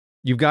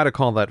 You've got to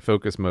call that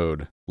focus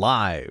mode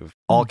live,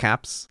 all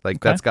caps.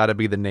 Like that's got to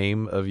be the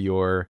name of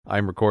your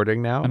I'm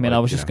recording now. I mean, I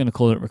was just going to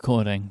call it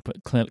recording,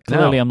 but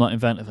clearly I'm not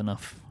inventive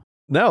enough.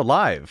 No,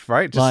 live,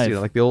 right? Just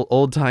live. Like the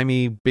old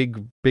timey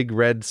big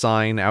red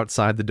sign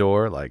outside the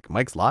door, like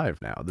Mike's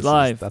live now.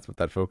 That's what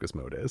that focus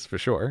mode is for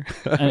sure.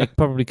 And it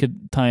probably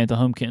could tie into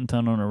HomeKit and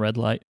turn on a red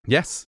light.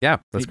 Yes, yeah,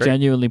 that's great.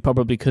 Genuinely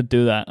probably could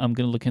do that. I'm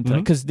going to look into that,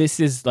 because this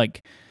is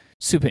like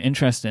super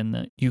interesting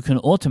that you can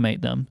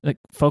automate them. Like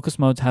focus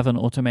modes have an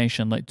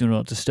automation like Do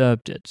Not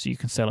Disturb did, so you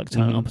can say like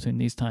turn it on between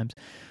these times,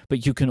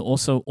 but you can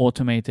also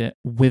automate it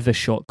with a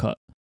shortcut.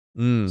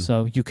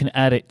 So you can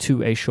add it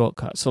to a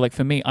shortcut. So like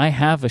for me, I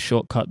have a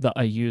shortcut that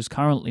I use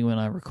currently when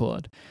I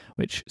record,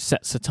 which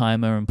sets a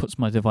timer and puts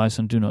my device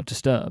on Do Not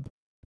Disturb.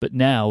 But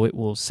now it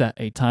will set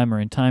a timer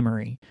in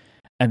Timery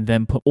and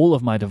then put all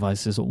of my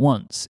devices at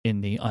once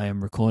in the I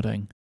am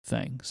recording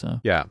thing.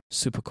 So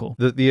super cool.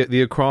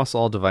 The across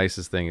all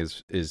devices thing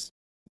is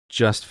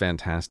just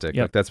fantastic.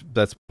 Like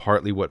that's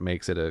partly what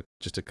makes it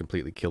just a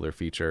completely killer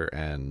feature.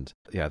 And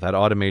that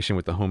automation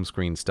with the home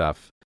screen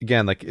stuff,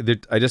 again, like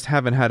I just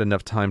haven't had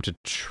enough time to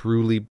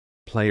truly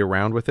play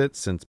around with it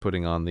since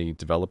putting on the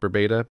developer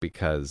beta,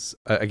 because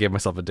I gave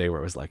myself a day where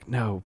I was like,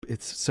 no,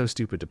 it's so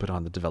stupid to put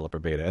on the developer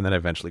beta, and then I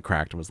eventually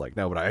cracked and was like,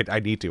 no, but I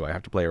need to, I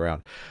have to play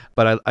around.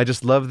 But I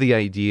just love the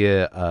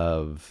idea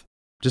of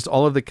just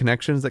all of the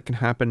connections that can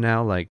happen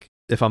now. Like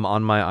if I'm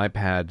on my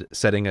iPad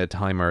setting a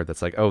timer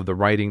that's like, oh, the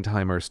writing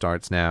timer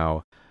starts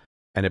now,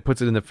 and it puts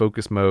it in the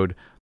focus mode,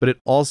 but it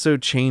also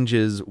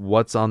changes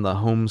what's on the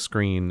home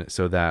screen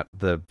so that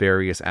the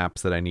various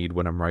apps that I need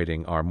when I'm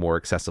writing are more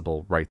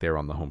accessible right there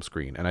on the home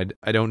screen. And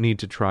I don't need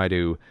to try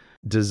to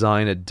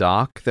design a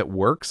dock that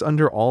works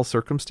under all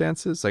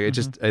circumstances. Like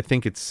I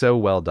think it's so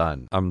well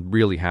done. I'm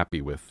really happy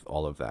with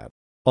all of that.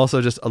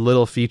 Also, just a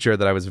little feature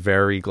that I was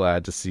very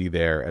glad to see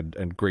there,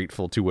 and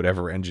grateful to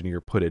whatever engineer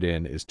put it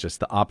in, is just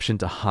the option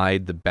to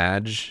hide the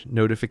badge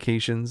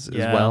notifications as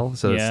well.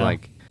 So it's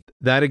like,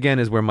 that again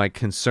is where my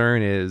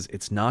concern is.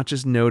 It's not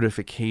just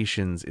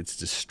notifications, it's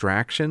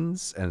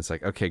distractions. And it's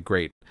like, okay,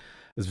 great.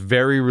 was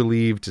very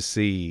relieved to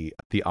see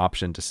the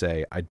option to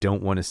say, I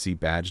don't want to see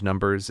badge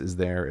numbers is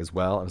there as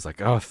well. I was like,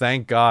 oh,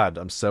 thank God.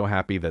 I'm so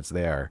happy that's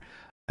there.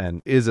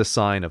 And is a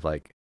sign of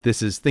like,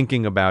 this is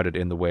thinking about it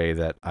in the way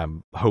that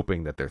I'm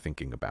hoping that they're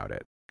thinking about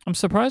it. I'm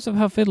surprised of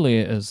how fiddly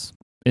it is.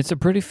 It's a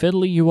pretty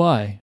fiddly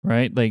UI,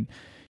 right? Like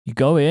you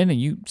go in and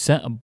you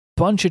set a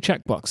bunch of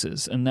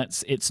checkboxes, and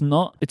it's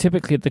not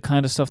typically the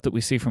kind of stuff that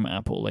we see from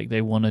Apple. Like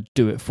they want to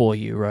do it for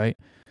you, right?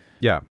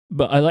 Yeah.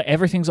 But I like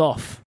everything's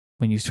off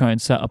when you try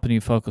and set up a new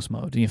focus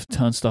mode. You have to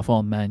turn stuff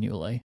on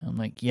manually. I'm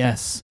like,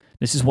 yes,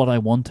 this is what I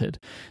wanted.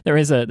 There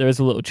is a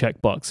little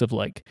checkbox of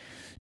like,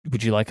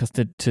 would you like us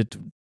to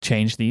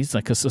change these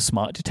like as a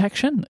smart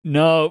detection?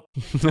 No,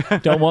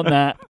 don't want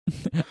that.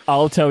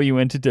 I'll tell you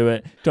when to do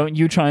it. Don't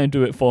you try and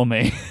do it for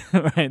me.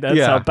 Right? That's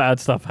how bad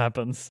stuff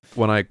happens.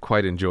 One I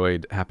quite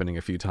enjoyed happening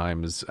a few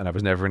times, and I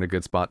was never in a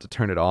good spot to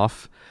turn it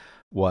off,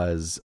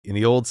 was in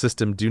the old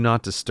system, Do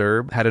Not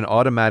Disturb had an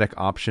automatic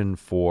option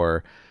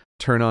for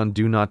turn on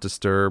Do Not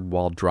Disturb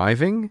while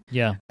driving.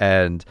 Yeah.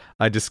 And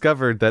I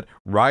discovered that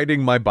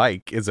riding my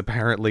bike is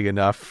apparently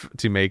enough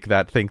to make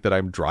that think that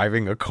I'm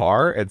driving a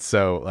car. And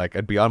so like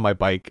I'd be on my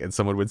bike and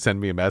someone would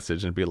send me a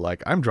message and be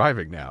like, I'm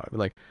driving now. I'd be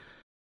like,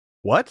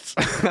 what?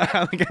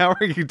 Like, how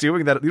are you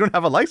doing that? You don't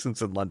have a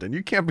license in London.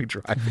 You can't be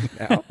driving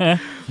now.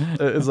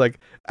 It's like,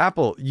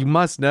 Apple, you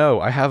must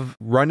know I have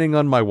running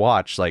on my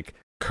watch, like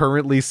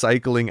currently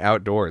cycling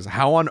outdoors.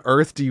 How on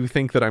earth do you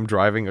think that I'm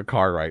driving a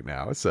car right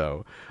now?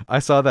 So I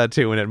saw that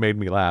too, and it made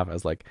me laugh. I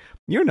was like,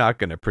 you're not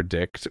going to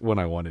predict when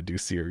I want to do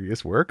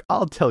serious work.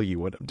 I'll tell you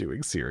when I'm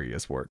doing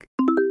serious work.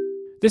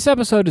 This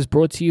episode is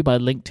brought to you by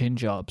LinkedIn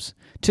Jobs.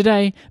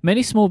 Today,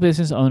 many small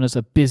business owners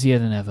are busier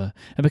than ever,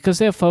 and because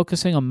they are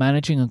focusing on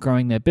managing and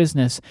growing their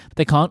business,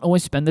 they can't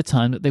always spend the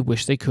time that they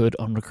wish they could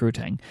on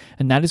recruiting.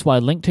 And that is why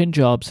LinkedIn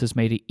Jobs has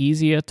made it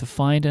easier to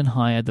find and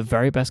hire the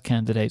very best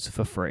candidates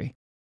for free.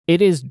 It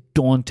is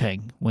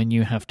daunting when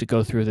you have to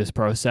go through this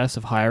process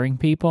of hiring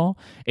people.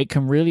 It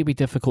can really be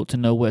difficult to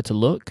know where to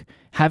look.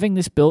 Having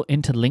this built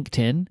into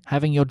LinkedIn,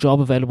 having your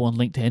job available on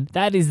LinkedIn,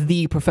 that is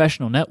the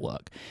professional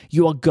network.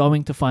 You are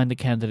going to find the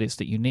candidates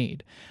that you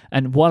need.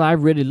 And what I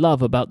really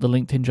love about the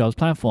LinkedIn Jobs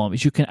platform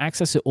is you can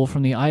access it all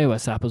from the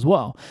iOS app as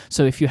well.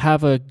 So if you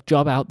have a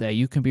job out there,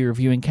 you can be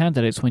reviewing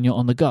candidates when you're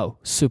on the go.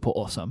 Super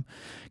awesome.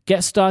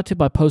 Get started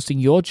by posting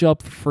your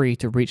job for free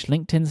to reach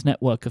LinkedIn's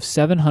network of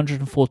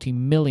 740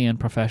 million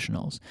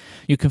professionals.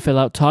 You can fill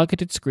out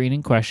targeted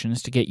screening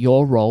questions to get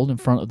your role in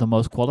front of the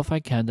most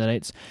qualified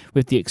candidates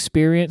with the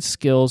experience,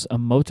 skills,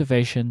 and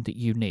motivation that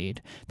you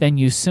need. Then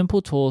use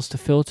simple tools to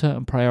filter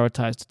and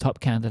prioritize the top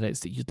candidates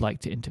that you'd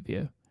like to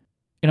interview.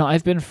 You know,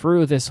 I've been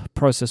through this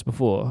process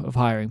before of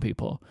hiring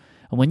people.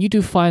 And when you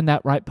do find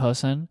that right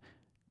person,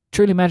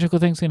 truly magical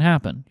things can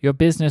happen. Your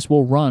business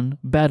will run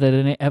better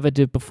than it ever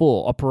did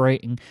before,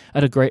 operating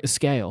at a greater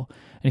scale.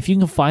 And if you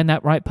can find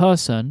that right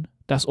person,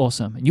 that's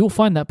awesome. And you'll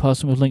find that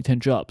person with LinkedIn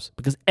Jobs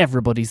because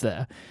everybody's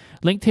there.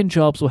 LinkedIn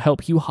Jobs will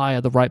help you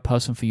hire the right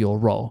person for your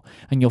role.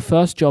 And your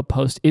first job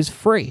post is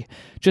free.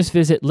 Just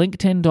visit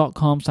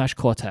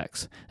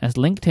linkedin.com/Cortex. That's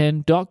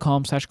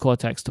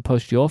linkedin.com/Cortex to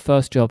post your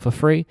first job for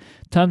free.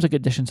 Terms and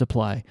conditions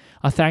apply.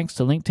 Our thanks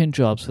to LinkedIn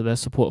Jobs for their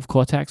support of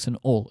Cortex and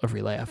all of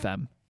Relay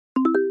FM.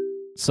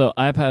 So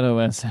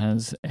iPadOS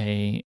has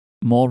a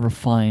more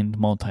refined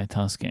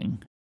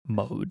multitasking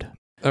mode.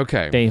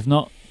 Okay. They've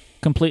not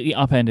completely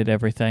upended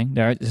everything.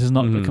 This is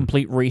not a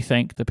complete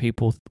rethink that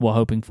people were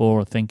hoping for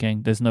or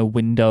thinking. There's no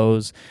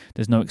Windows.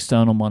 There's no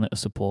external monitor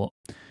support.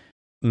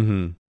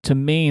 To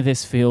me,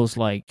 this feels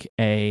like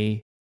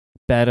a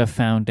better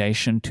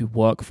foundation to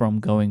work from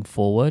going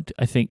forward.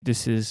 I think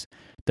this is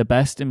the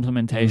best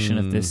implementation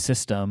of this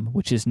system,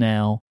 which is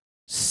now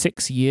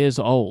 6 years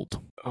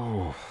old.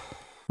 Oh.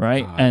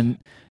 Right? God, and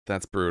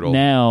that's brutal.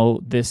 Now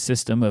this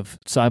system of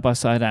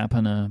side-by-side app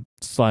and a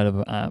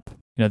slide-over app,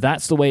 you know,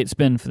 that's the way it's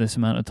been for this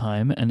amount of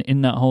time. And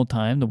in that whole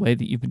time, the way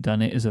that you've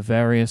done it is a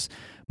various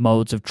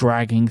modes of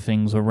dragging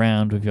things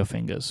around with your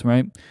fingers,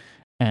 right?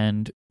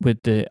 And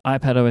with the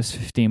iPadOS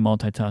 15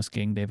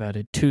 multitasking, they've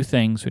added two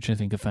things which I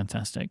think are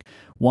fantastic.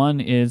 One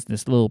is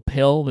this little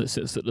pill that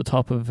sits at the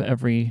top of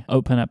every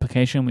open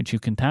application, which you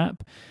can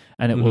tap,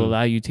 and it will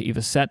allow you to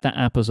either set that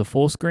app as a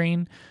full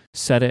screen,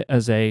 set it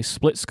as a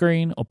split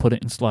screen, or put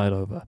it in slide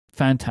over.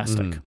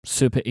 Fantastic.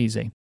 Super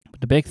easy.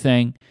 But the big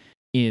thing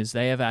is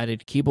they have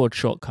added keyboard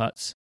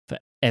shortcuts for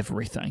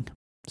everything.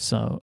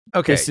 So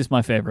this is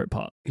my favorite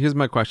part. Here's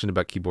my question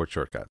about keyboard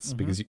shortcuts,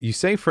 because you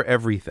say for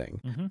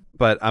everything,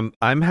 but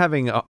I'm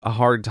having a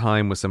hard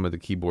time with some of the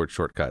keyboard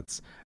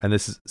shortcuts. And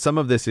some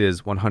of this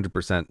is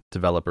 100%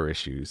 developer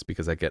issues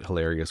because I get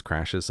hilarious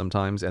crashes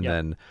sometimes. And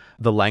then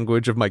the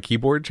language of my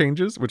keyboard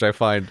changes, which I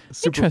find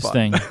super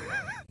interesting.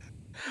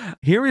 Fun.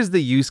 Here is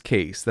the use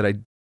case that I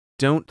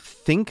don't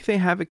think they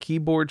have a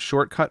keyboard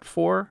shortcut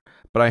for,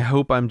 but I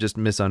hope I'm just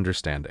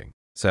misunderstanding.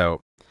 So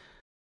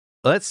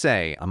let's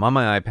say I'm on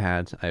my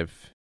iPad.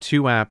 I've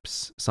two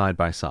apps side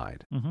by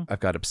side. Mm-hmm. I've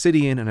got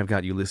Obsidian and I've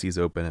got Ulysses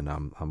open, and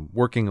I'm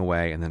working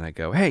away, and then I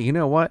go, hey, you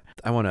know what?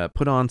 I want to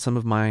put on some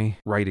of my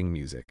writing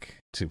music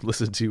to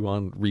listen to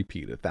on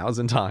repeat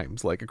 1,000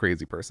 times like a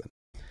crazy person.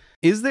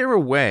 Is there a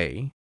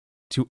way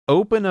to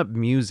open up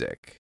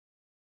music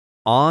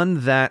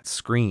on that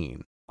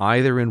screen,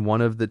 either in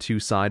one of the two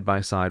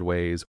side-by-side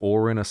ways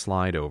or in a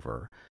slide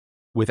over,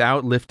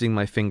 without lifting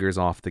my fingers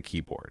off the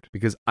keyboard?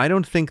 Because I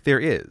don't think there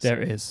is.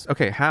 There is.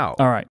 Okay, how?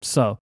 All right,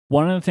 so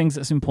one of the things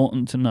that's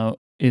important to note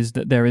is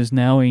that there is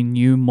now a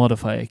new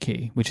modifier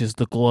key, which is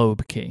the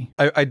globe key.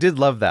 I did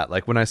love that.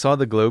 Like when I saw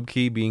the globe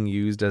key being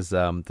used as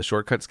the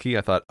shortcuts key,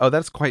 I thought, oh,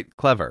 that's quite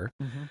clever.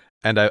 Mm-hmm.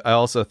 And I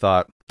also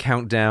thought,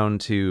 countdown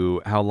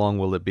to how long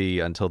will it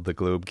be until the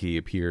globe key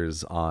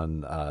appears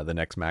on the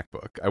next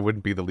MacBook. I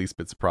wouldn't be the least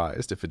bit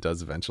surprised if it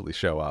does eventually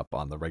show up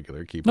on the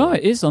regular keyboard. No,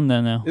 it is on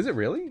there now. Is it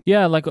really?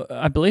 Yeah, like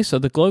I believe so.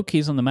 The globe key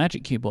is on the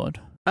Magic Keyboard.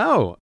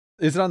 Oh,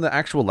 is it on the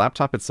actual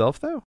laptop itself,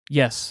 though?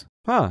 Yes.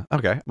 Huh,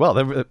 okay. Well,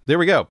 there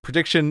we go.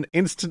 Prediction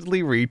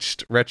instantly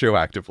reached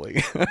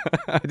retroactively.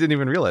 I didn't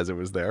even realize it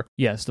was there.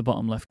 Yes, the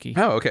bottom left key.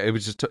 Oh, okay. It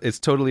was just it's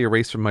totally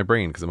erased from my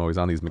brain because I'm always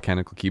on these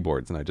mechanical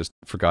keyboards and I just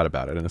forgot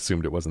about it and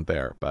assumed it wasn't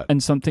there. But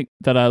And something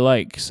that I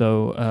like,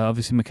 so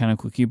obviously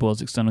mechanical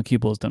keyboards, external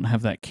keyboards don't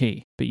have that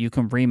key, but you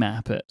can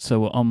remap it.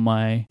 So on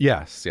my...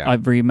 Yes, yeah.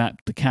 I've remapped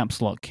the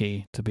caps lock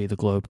key to be the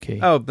globe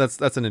key. Oh,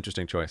 that's an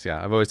interesting choice,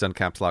 yeah. I've always done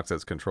caps locks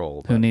as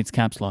control. Who needs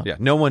caps lock? Yeah,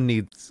 no one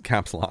needs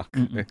caps lock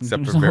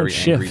except for very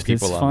angry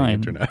people on the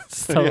internet.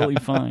 It's totally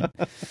fine.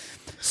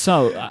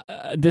 So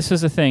this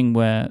is a thing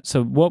where,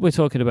 so what we're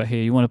talking about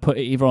here, you want to put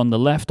it either on the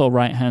left or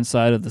right hand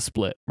side of the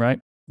split, right?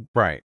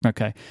 Right.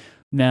 Okay.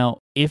 Now,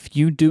 if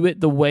you do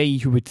it the way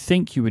you would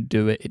think you would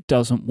do it, it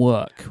doesn't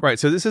work. Right.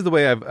 So this is the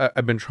way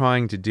I've been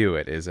trying to do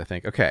it. Is I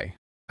think, okay,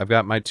 I've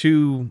got my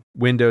two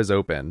windows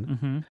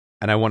open,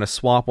 and I want to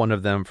swap one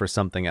of them for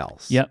something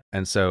else. Yep.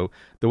 And so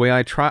the way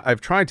I've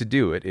tried to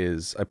do it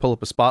is I pull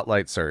up a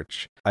Spotlight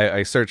search,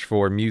 I search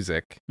for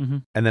music,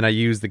 and then I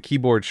use the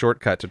keyboard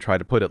shortcut to try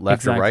to put it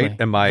left or right.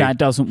 And that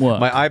doesn't work.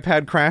 My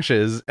iPad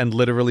crashes and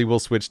literally will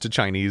switch to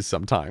Chinese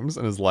sometimes,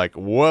 and is like,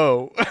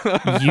 whoa.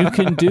 You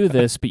can do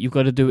this, but you've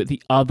got to do it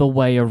the other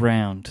way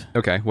around.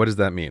 Okay, what does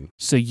that mean?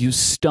 So you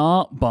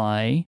start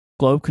by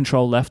globe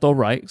control left or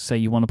right. Say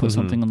you want to put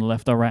something on the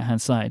left or right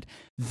hand side.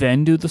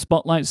 Then do the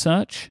Spotlight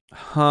search.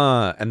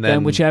 And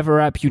then whichever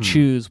app you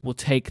choose will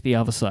take the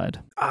other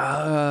side.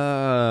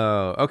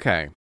 Oh,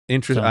 okay.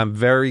 Interesting. So, I'm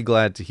very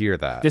glad to hear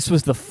that. This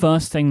was the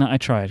first thing that I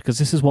tried, because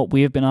this is what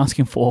we have been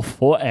asking for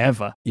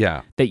forever.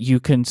 Yeah. That you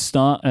can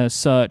start a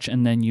search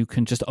and then you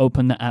can just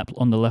open the app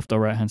on the left or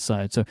right hand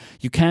side. So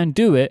you can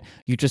do it.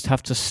 You just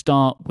have to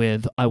start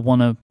with, I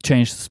want to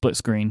change the split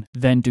screen,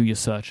 then do your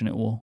search and it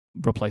will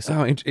replace it.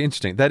 Oh,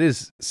 interesting. That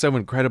is so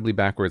incredibly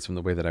backwards from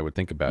the way that I would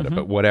think about it,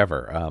 but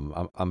whatever.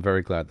 I'm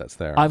very glad that's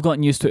there. I've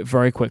gotten used to it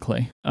very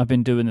quickly. I've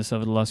been doing this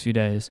over the last few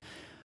days.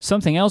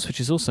 Something else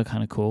which is also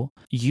kind of cool,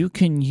 you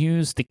can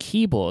use the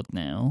keyboard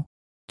now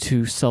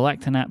to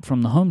select an app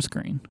from the home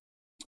screen.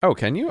 Oh,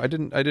 can you? I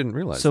didn't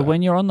realize so that.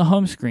 When you're on the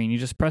home screen, you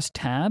just press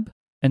tab,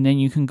 and then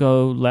you can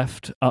go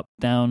left, up,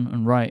 down,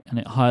 and right, and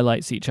it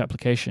highlights each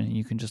application, and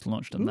you can just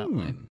launch them that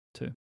way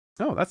too.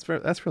 Oh, that's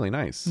really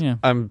nice. Yeah.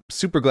 I'm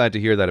super glad to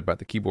hear that about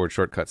the keyboard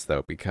shortcuts,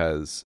 though,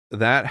 because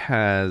that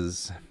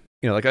has,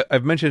 like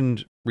I've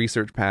mentioned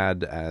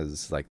ResearchPad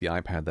as like the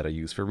iPad that I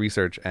use for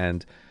research,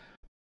 and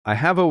I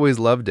have always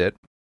loved it,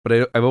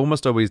 but I've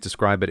almost always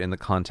described it in the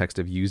context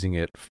of using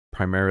it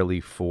primarily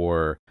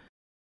for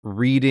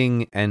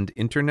reading and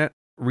internet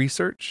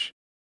research,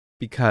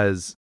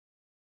 because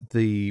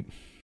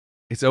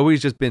it's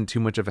always just been too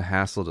much of a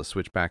hassle to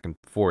switch back and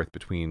forth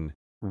between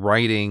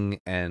writing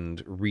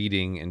and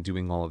reading and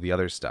doing all of the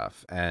other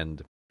stuff.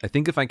 And I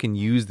think if I can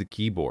use the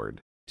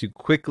keyboard to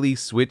quickly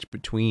switch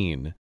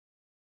between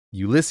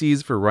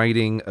Ulysses for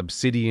writing,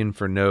 Obsidian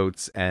for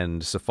notes,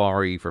 and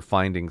Safari for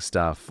finding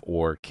stuff,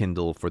 or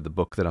Kindle for the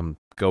book that I'm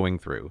going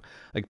through,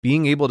 like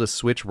being able to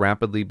switch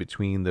rapidly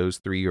between those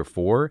 3 or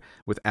 4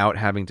 without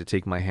having to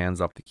take my hands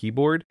off the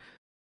keyboard,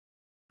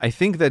 I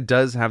think that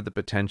does have the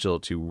potential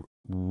to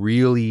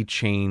really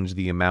change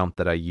the amount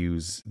that I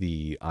use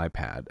the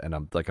iPad. And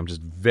I'm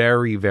just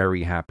very,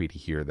 very happy to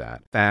hear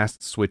that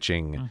fast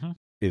switching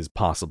is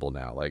possible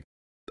now. Like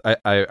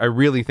I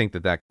really think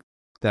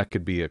that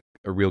could be a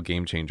real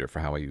game changer for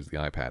how I use the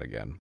iPad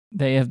again.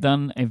 They have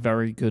done a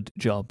very good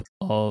job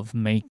of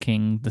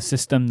making the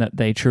system that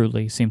they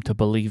truly seem to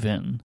believe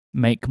in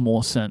make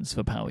more sense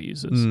for power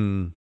users,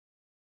 in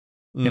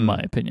my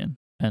opinion.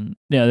 And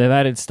they've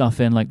added stuff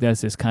in, like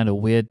there's this kind of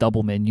weird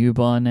double menu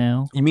bar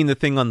now. You mean the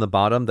thing on the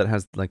bottom that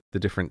has like the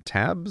different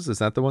tabs? Is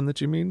that the one that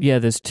you mean? Yeah,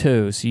 there's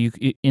 2. So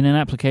in an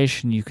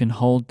application, you can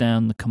hold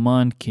down the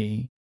command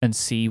key and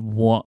see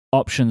what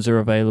options are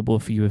available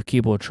for you with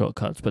keyboard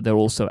shortcuts, but there are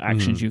also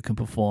actions you can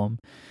perform.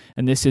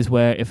 And this is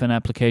where, if an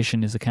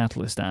application is a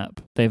Catalyst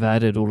app, they've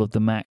added all of the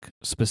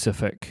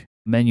Mac-specific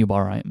menu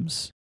bar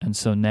items. And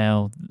so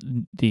now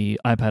the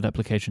iPad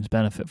applications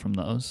benefit from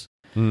those.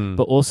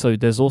 But also,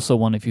 there's also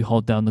one, if you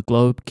hold down the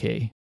globe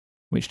key,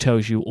 which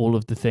tells you all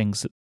of the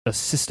things that are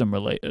system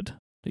related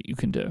that you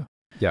can do.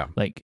 Yeah.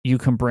 Like you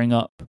can bring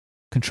up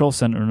Control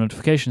Center and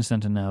Notification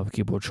Center now with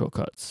keyboard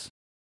shortcuts.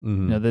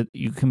 Mm-hmm. You know, that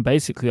you can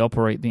basically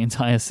operate the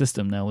entire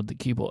system now with the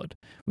keyboard,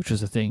 which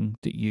was a thing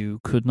that you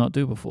could not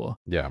do before.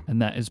 Yeah.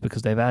 And that is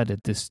because they've added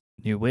this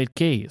new weird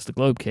key. It's the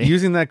globe key.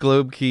 Using that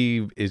globe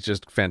key is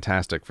just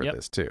fantastic for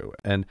this too.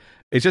 And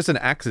it's just an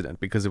accident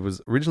because it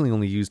was originally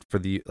only used for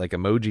the like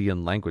emoji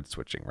and language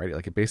switching, right?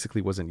 Like it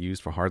basically wasn't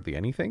used for hardly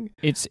anything.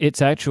 It's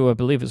actual, I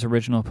believe its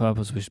original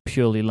purpose was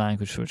purely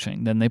language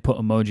switching. Then they put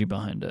emoji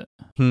behind it.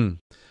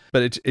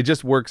 But it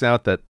just works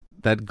out that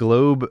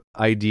globe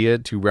idea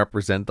to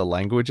represent the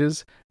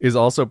languages is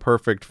also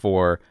perfect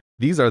for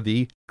these are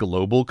the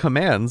global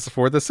commands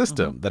for the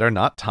system that are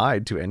not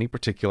tied to any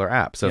particular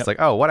app. So it's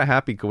like, oh, what a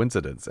happy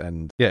coincidence.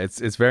 And yeah,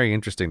 it's very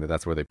interesting that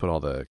that's where they put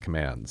all the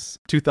commands.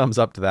 2 thumbs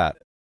up to that.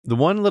 The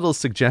one little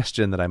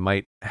suggestion that I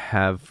might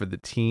have for the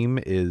team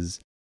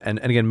is, and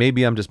again,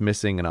 maybe I'm just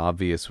missing an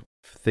obvious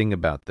thing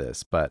about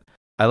this, but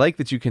I like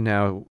that you can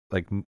now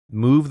like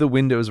move the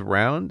windows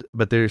around,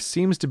 but there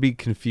seems to be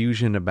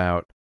confusion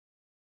about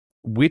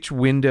which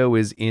window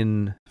is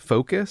in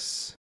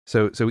focus.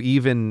 So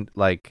even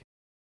like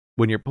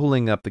when you're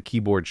pulling up the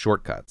keyboard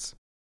shortcuts,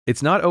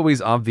 it's not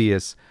always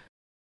obvious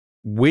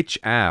which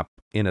app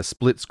in a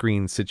split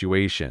screen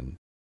situation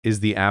is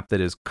the app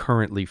that is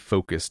currently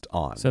focused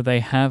on. So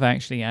they have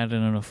actually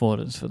added an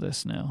affordance for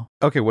this now.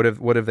 Okay, what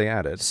have they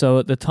added? So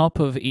at the top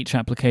of each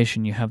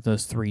application, you have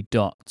those 3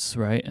 dots,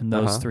 right? And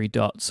those 3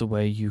 dots are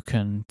where you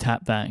can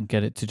tap that and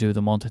get it to do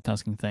the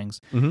multitasking things.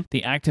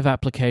 The active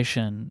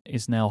application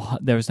is now,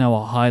 there is now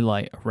a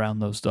highlight around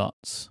those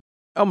dots.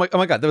 Oh my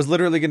God, that was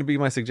literally going to be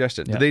my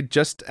suggestion. Yeah. Did they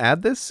just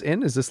add this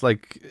in? Is this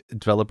like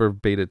developer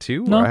beta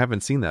 2? No. Or I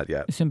haven't seen that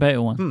yet. It's in beta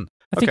 1.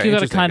 I think you got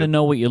to kind of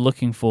know what you're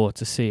looking for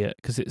to see it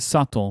because it's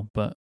subtle,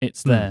 but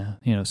it's there.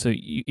 You know, so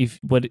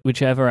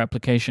whichever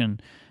application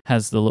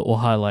has the little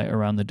highlight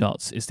around the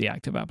dots is the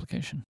active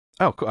application.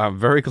 Oh, cool. I'm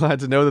very glad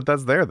to know that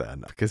that's there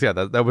then. Because yeah,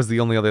 that was the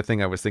only other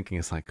thing I was thinking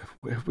is like,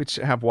 which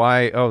app,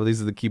 why? Oh,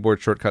 these are the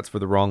keyboard shortcuts for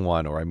the wrong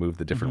one, or I moved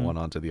the different one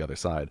onto the other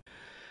side.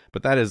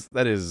 But that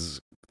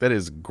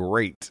is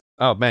great.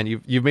 Oh man,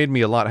 you've made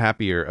me a lot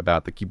happier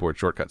about the keyboard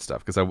shortcut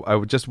stuff because I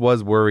just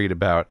was worried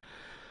about,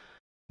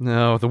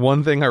 no, the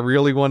one thing I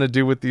really want to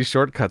do with these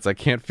shortcuts, I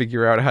can't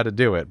figure out how to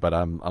do it, but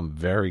I'm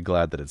very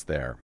glad that it's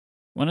there.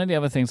 One of the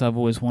other things I've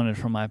always wanted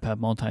from iPad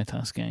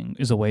multitasking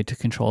is a way to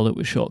control it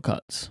with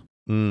shortcuts.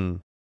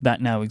 That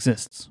now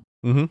exists.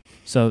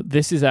 So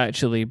this is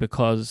actually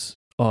because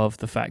of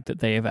the fact that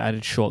they have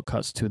added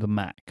shortcuts to the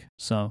Mac.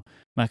 So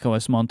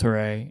macOS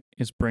Monterey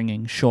is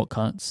bringing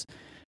shortcuts,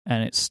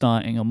 and it's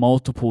starting a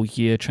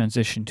multiple-year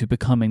transition to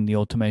becoming the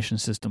automation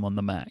system on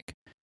the Mac.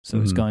 So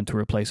it's going to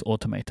replace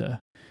Automator.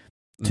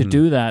 To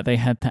do that, they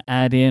had to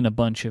add in a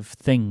bunch of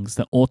things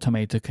that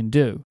Automator can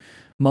do.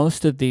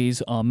 Most of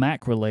these are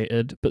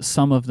Mac-related, but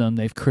some of them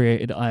they've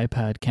created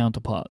iPad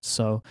counterparts.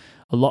 So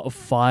a lot of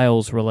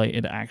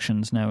files-related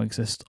actions now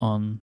exist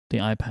on the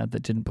iPad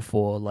that didn't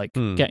before, like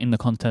getting the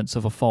contents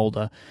of a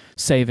folder,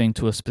 saving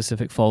to a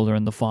specific folder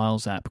in the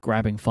Files app,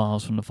 grabbing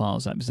files from the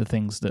Files app is the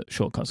things that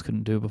shortcuts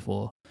couldn't do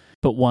before.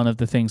 But one of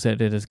the things that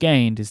it has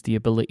gained is the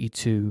ability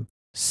to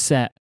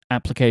set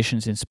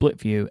applications in split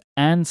view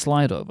and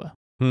slide over.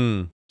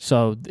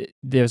 So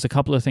there's a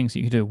couple of things that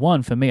you can do.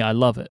 One, for me, I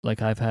love it.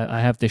 Like I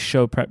have this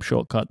show prep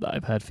shortcut that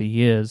I've had for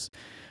years,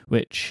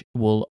 which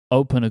will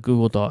open a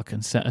Google Doc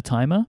and set a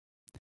timer.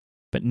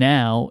 But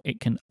now it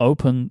can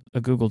open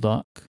a Google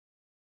Doc,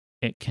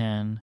 it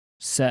can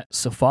set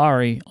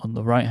Safari on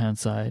the right-hand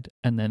side,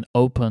 and then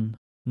open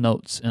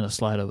Notes in a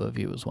slide over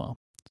view as well.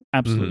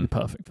 Absolutely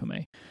perfect for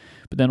me.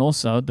 But then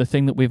also the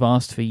thing that we've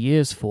asked for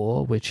years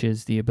for, which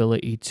is the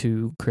ability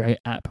to create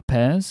app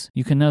pairs,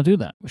 you can now do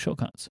that with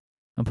shortcuts.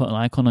 And put an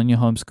icon on your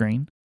home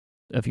screen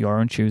of your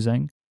own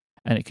choosing,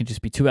 and it can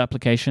just be 2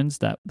 applications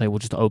that they will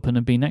just open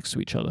and be next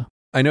to each other.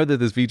 I know that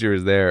this feature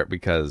is there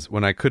because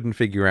when I couldn't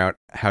figure out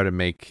how to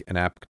make an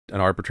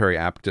arbitrary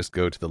app just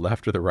go to the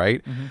left or the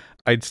right,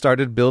 I'd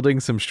started building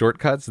some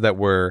shortcuts that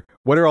were,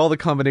 what are all the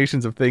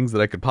combinations of things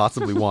that I could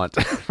possibly want,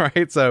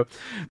 right? So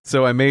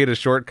I made a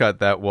shortcut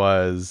that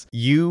was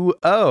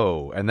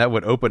UO, and that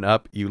would open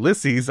up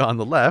Ulysses on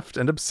the left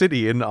and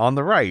Obsidian on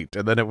the right.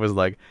 And then it was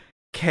like,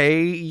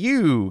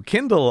 KU,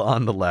 Kindle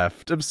on the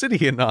left,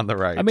 Obsidian on the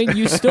right. I mean,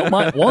 you still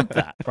might want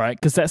that, right?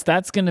 Because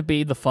that's going to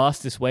be the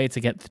fastest way to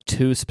get the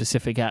 2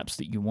 specific apps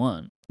that you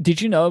want.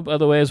 Did you know, by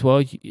the way, as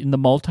well, in the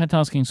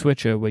multitasking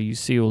switcher where you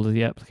see all of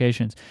the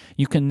applications,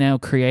 you can now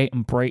create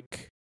and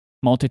break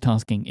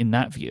multitasking in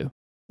that view.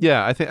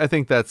 Yeah, I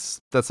think that's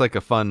like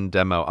a fun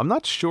demo. I'm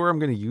not sure I'm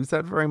going to use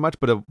that very much,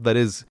 but that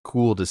is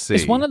cool to see.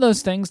 It's one of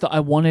those things that I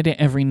wanted it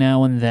every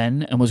now and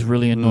then and was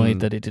really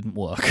annoyed that it didn't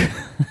work.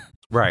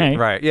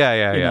 Right.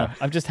 Yeah. You know,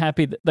 I'm just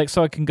happy that,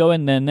 so I can go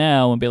in there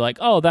now and be like,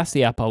 oh, that's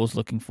the app I was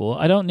looking for.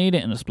 I don't need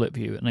it in a split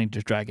view, and I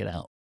just drag it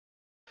out.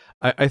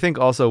 I think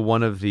also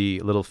one of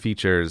the little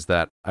features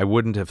that I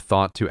wouldn't have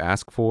thought to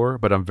ask for,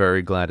 but I'm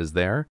very glad is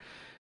there,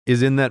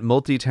 is in that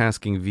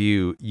multitasking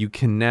view, you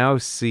can now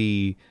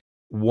see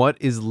what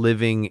is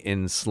living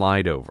in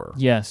Slideover.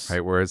 Yes.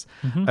 Right. Whereas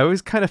I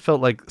always kind of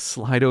felt like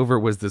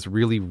Slideover was this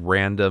really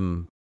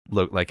random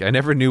look. Like I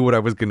never knew what I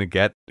was going to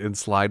get in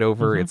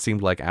Slideover. It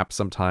seemed like apps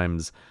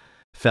sometimes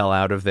fell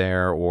out of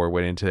there or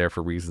went into there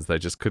for reasons that I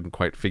just couldn't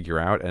quite figure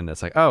out. And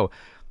it's like, oh,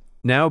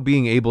 now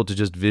being able to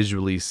just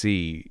visually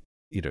see,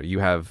 you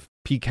have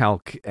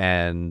pCalc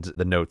and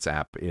the Notes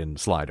app in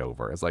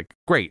Slideover. It's like,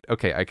 great.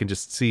 Okay, I can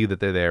just see that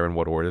they're there and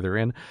what order they're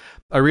in.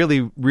 I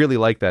really, really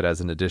like that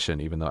as an addition,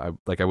 even though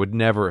I would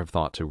never have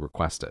thought to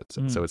request it.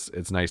 So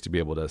it's nice to be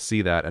able to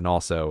see that, and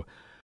also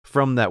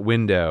from that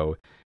window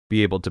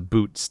be able to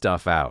boot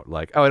stuff out.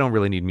 Like, oh, I don't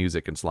really need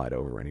music in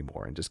Slideover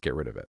anymore, and just get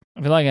rid of it.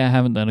 I feel like I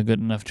haven't done a good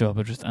enough job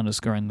of just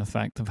underscoring the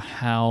fact of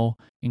how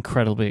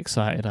incredibly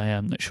excited I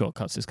am that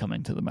Shortcuts is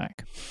coming to the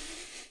Mac.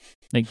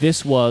 Like,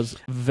 this was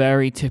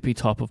very tippy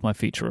top of my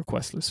feature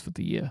request list for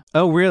the year.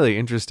 Oh, really?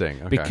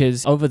 Interesting. Okay.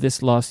 Because over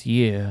this last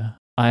year,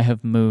 I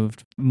have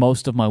moved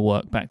most of my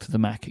work back to the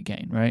Mac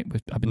again, right?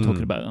 I've been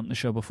talking about it on the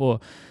show before.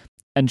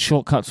 And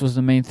Shortcuts was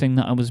the main thing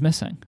that I was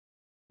missing.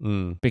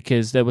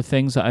 Because there were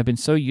things that I've been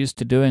so used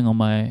to doing on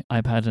my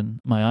iPad and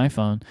my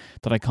iPhone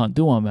that I can't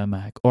do on my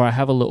Mac, or I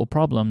have a little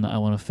problem that I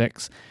want to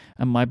fix,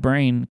 and my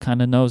brain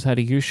kind of knows how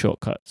to use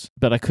Shortcuts,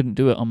 but I couldn't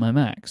do it on my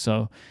Mac.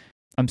 So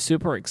I'm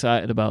super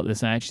excited about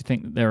this. I actually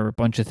think that there are a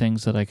bunch of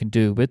things that I can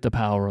do with the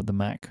power of the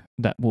Mac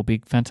that will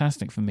be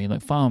fantastic for me,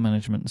 like file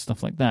management and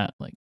stuff like that.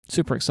 Like,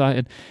 super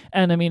excited.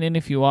 And I mean, and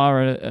if you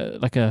are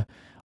a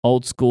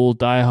old school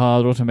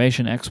diehard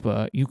automation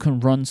expert, you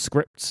can run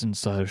scripts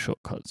inside of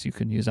Shortcuts. You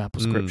can use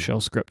Apple Script, shell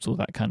scripts, all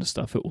that kind of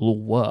stuff. It will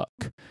all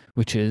work,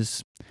 which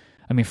is,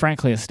 I mean,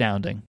 frankly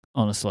astounding,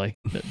 honestly,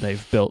 that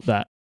they've built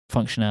that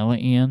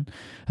functionality in.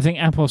 I think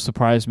Apple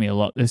surprised me a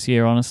lot this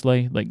year,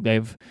 honestly. Like,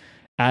 they've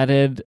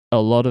added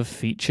a lot of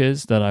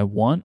features that I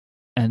want,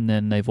 and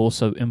then they've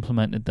also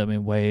implemented them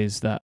in ways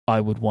that I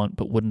would want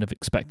but wouldn't have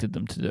expected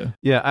them to do.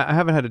 Yeah, I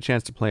haven't had a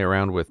chance to play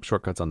around with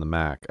Shortcuts on the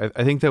Mac.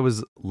 I think that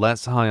was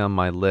less high on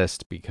my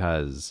list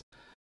because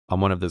I'm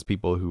one of those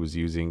people who was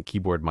using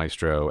Keyboard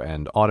Maestro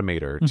and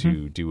Automator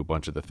to do a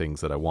bunch of the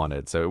things that I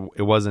wanted. So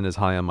it wasn't as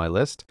high on my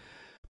list.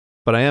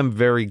 But I am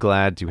very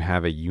glad to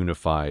have a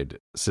unified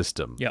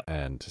system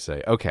and to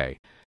say, okay,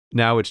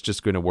 now it's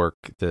just going to work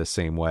the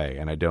same way,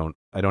 and I don't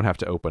have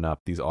to open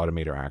up these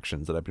Automator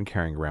actions that I've been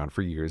carrying around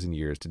for years and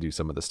years to do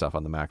some of the stuff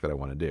on the Mac that I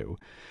want to do.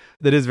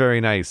 That is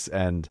very nice,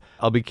 and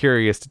I'll be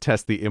curious to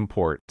test the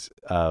import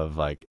of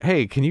like,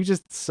 hey, can you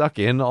just suck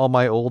in all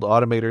my old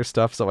Automator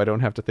stuff so I don't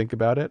have to think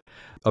about it?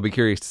 I'll be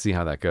curious to see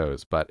how that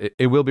goes, but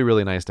it will be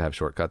really nice to have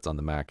Shortcuts on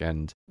the Mac,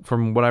 and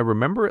from what I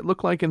remember it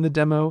looked like in the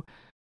demo,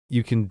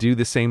 you can do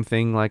the same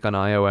thing like on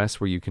iOS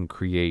where you can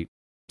create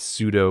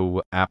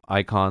pseudo app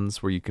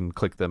icons where you can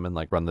click them and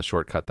like run the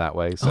shortcut that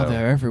way. So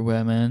they're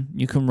everywhere, man.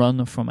 You can run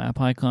them from app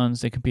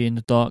icons. They can be in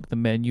the dock, the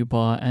menu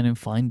bar, and in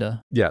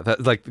Finder. Yeah,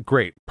 that's like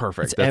great,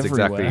 perfect. That's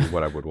everywhere. Exactly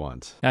what I would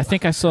want. I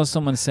think I saw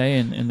someone say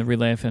in the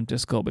Relay FM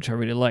Discord, which I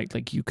really liked,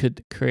 like you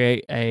could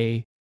create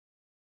a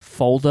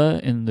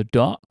folder in the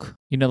dock,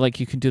 like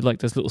you can do like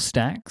those little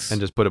stacks and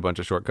just put a bunch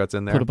of shortcuts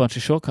in there. Put a bunch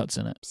of shortcuts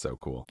in it. So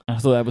cool. I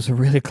thought that was a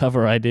really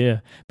clever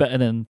idea. Better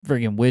than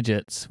friggin'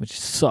 widgets, which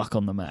suck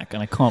on the Mac,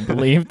 and I can't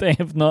believe they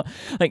have not.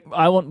 Like,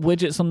 I want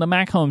widgets on the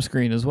Mac home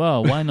screen as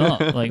well. Why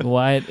not? Like,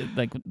 why?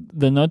 Like,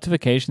 the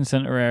notification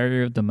center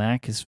area of the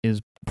Mac is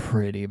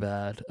pretty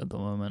bad at the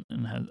moment,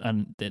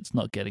 and it's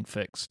not getting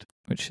fixed.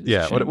 Which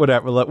is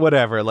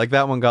whatever. Like,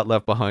 that one got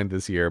left behind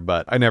this year,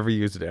 but I never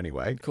used it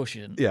anyway. Of course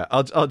you didn't. Yeah,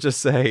 I'll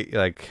just say,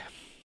 like,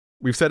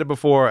 we've said it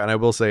before, and I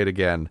will say it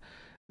again.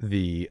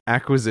 The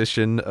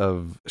acquisition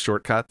of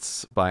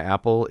Shortcuts by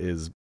Apple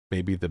is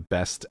maybe the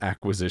best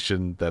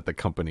acquisition that the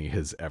company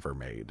has ever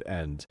made.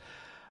 And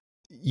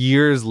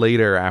years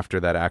later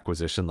after that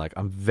acquisition, like,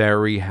 I'm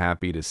very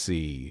happy to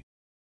see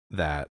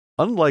that,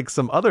 unlike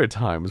some other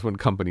times when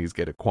companies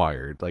get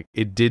acquired, like,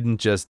 it didn't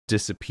just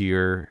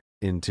disappear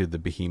into the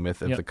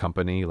behemoth of the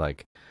company.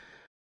 Like,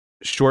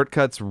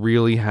 Shortcuts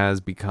really has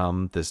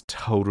become this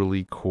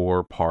totally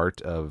core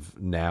part of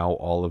now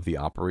all of the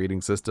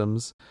operating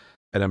systems,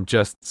 and I'm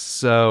just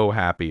so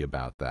happy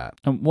about that.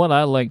 And what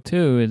I like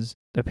too is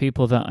the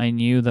people that I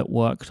knew that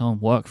worked on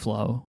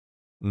workflow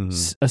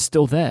are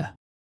still there,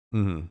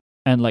 and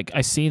like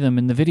I see them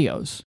in the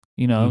videos,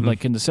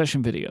 like in the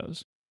session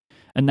videos,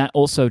 and that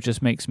also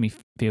just makes me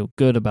feel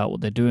good about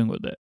what they're doing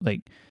with it.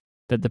 Like,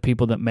 that the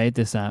people that made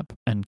this app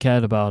and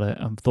cared about it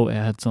and thought it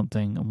had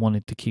something and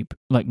wanted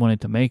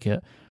to make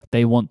it,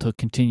 they want to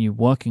continue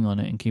working on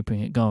it and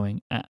keeping it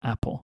going at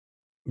Apple.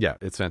 Yeah,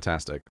 it's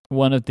fantastic.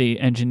 One of the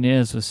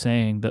engineers was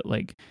saying that,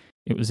 like,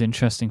 it was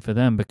interesting for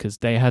them because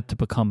they had to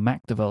become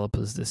Mac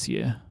developers this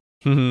year.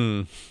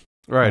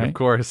 Right, of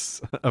course.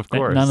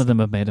 None of them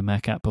have made a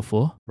Mac app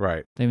before.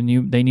 Right. They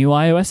knew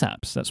iOS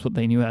apps. That's what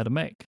they knew how to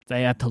make.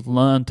 They had to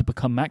learn to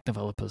become Mac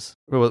developers.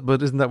 Well,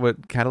 but isn't that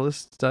what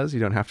Catalyst does? You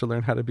don't have to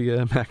learn how to be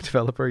a Mac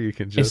developer. You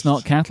can just... It's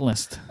not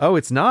Catalyst. Oh,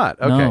 it's not?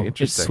 Okay, no,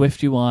 interesting. It's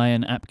SwiftUI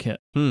and AppKit.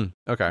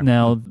 Okay.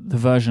 Now, the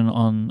version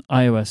on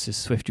iOS is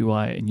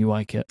SwiftUI and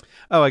UIKit.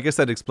 Oh, I guess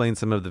that explains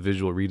some of the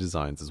visual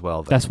redesigns as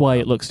well. That's why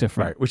it looks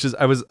different. Right. Which is,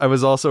 I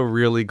was also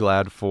really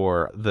glad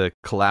for the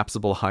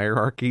collapsible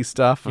hierarchy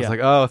stuff. I was like,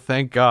 oh,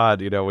 thank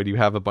God, when you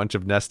have a bunch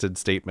of nested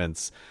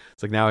statements,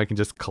 it's like now I can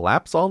just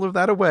collapse all of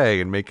that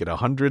away and make it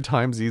 100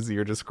 times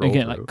easier to scroll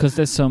through. Because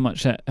there's so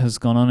much that has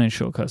gone on in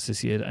shortcuts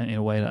this year in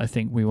a way that I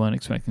think we weren't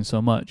expecting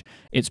so much.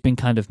 It's been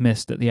kind of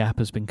missed that the app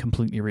has been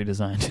completely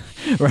redesigned,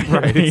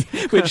 right?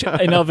 Which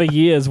in other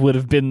years would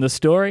have been the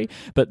story,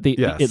 but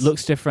it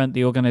looks different.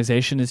 The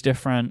organization is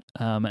different,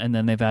 and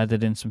then they've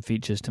added in some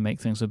features to make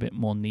things a bit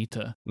more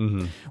neater.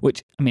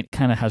 Which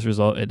kind of has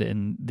resulted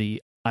in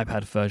the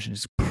iPad version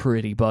is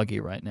pretty buggy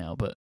right now,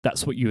 but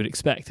that's what you would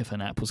expect if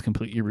an app was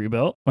completely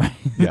rebuilt. Right?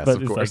 Yes, but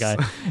of course.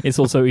 It's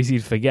also easy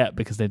to forget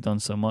because they've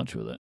done so much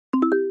with it.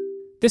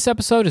 This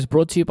episode is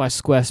brought to you by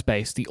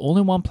Squarespace, the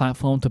all-in-one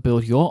platform to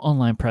build your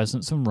online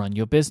presence and run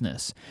your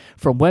business.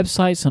 From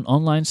websites and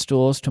online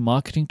stores to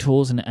marketing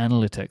tools and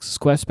analytics,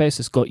 Squarespace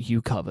has got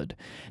you covered.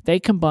 They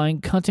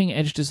combine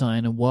cutting-edge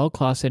design and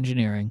world-class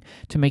engineering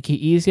to make it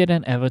easier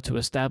than ever to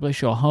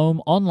establish your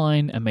home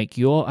online and make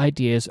your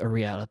ideas a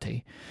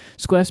reality.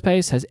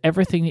 Squarespace has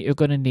everything that you're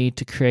going to need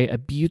to create a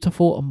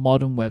beautiful and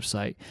modern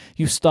website.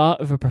 You start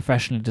with a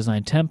professionally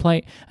designed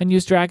template and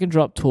use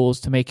drag-and-drop tools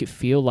to make it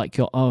feel like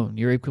your own.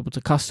 You're able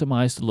to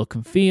customize the look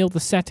and feel, the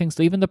settings,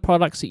 even the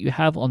products that you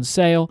have on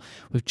sale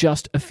with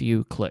just a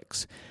few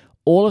clicks.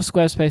 All of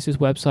Squarespace's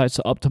websites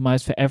are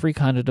optimized for every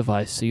kind of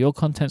device, so your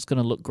content's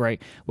going to look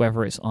great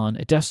whether it's on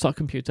a desktop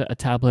computer, a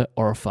tablet,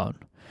 or a phone.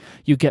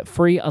 You get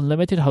free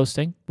unlimited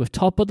hosting with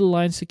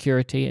top-of-the-line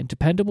security and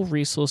dependable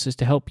resources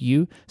to help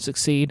you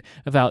succeed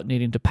without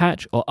needing to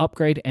patch or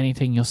upgrade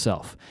anything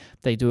yourself.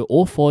 They do it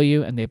all for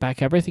you, and they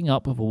back everything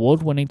up with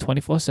award-winning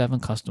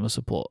 24/7 customer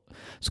support.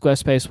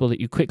 Squarespace will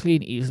let you quickly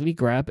and easily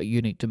grab a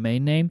unique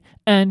domain name,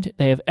 and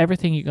they have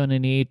everything you're going to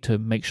need to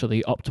make sure that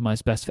you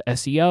optimize best for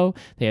SEO.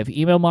 They have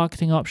email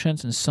marketing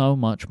options and so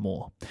much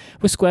more.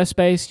 With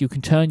Squarespace, you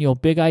can turn your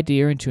big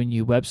idea into a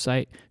new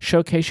website,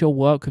 showcase your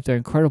work with their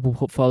incredible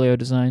portfolio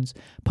designs,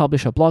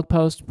 publish a blog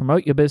post,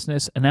 promote your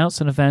business,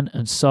 announce an event,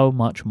 and so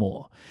much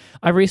more.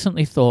 I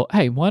recently thought,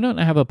 hey, why don't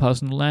I have a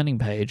personal landing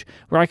page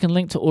where I can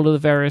link to all of the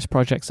various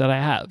projects that I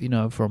have,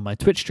 from my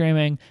Twitch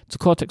streaming to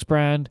Cortex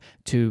brand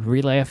to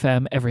Relay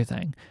FM,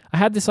 everything. I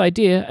had this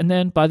idea, and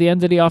then by the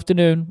end of the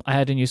afternoon, I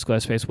had a new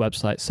Squarespace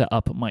website set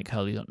up at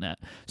MikeHurley.net.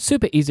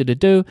 Super easy to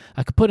do.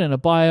 I could put in a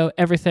bio,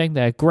 everything.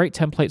 They're great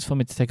templates for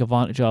me to take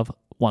advantage of.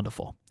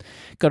 Wonderful.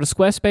 Go to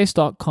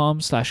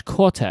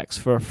squarespace.com/Cortex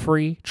for a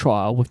free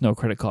trial with no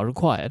credit card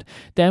required.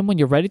 Then when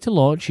you're ready to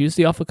launch, use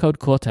the offer code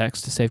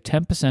Cortex to save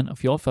 10%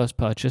 of your first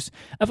purchase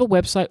of a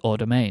website or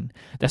domain.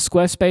 That's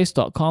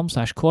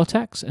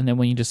squarespace.com/Cortex, and then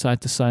when you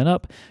decide to sign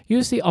up,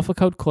 use the offer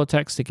code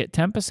Cortex to get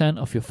 10%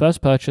 off your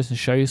first purchase and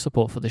show your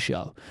support for the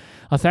show.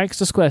 Our thanks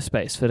to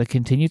Squarespace for the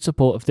continued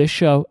support of this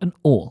show and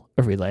all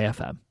of Relay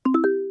FM.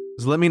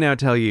 So let me now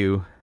tell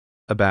you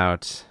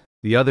about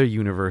the other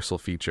universal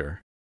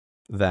feature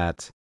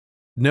that,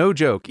 no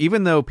joke,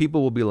 even though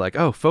people will be like,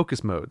 oh,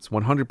 focus modes,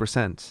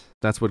 100%.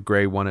 That's what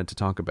Gray wanted to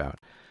talk about.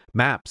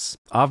 Maps.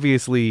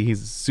 Obviously,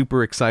 he's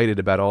super excited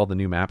about all the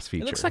new Maps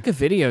features. It looks like a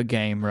video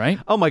game, right?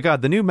 Oh my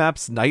God, the new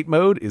Maps night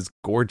mode is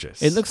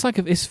gorgeous. It looks like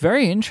it's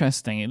very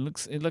interesting.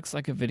 It looks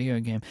like a video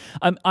game.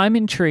 I'm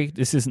intrigued.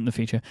 This isn't the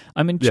feature.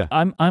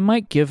 I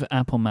might give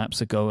Apple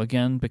Maps a go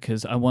again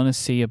because I want to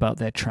see about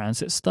their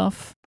transit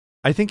stuff.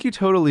 I think you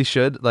totally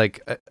should. Like,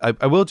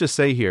 I will just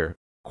say here,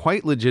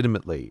 quite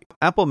legitimately,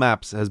 Apple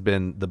Maps has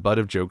been the butt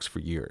of jokes for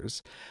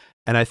years.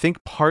 And I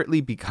think partly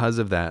because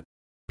of that,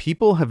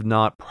 people have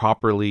not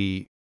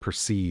properly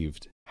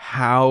perceived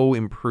how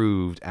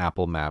improved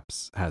Apple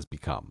Maps has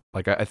become.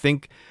 Like, I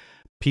think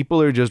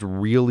people are just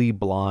really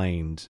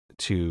blind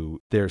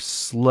to their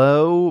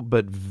slow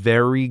but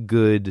very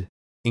good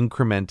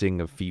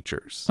incrementing of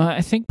features.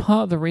 I think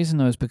part of the reason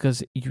though is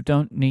because you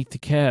don't need to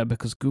care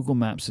because Google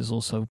Maps is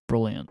also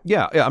brilliant.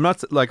 Yeah, I'm not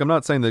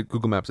saying that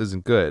Google Maps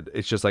isn't good.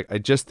 It's just like I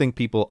just think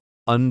people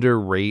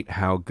underrate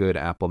how good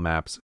Apple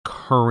Maps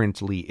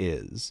currently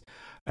is,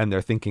 and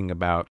they're thinking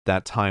about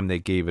that time they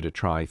gave it a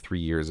try 3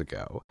 years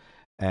ago.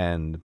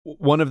 And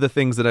one of the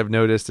things that I've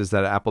noticed is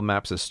that Apple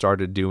Maps has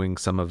started doing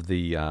some of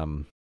the I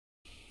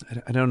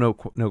don't know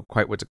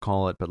quite what to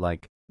call it, but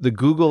like the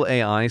Google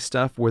AI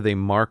stuff where they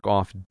mark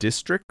off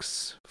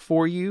districts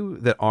for you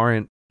that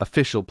aren't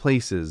official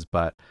places,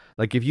 but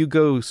like if you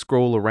go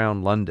scroll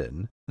around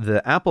London,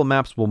 the Apple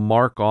Maps will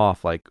mark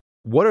off like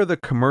what are the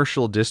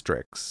commercial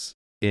districts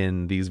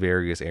in these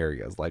various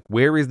areas, like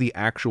where is the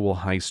actual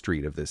high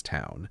street of this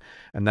town,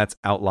 and that's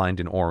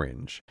outlined in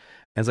orange.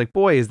 And it's like,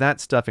 boy, is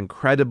that stuff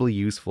incredibly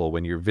useful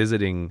when you're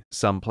visiting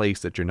some place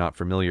that you're not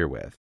familiar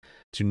with,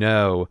 to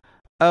know,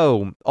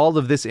 oh, all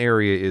of this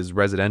area is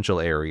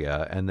residential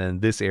area, and then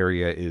this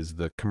area is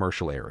the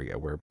commercial area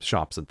where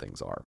shops and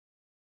things are.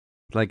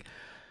 Like,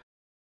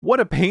 what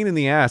a pain in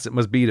the ass it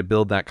must be to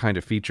build that kind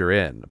of feature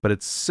in. But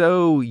it's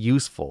so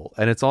useful,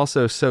 and it's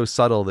also so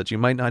subtle that you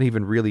might not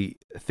even really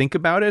think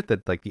about it,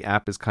 that like the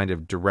app is kind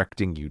of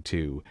directing you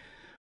to.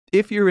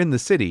 If you're in the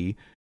city,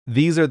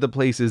 these are the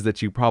places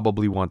that you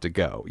probably want to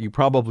go. You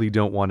probably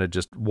don't want to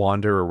just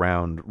wander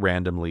around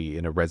randomly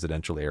in a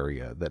residential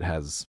area that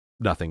has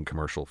nothing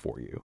commercial for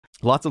you.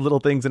 Lots of little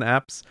things in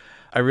apps.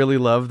 I really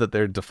love that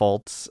their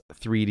default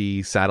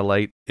 3D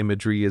satellite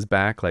imagery is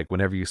back. Like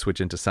whenever you switch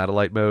into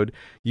satellite mode,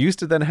 you used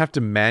to then have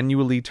to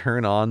manually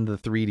turn on the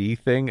 3D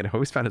thing. And I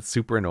always found it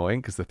super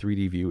annoying because the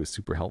 3D view is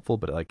super helpful,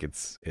 but like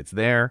it's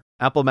there.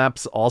 Apple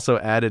Maps also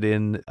added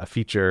in a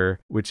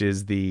feature, which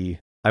is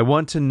I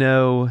want to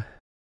know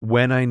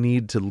when I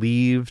need to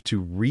leave to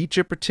reach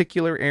a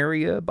particular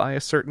area by a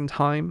certain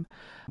time,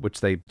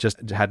 which they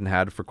just hadn't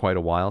had for quite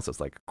a while. So it's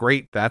like,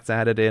 great, that's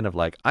added in of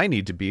like, I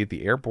need to be at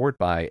the airport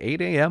by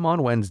 8 a.m.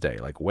 on Wednesday.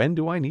 Like, when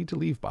do I need to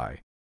leave by?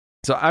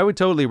 So I would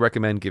totally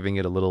recommend giving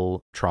it a little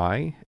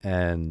try.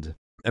 And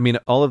I mean,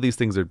 all of these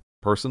things are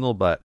personal,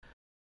 but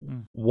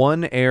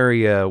one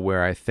area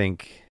where I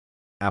think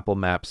Apple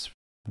Maps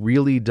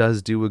really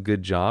does do a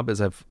good job is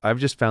I've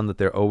just found that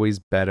they're always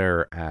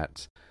better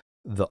at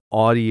the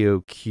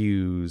audio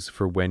cues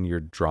for when you're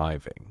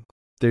driving.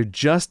 They're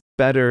just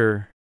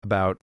better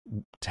about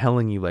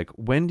telling you like,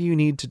 when do you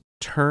need to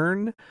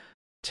turn,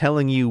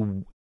 telling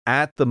you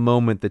at the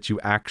moment that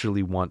you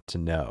actually want to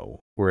know.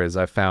 Whereas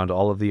I found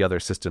all of the other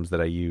systems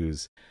that I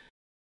use,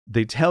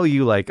 they tell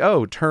you like,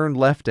 oh, turn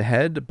left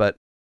ahead, but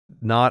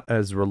not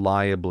as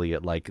reliably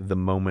at like the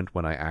moment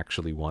when I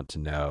actually want to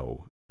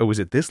know. Oh, is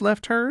it this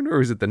left turn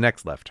or is it the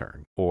next left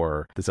turn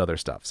or this other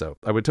stuff? So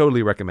I would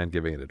totally recommend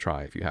giving it a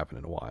try if you haven't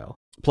in a while.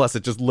 Plus,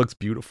 it just looks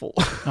beautiful.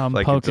 I'm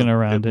like poking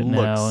around it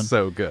now. It looks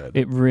so good.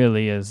 It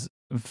really is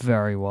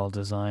very well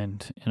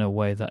designed in a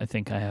way that I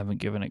think I haven't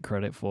given it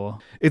credit for.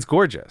 It's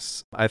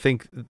gorgeous. I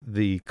think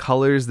the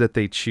colors that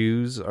they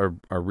choose are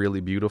really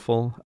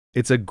beautiful.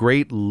 It's a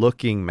great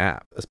looking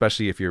map,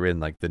 especially if you're in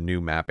like the new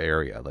map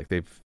area. Like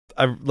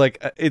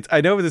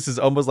I know this is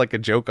almost like a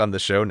joke on the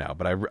show now,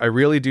 but I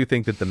really do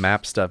think that the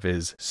map stuff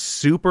is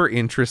super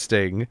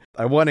interesting.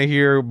 I want to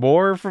hear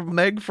more from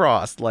Meg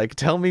Frost. Like,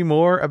 tell me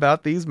more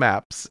about these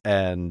maps,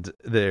 and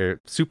they're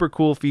super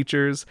cool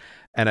features.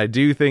 And I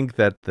do think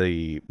that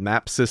the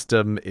map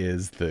system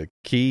is the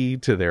key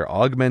to their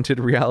augmented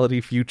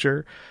reality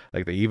future.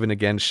 Like they even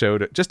again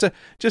showed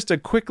just a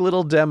quick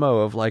little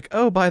demo of like,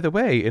 oh, by the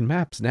way, in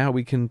maps now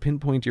we can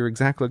pinpoint your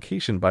exact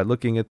location by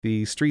looking at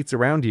the streets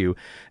around you,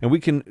 and we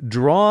can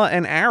draw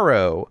an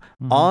arrow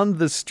on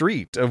the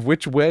street of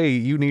which way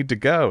you need to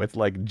go. It's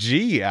like,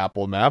 gee,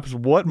 Apple Maps,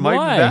 what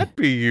might that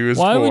be used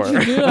for? Why would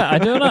you do that? I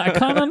don't know. I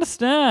can't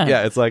understand.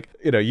 Yeah, it's like,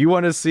 you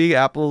want to see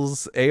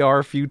Apple's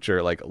AR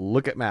future, like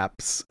look at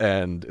maps.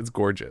 And it's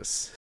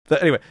gorgeous.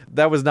 Anyway,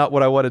 that was not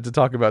what I wanted to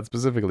talk about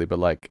specifically, but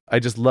like, I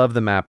just love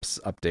the Maps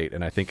update,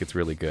 and I think it's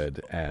really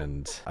good.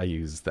 And I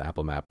use the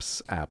Apple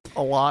Maps app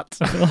a lot.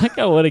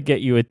 I want to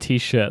get you a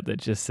T-shirt that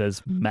just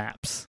says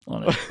Maps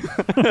on it.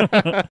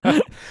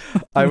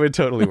 I would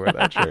totally wear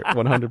that shirt,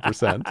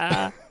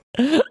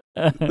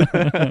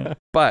 100%.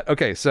 But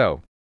okay,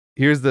 so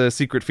here's the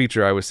secret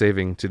feature I was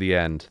saving to the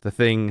end. The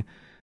thing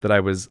that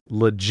I was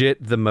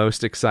legit the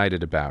most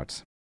excited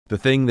about. The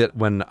thing that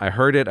when I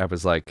heard it, I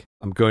was like,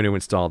 I'm going to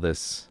install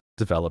this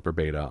developer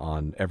beta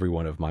on every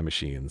one of my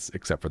machines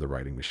except for the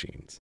writing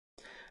machines.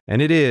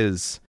 And it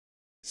is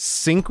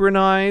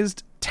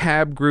synchronized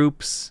tab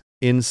groups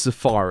in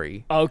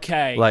Safari.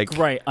 Okay, like,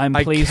 great. I'm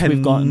pleased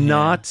we've gotten here. I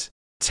cannot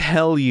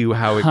tell you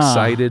how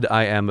excited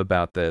I am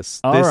about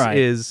this. All right.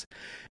 Is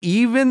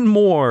even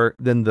more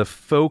than the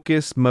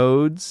focus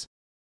modes.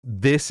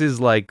 This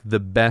is like the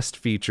best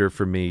feature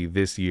for me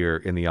this year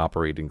in the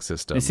operating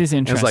system. This is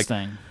interesting. It's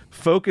like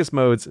focus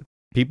modes.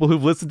 People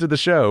who've listened to the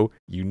show,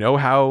 you know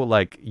how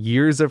like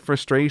years of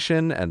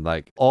frustration and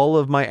like all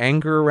of my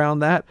anger around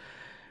that,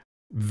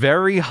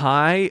 very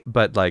high,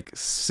 but like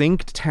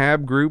synced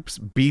tab groups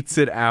beats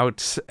it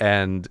out,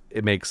 and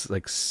it makes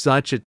like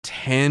such a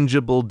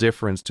tangible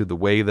difference to the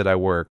way that I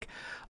work.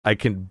 I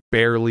can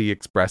barely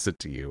express it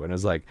to you. And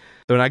it's like,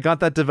 when I got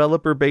that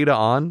developer beta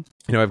on,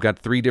 I've got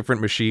 3 different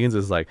machines.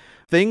 It's like,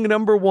 thing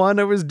number 1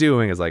 I was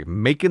doing is like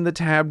making the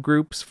tab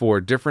groups for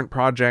different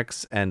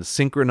projects and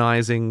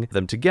synchronizing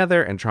them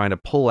together and trying to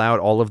pull out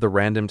all of the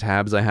random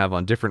tabs I have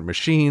on different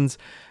machines.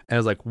 And I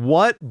was like,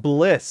 what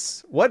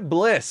bliss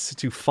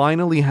to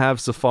finally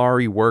have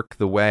Safari work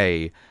the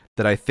way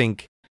that I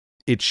think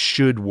it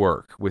should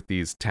work with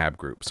these tab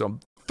groups. So I'm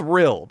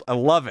thrilled. I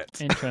love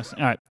it. Interesting.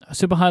 All right.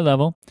 Super high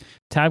level.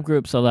 Tab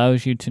groups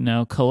allows you to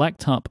now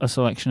collect up a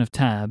selection of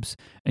tabs,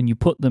 and you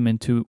put them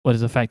into what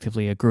is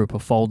effectively a group, a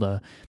folder,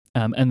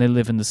 and they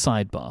live in the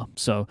sidebar.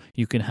 So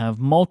you can have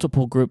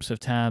multiple groups of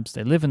tabs.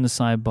 They live in the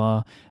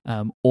sidebar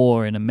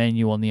or in a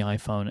menu on the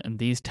iPhone. And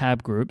these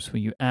tab groups,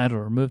 when you add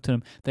or remove to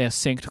them, they are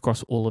synced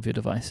across all of your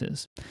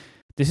devices.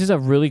 This is a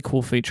really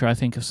cool feature, I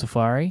think, of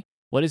Safari.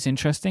 What is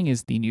interesting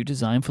is the new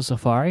design for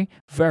Safari,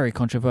 very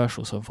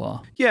controversial so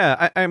far.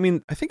 Yeah, I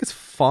mean, I think it's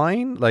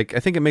fine. Like, I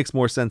think it makes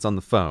more sense on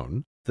the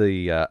phone.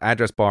 the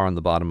address bar on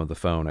the bottom of the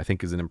phone, I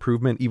think, is an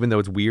improvement, even though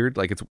it's weird.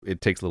 Like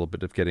it takes a little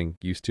bit of getting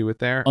used to it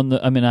there.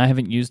 I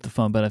haven't used the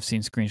phone, but I've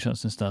seen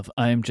screenshots and stuff.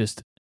 I am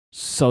just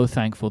so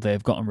thankful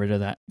they've gotten rid of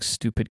that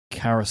stupid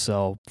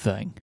carousel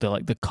thing.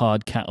 The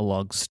card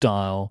catalog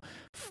style,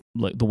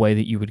 like the way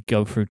that you would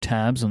go through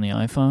tabs on the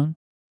iPhone.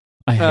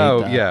 I hate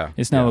that. Yeah.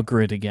 It's now a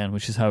grid again,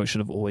 which is how it should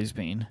have always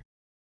been.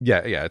 Yeah.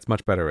 It's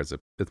much better as a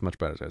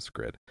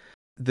grid.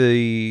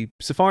 The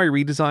Safari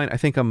redesign, I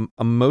think I'm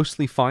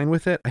mostly fine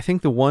with it. I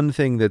think the one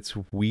thing that's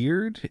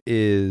weird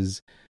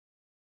is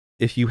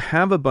if you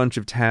have a bunch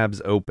of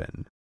tabs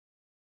open,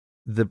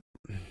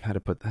 how to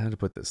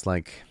put this,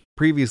 like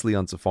previously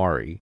on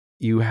Safari,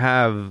 you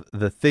have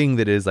the thing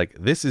that is like,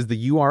 this is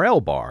the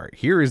URL bar.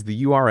 Here is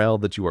the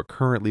URL that you are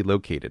currently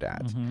located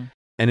at. Mm-hmm.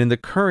 And in the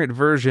current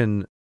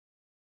version,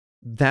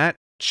 that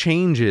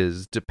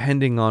changes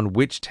depending on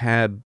which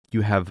tab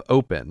you have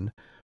open.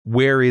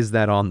 Where is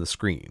that on the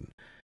screen?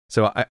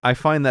 So I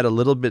find that a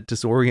little bit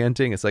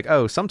disorienting. It's like,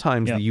 oh,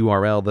 sometimes the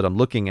URL that I'm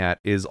looking at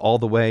is all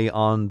the way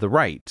on the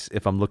right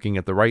if I'm looking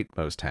at the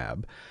rightmost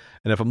tab.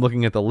 And if I'm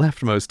looking at the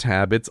leftmost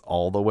tab, it's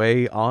all the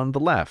way on the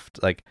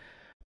left. Like,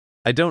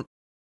 I don't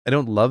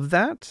love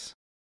that,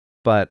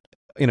 but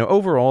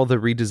overall the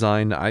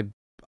redesign,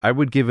 I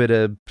would give it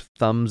a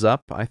thumbs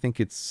up. I think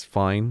it's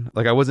fine.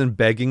 Like, I wasn't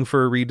begging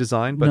for a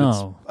redesign,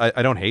 but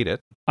I don't hate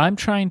it. I'm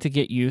trying to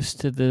get used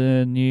to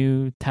the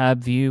new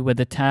tab view where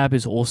the tab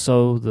is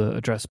also the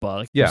address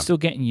bar. I'm still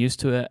getting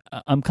used to it.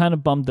 I'm kind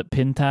of bummed that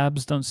pin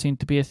tabs don't seem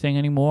to be a thing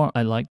anymore.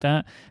 I like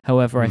that.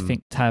 However, I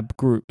think tab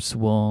groups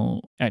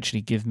will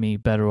actually give me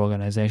better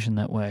organization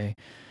that way.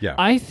 Yeah.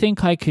 I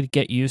think I could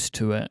get used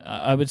to it.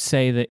 I would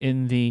say that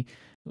in the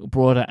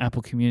broader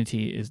Apple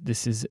community,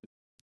 this is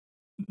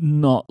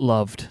not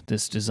loved,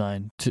 this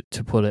design,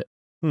 to put it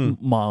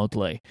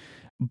mildly.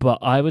 But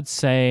I would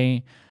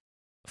say,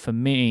 for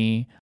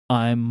me,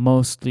 I'm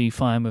mostly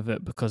fine with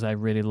it because I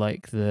really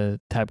like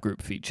the tab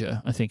group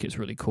feature. I think it's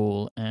really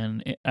cool,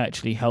 and it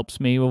actually helps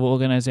me with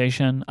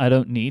organization. I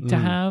don't need to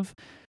have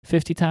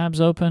 50 tabs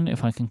open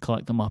if I can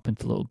collect them up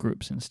into little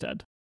groups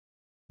instead.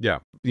 Yeah.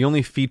 The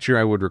only feature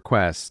I would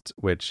request,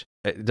 which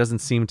it doesn't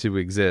seem to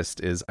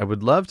exist, is I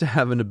would love to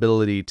have an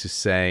ability to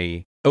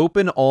say,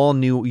 open all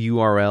new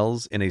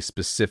URLs in a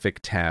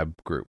specific tab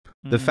group.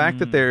 The fact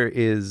that there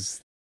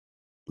is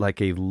like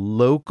a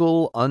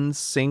local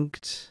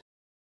unsynced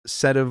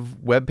set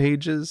of web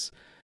pages,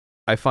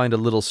 I find a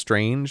little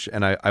strange,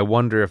 and I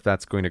wonder if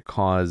that's going to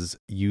cause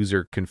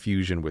user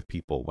confusion with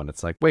people when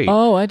it's like, wait.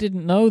 Oh, I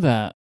didn't know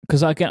that,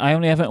 because I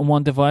only have it on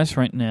one device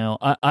right now.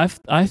 I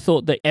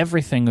thought that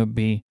everything would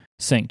be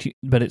synced,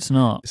 but it's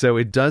not. So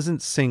it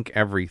doesn't sync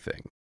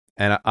everything,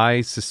 and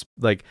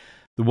the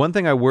one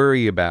thing I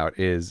worry about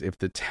is if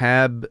the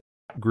tab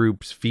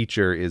groups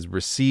feature is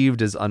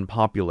received as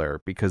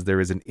unpopular because there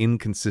is an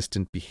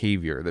inconsistent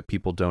behavior that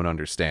people don't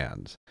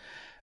understand.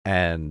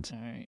 And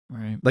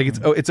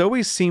it's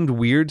always seemed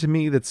weird to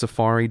me that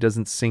Safari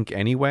doesn't sync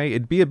anyway.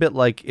 It'd be a bit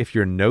like if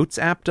your Notes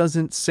app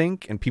doesn't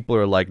sync and people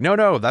are like,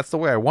 no, that's the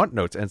way I want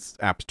Notes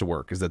apps to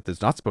work, is that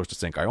it's not supposed to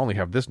sync. I only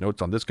have this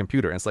Notes on this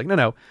computer. And it's like,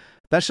 no,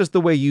 that's just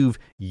the way you've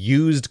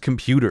used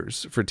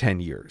computers for 10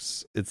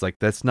 years. It's like,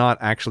 that's not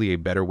actually a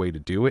better way to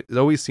do it. It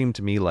always seemed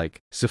to me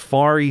like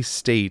Safari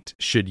state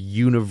should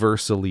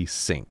universally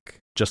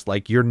sync, just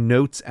like your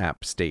Notes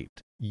app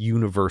state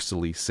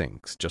universally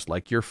syncs, just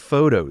like your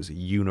photos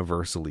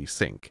universally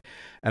sync.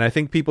 And I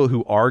think people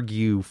who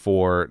argue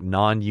for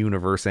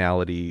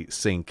non-universality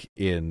sync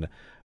in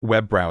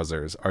web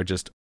browsers are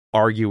just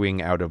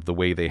arguing out of the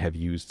way they have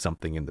used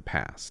something in the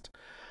past.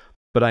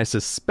 But I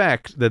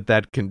suspect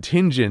that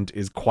contingent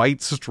is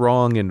quite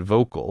strong and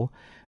vocal,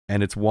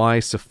 and it's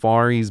why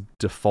Safari's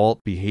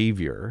default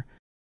behavior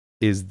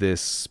is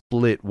this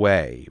split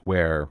way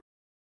where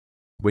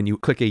when you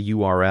click a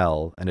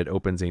URL and it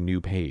opens a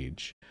new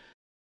page,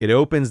 it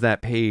opens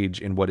that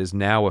page in what is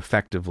now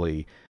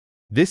effectively,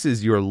 this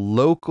is your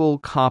local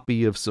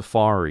copy of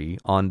Safari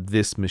on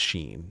this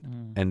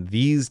machine. And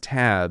these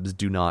tabs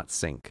do not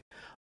sync.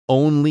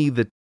 Only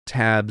the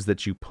tabs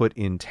that you put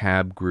in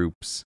tab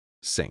groups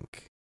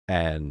sync.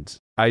 And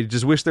I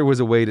just wish there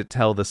was a way to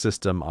tell the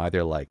system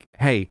either like,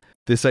 hey,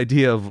 this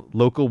idea of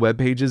local web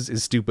pages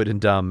is stupid and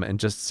dumb and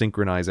just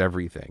synchronize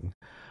everything.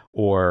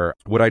 Or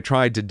what I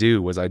tried to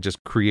do was I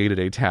just created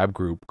a tab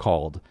group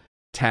called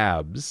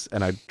tabs,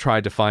 and I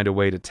tried to find a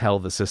way to tell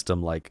the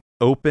system like,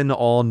 open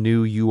all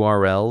new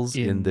URLs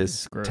in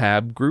this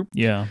tab group,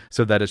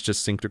 so that it's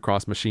just synced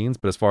across machines.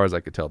 But as far as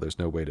I could tell, there's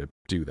no way to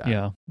do that.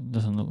 It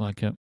doesn't look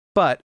like it.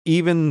 But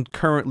even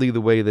currently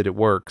the way that it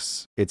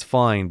works, it's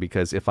fine,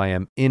 because if I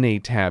am in a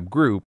tab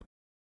group,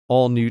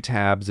 all new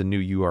tabs and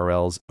new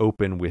URLs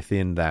open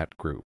within that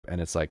group.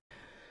 And it's like,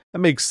 that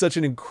makes such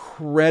an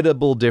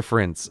incredible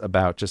difference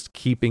about just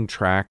keeping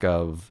track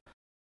of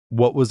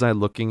what was I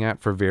looking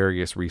at for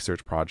various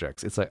research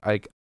projects. It's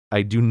like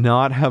I do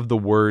not have the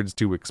words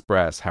to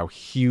express how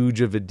huge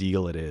of a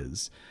deal it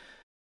is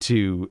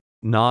to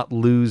not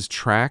lose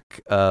track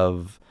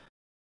of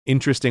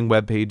interesting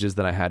web pages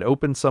that I had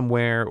open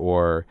somewhere,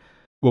 or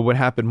what would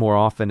happen more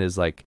often is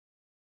like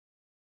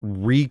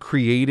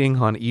recreating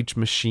on each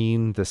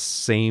machine the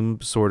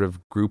same sort of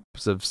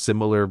groups of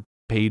similar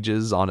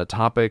pages on a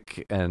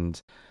topic,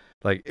 and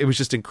like it was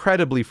just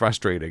incredibly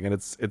frustrating. And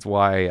it's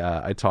why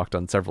I talked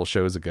on several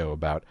shows ago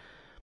about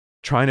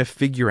trying to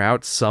figure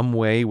out some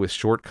way with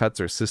shortcuts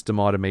or system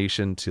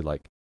automation to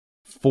like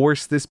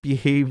force this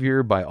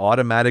behavior by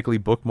automatically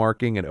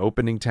bookmarking and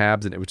opening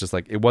tabs, and it was just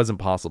like it wasn't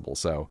possible.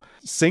 So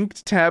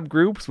synced tab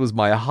groups was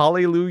my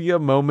hallelujah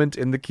moment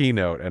in the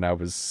keynote, and I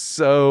was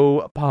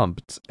so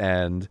pumped.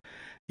 And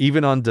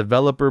even on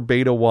developer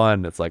beta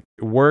 1, it's like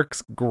it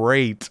works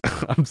great.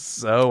 I'm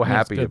so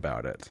happy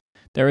about it.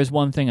 There is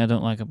one thing I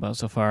don't like about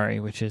Safari,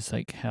 which is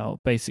like how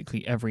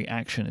basically every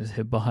action is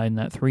hid behind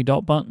that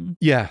 3-dot button.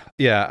 Yeah.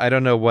 I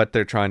don't know what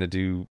they're trying to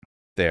do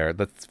there.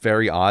 That's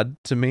very odd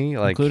to me,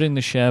 like including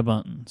the share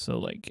button. So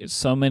like it's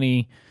so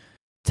many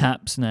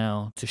taps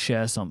now to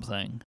share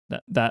something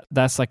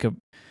that's like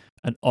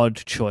an odd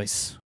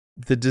choice.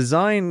 The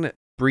design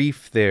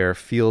brief there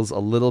feels a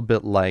little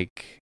bit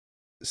like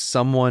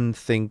someone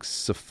thinks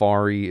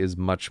Safari is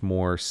much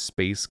more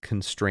space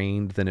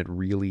constrained than it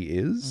really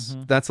is.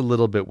 Mm-hmm. That's a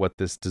little bit what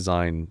this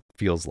design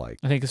feels like.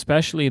 I think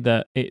especially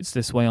that it's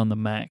this way on the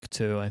Mac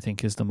too, I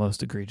think is the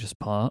most egregious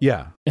part.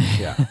 Yeah.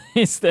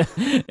 It's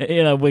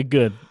we're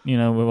good,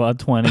 with our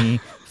 20,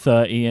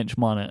 30-inch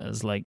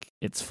monitors, like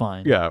it's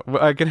fine. Yeah,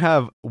 I can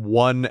have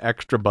one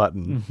extra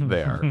button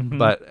there.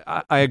 But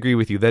I agree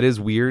with you. That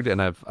is weird,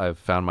 and I've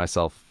found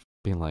myself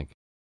being like,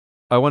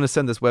 I want to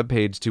send this web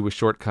page to a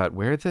shortcut.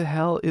 Where the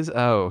hell is?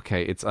 Oh,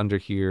 okay, it's under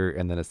here,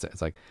 and then it's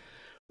like,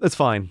 that's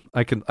fine.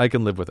 I can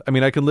live with it. I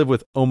mean, I can live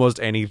with almost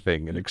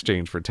anything in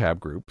exchange for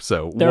tab group.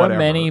 So there whatever. are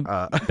many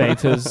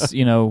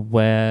betas,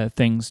 where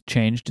things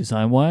change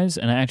design wise,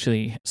 and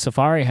actually,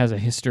 Safari has a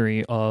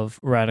history of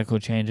radical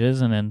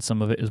changes, and then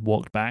some of it is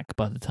walked back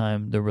by the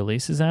time the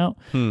release is out.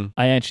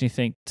 I actually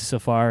think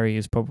Safari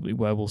is probably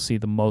where we'll see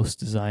the most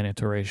design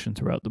iteration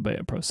throughout the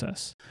beta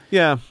process.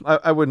 Yeah,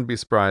 I wouldn't be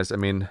surprised. I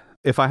mean,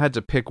 if I had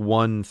to pick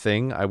one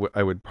thing, I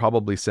would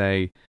probably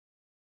say,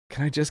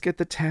 can I just get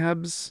the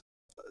tabs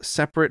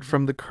separate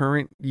from the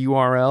current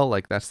URL?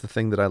 Like, that's the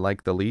thing that I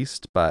like the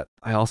least, but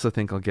I also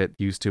think I'll get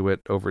used to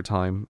it over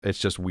time. It's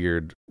just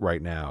weird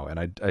right now, and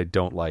I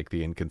don't like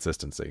the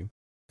inconsistency.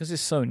 Because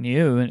it's so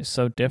new and it's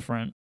so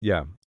different.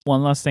 Yeah.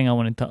 One last thing I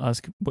wanted to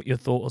ask what your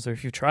thought was, or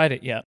if you've tried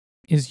it yet,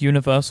 is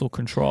universal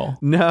control.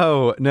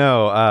 No.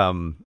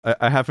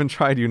 I haven't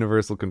tried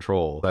universal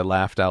control. I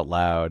laughed out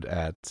loud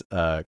at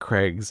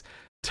Craig's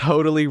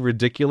totally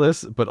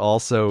ridiculous, but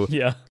also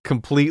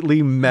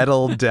completely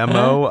metal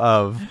demo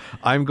of,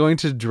 I'm going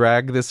to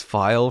drag this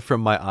file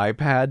from my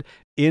iPad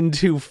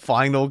into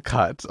Final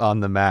Cut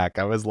on the Mac.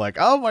 I was like,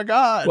 oh my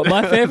God. Well,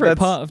 my favorite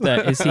part of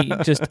that is he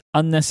just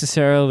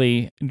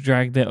unnecessarily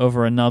dragged it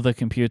over another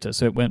computer.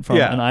 So it went from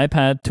an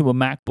iPad to a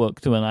MacBook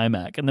to an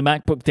iMac, and the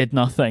MacBook did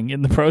nothing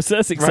in the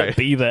process except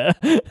be there.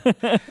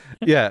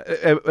 Yeah,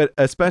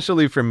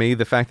 especially for me,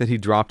 the fact that he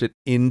dropped it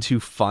into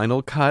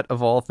Final Cut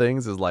of all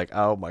things is like,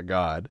 oh my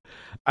God.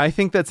 I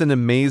think that's an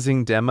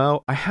amazing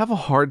demo. I have a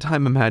hard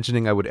time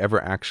imagining I would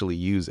ever actually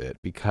use it,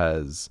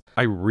 because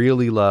I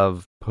really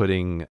love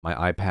putting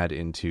my iPad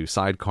into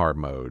sidecar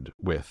mode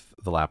with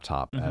the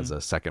laptop as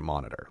a second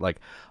monitor. Like,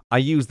 I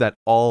use that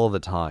all the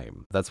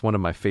time. That's one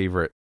of my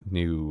favorite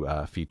new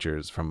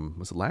features from,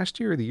 was it last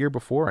year or the year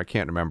before? I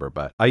can't remember,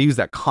 but I use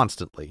that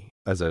constantly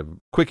as a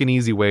quick and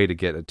easy way to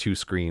get 2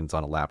 screens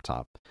on a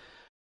laptop.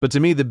 But to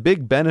me, the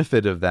big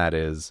benefit of that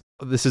is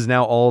this is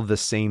now all the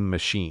same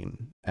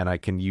machine, and I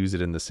can use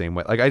it in the same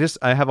way. Like,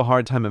 I have a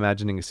hard time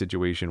imagining a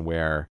situation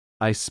where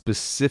I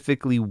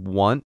specifically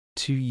want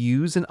to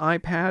use an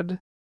iPad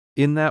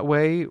in that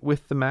way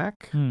with the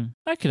Mac.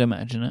 I could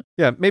imagine it.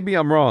 Yeah, maybe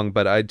I'm wrong,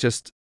 but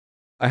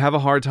I have a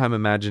hard time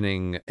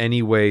imagining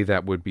any way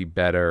that would be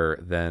better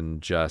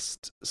than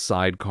just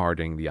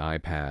sidecarding the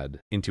iPad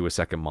into a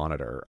second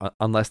monitor,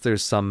 unless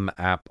there's some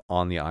app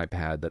on the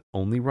iPad that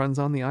only runs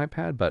on the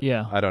iPad, but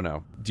I don't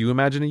know. Do you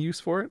imagine a use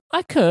for it?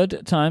 I could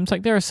at times.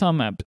 Like, there are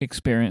some app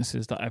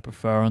experiences that I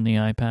prefer on the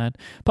iPad,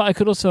 but I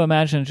could also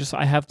imagine just,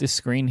 I have this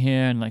screen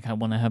here and like I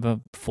want to have a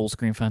full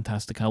screen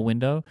Fantastical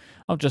window.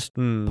 I'll just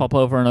pop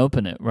over and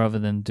open it rather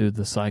than do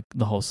the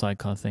whole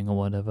sidecar thing or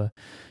whatever.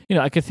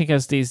 I could think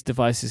as these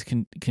devices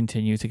can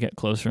continue to get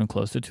closer and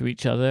closer to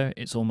each other,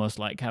 it's almost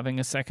like having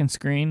a second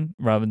screen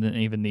rather than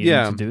even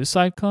needing to do a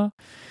sidecar.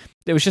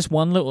 There was just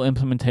one little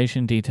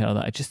implementation detail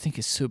that I just think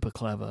is super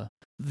clever.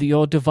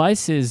 Your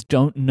devices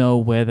don't know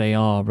where they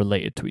are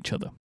related to each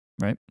other,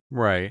 right?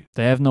 Right.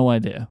 They have no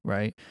idea,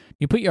 right?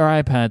 You put your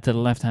iPad to the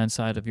left-hand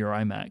side of your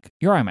iMac.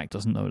 Your iMac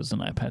doesn't know there's an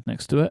iPad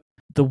next to it.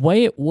 The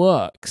way it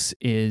works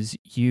is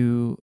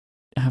you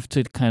have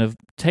to kind of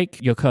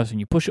take your cursor and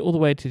you push it all the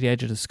way to the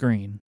edge of the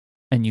screen,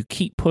 and you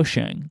keep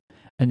pushing,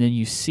 and then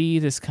you see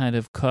this kind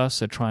of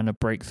cursor trying to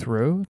break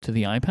through to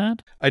the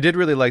iPad. I did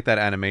really like that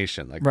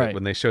animation. Like,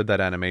 when they showed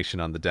that animation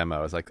on the demo,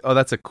 I was like, oh,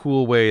 that's a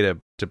cool way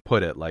to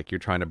put it. Like, you're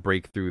trying to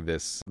break through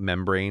this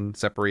membrane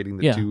separating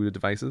the two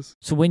devices.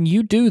 So when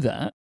you do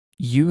that,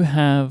 you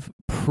have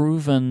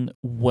proven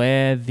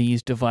where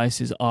these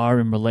devices are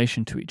in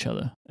relation to each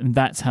other, and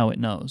that's how it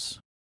knows.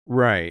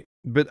 Right.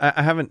 But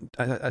I haven't,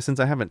 since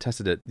I haven't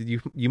tested it,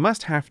 you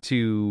must have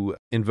to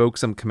invoke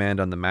some command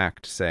on the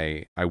Mac to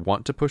say, I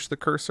want to push the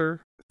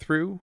cursor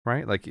through,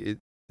 right? Like it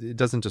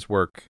doesn't just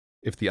work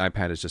if the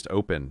iPad is just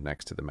open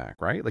next to the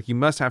Mac, right? Like you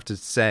must have to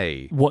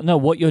say...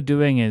 What you're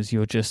doing is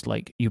you're just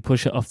like, you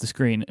push it off the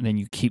screen and then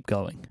you keep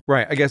going.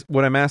 Right. I guess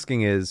what I'm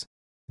asking is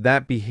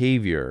that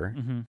behavior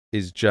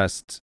is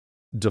just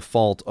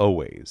default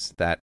always,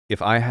 that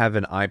if I have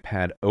an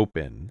iPad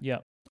open... Yeah.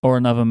 Or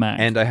another Mac.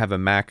 And I have a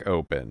Mac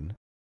open,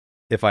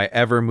 if I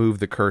ever move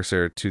the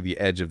cursor to the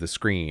edge of the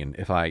screen,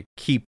 if I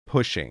keep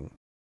pushing,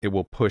 it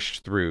will push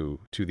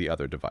through to the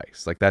other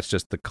device. Like that's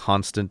just the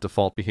constant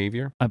default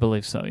behavior? I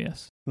believe so,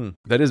 yes.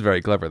 That is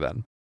very clever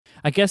then.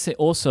 I guess it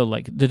also,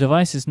 like, the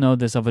devices know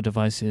there's other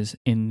devices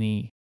in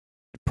the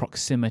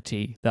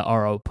proximity that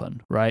are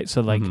open, right?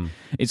 So, like,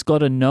 it's got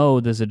to know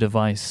there's a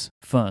device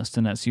first,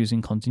 and that's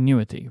using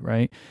continuity,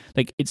 right?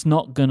 Like, it's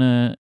not going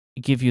to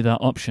give you that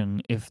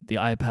option if the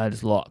iPad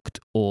is locked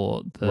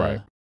or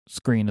the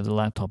screen of the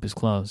laptop is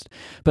closed.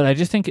 But I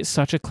just think it's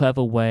such a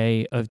clever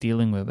way of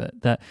dealing with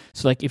it.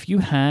 So like if you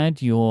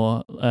had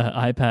your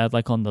iPad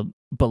like on the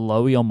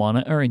below your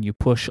monitor and you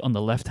push on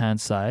the left hand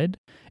side,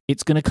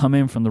 it's going to come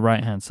in from the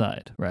right hand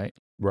side, right?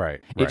 Right.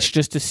 It's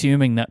just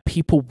assuming that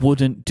people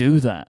wouldn't do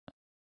that.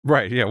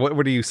 Right, yeah.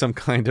 What are you, some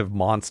kind of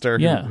monster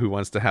who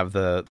wants to have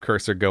the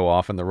cursor go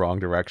off in the wrong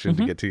direction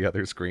to get to the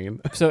other screen?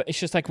 So it's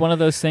just like one of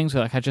those things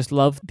where like I just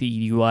love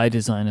the UI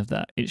design of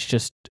that. It's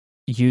just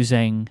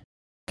using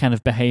kind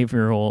of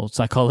behavioral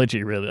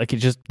psychology, really. Like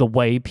it's just the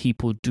way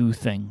people do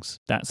things.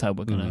 That's how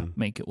we're going to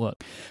make it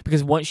work.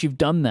 Because once you've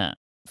done that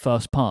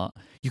first part,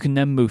 you can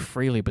then move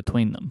freely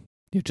between them.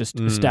 You're just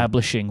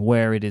establishing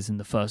where it is in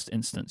the first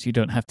instance. You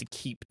don't have to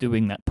keep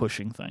doing that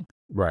pushing thing.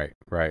 Right.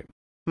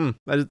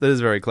 That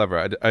is very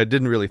clever. I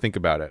didn't really think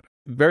about it.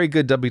 Very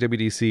good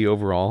WWDC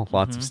overall.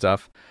 Lots of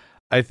stuff.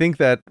 I think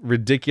that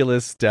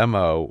ridiculous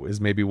demo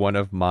is maybe one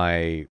of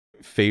my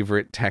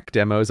favorite tech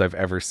demos I've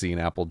ever seen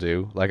Apple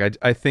do. Like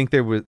I think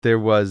there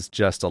was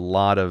just a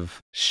lot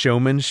of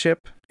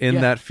showmanship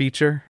in that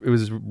feature. It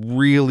was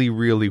really,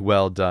 really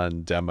well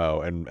done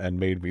demo and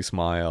made me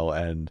smile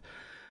and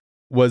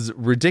was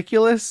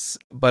ridiculous,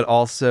 but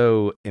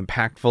also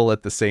impactful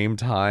at the same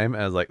time.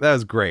 I was like, that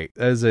was great.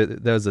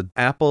 That was an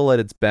Apple at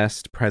its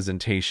best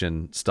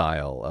presentation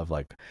style of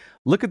like,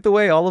 look at the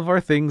way all of our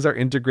things are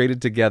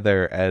integrated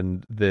together,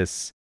 and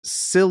this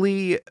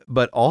silly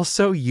but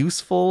also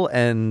useful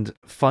and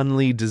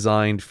funly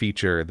designed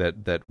feature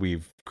that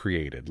we've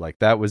created. Like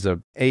that was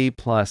A+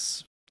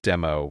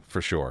 demo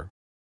for sure.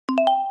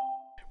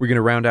 We're going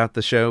to round out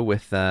the show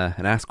with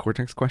an Ask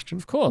Cortex question.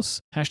 Of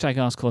course. Hashtag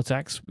Ask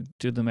Cortex. We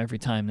do them every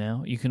time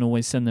now. You can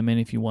always send them in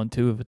if you want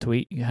to with a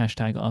tweet.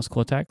 Hashtag Ask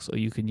Cortex, or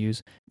you can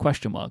use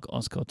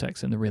 !Ask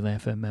Cortex in the Relay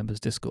FM members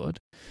Discord.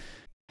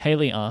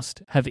 Haley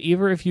asked, have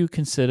either of you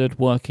considered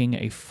working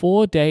a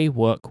 4-day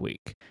work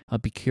week?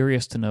 I'd be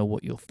curious to know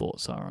what your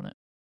thoughts are on it.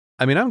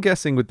 I mean, I'm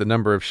guessing with the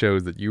number of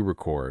shows that you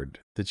record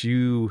that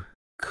you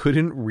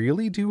couldn't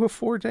really do a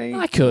 4-day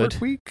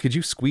work week? Could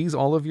you squeeze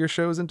all of your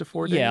shows into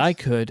 4 days? Yeah, I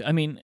could. I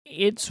mean,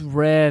 it's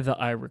rare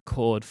that I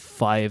record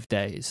 5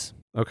 days.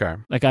 Okay.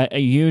 Like I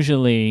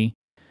usually,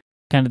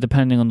 kind of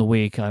depending on the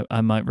week,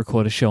 I might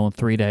record a show on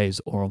 3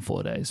 days or on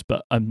 4 days,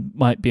 but I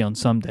might be on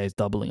some days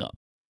doubling up.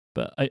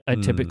 But I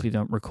typically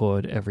don't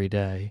record every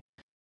day.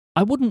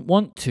 I wouldn't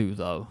want to,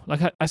 though.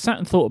 Like I sat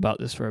and thought about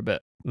this for a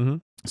bit.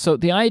 So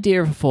the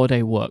idea of a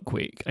 4-day work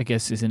week, I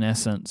guess, is in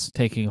essence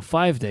taking a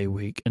 5-day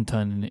week and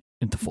turning it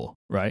into 4,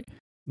 right?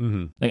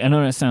 Like I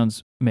know that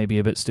sounds maybe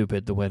a bit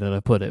stupid the way that I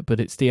put it, but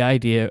it's the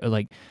idea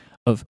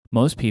of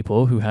most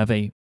people who have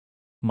a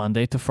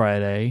Monday to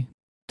Friday,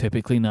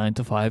 typically 9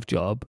 to 5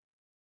 job.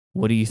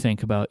 What do you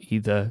think about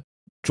either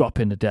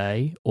dropping a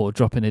day or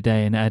dropping a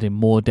day and adding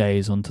more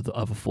days onto the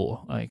other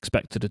 4? I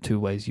expected the 2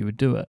 ways you would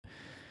do it.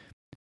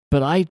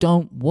 But I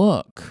don't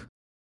work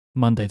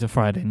Monday to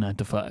Friday, 9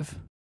 to 5.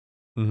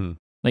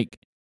 Like,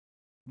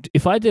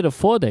 if I did a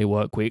 4-day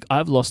work week,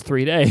 I've lost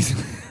 3 days,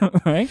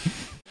 right?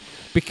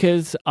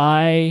 Because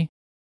I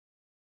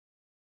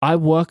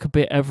work a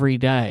bit every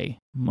day,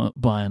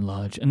 by and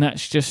large, and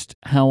that's just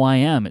how I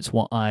am. It's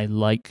what I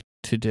like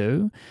to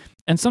do.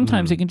 And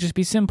sometimes it can just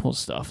be simple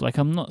stuff. Like,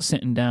 I'm not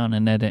sitting down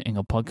and editing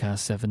a podcast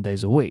 7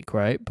 days a week,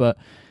 right? But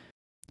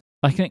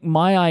I think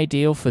my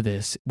ideal for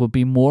this would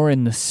be more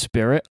in the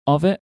spirit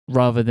of it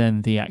rather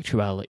than the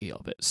actuality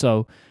of it.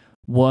 So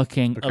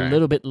working a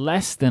little bit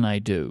less than I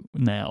do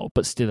now,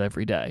 but still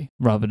every day,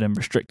 rather than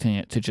restricting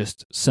it to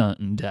just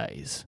certain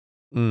days.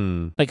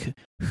 Like,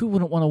 who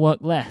wouldn't want to work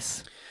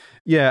less?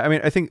 Yeah, I mean,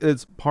 I think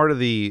it's part of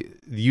the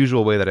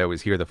usual way that I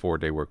always hear the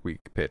 4-day work week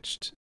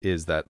pitched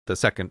is that the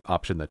second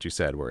option that you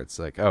said, where it's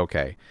like,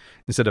 okay,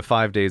 instead of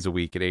 5 days a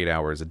week at 8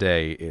 hours a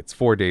day, it's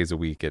 4 days a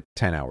week at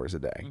 10 hours a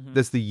day.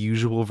 That's the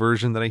usual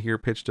version that I hear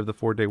pitched of the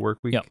 4-day work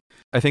week. Yep.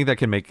 I think that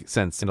can make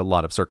sense in a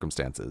lot of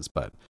circumstances,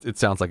 but it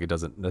sounds like it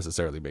doesn't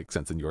necessarily make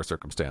sense in your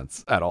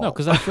circumstance at all. No,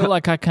 because I feel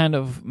like I kind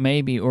of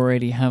maybe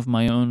already have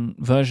my own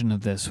version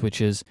of this,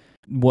 which is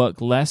work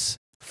less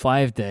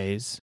 5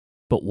 days,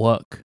 but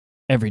work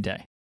every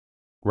day.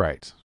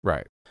 Right.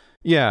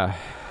 Yeah.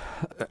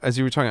 As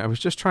you were talking, I was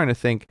just trying to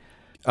think.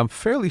 I'm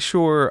fairly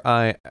sure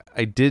I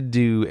did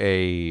do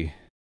a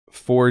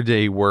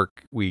 4-day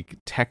work week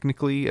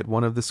technically at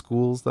one of the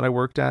schools that I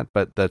worked at,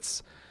 but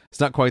it's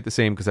not quite the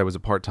same because I was a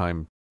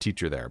part-time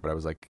teacher there, but I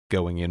was like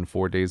going in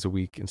 4 days a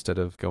week instead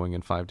of going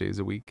in 5 days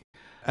a week.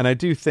 And I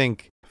do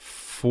think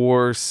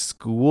for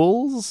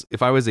schools,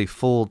 if I was a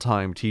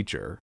full-time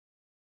teacher,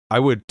 I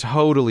would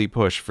totally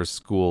push for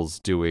schools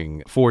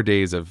doing 4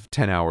 days of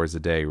 10 hours a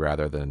day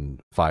rather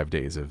than 5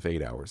 days of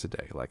 8 hours a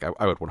day. Like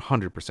I would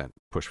 100%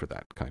 push for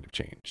that kind of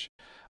change.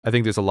 I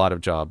think there's a lot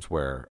of jobs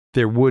where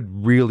there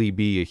would really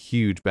be a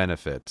huge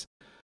benefit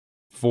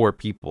for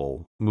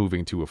people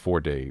moving to a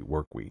 4-day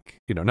work week.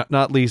 You know,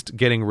 not least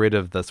getting rid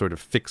of the sort of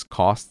fixed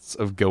costs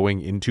of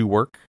going into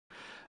work,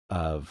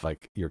 of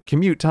like your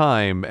commute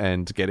time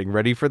and getting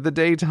ready for the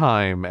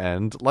daytime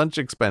and lunch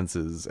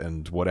expenses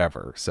and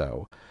whatever.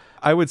 So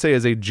I would say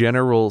as a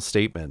general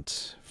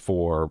statement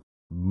for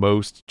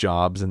most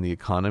jobs in the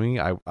economy,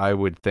 I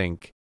would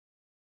think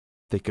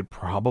they could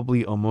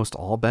probably almost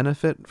all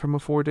benefit from a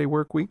 4-day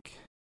work week.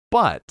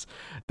 But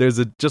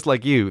just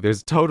like you,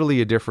 there's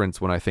totally a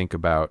difference when I think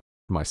about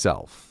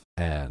myself.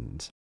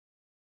 And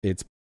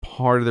it's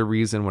part of the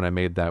reason when I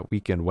made that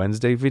Weekend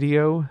Wednesday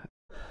video,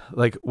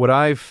 like what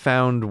I've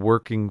found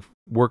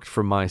worked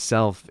for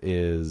myself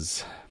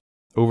is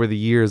over the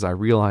years, I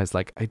realized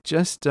like I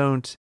just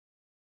don't,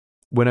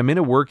 when I'm in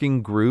a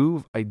working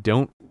groove, I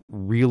don't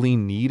really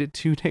need a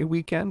 2-day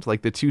weekend.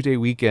 Like the 2-day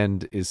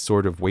weekend is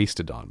sort of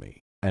wasted on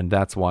me. And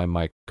that's why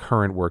my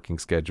current working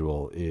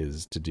schedule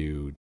is to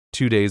do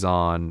 2 days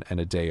on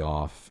and a day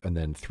off, and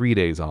then 3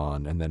 days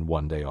on and then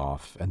 1 day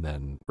off, and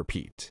then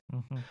repeat.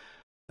 Mm-hmm.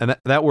 And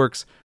that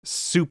works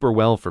super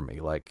well for me.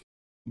 Like,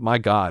 my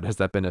God, has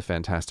that been a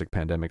fantastic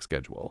pandemic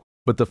schedule.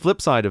 But the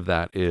flip side of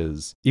that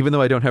is, even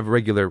though I don't have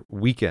regular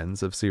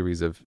weekends of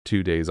series of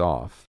 2 days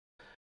off,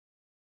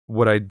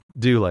 what I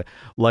do,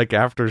 like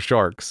after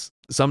Sharks,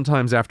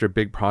 sometimes after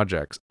big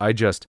projects, I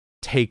just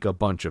take a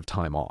bunch of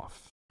time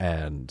off.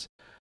 And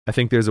I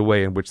think there's a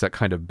way in which that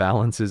kind of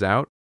balances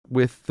out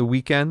with the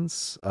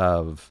weekends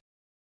of,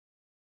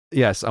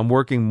 yes, I'm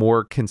working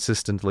more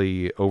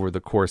consistently over the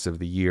course of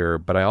the year,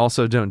 but I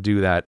also don't do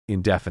that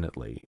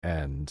indefinitely.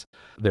 And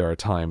there are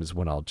times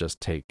when I'll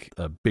just take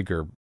a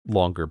bigger,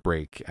 longer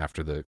break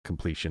after the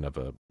completion of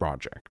a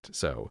project.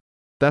 So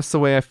that's the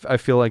way I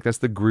feel like that's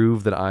the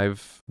groove that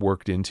I've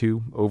worked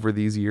into over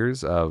these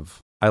years of,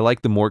 I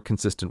like the more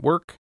consistent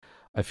work.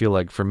 I feel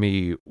like for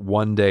me,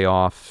 1 day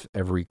off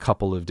every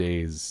couple of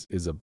days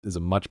is a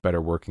much better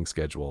working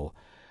schedule.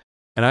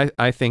 And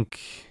I think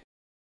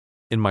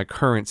in my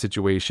current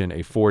situation, a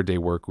 4-day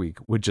work week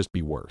would just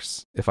be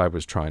worse if I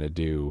was trying to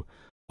do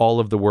all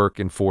of the work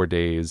in 4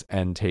 days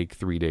and take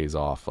 3 days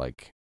off.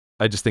 Like,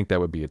 I just think that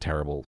would be a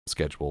terrible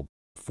schedule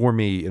for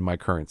me in my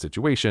current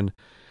situation,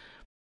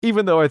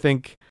 even though I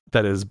think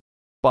that is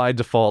by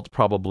default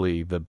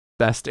probably the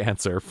best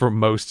answer for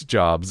most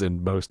jobs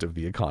in most of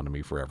the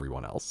economy for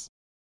everyone else.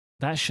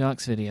 That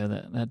Sharks video,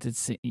 that did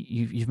see,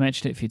 you've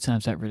mentioned it a few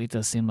times, that really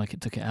does seem like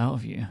it took it out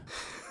of you.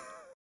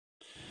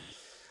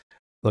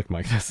 Look,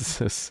 Mike,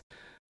 that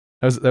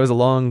was a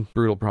long,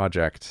 brutal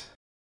project.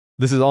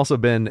 This has also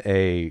been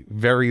a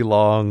very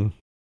long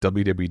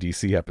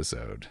WWDC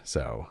episode,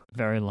 so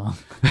very long.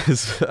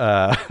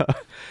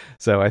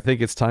 So I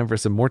think it's time for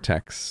some more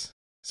texts.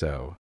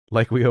 So,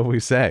 like we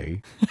always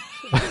say,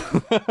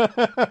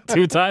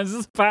 2 times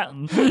this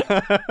pattern.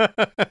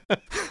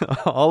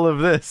 All of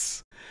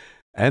this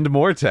and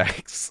more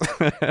texts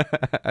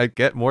at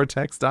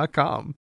getmoretext.com.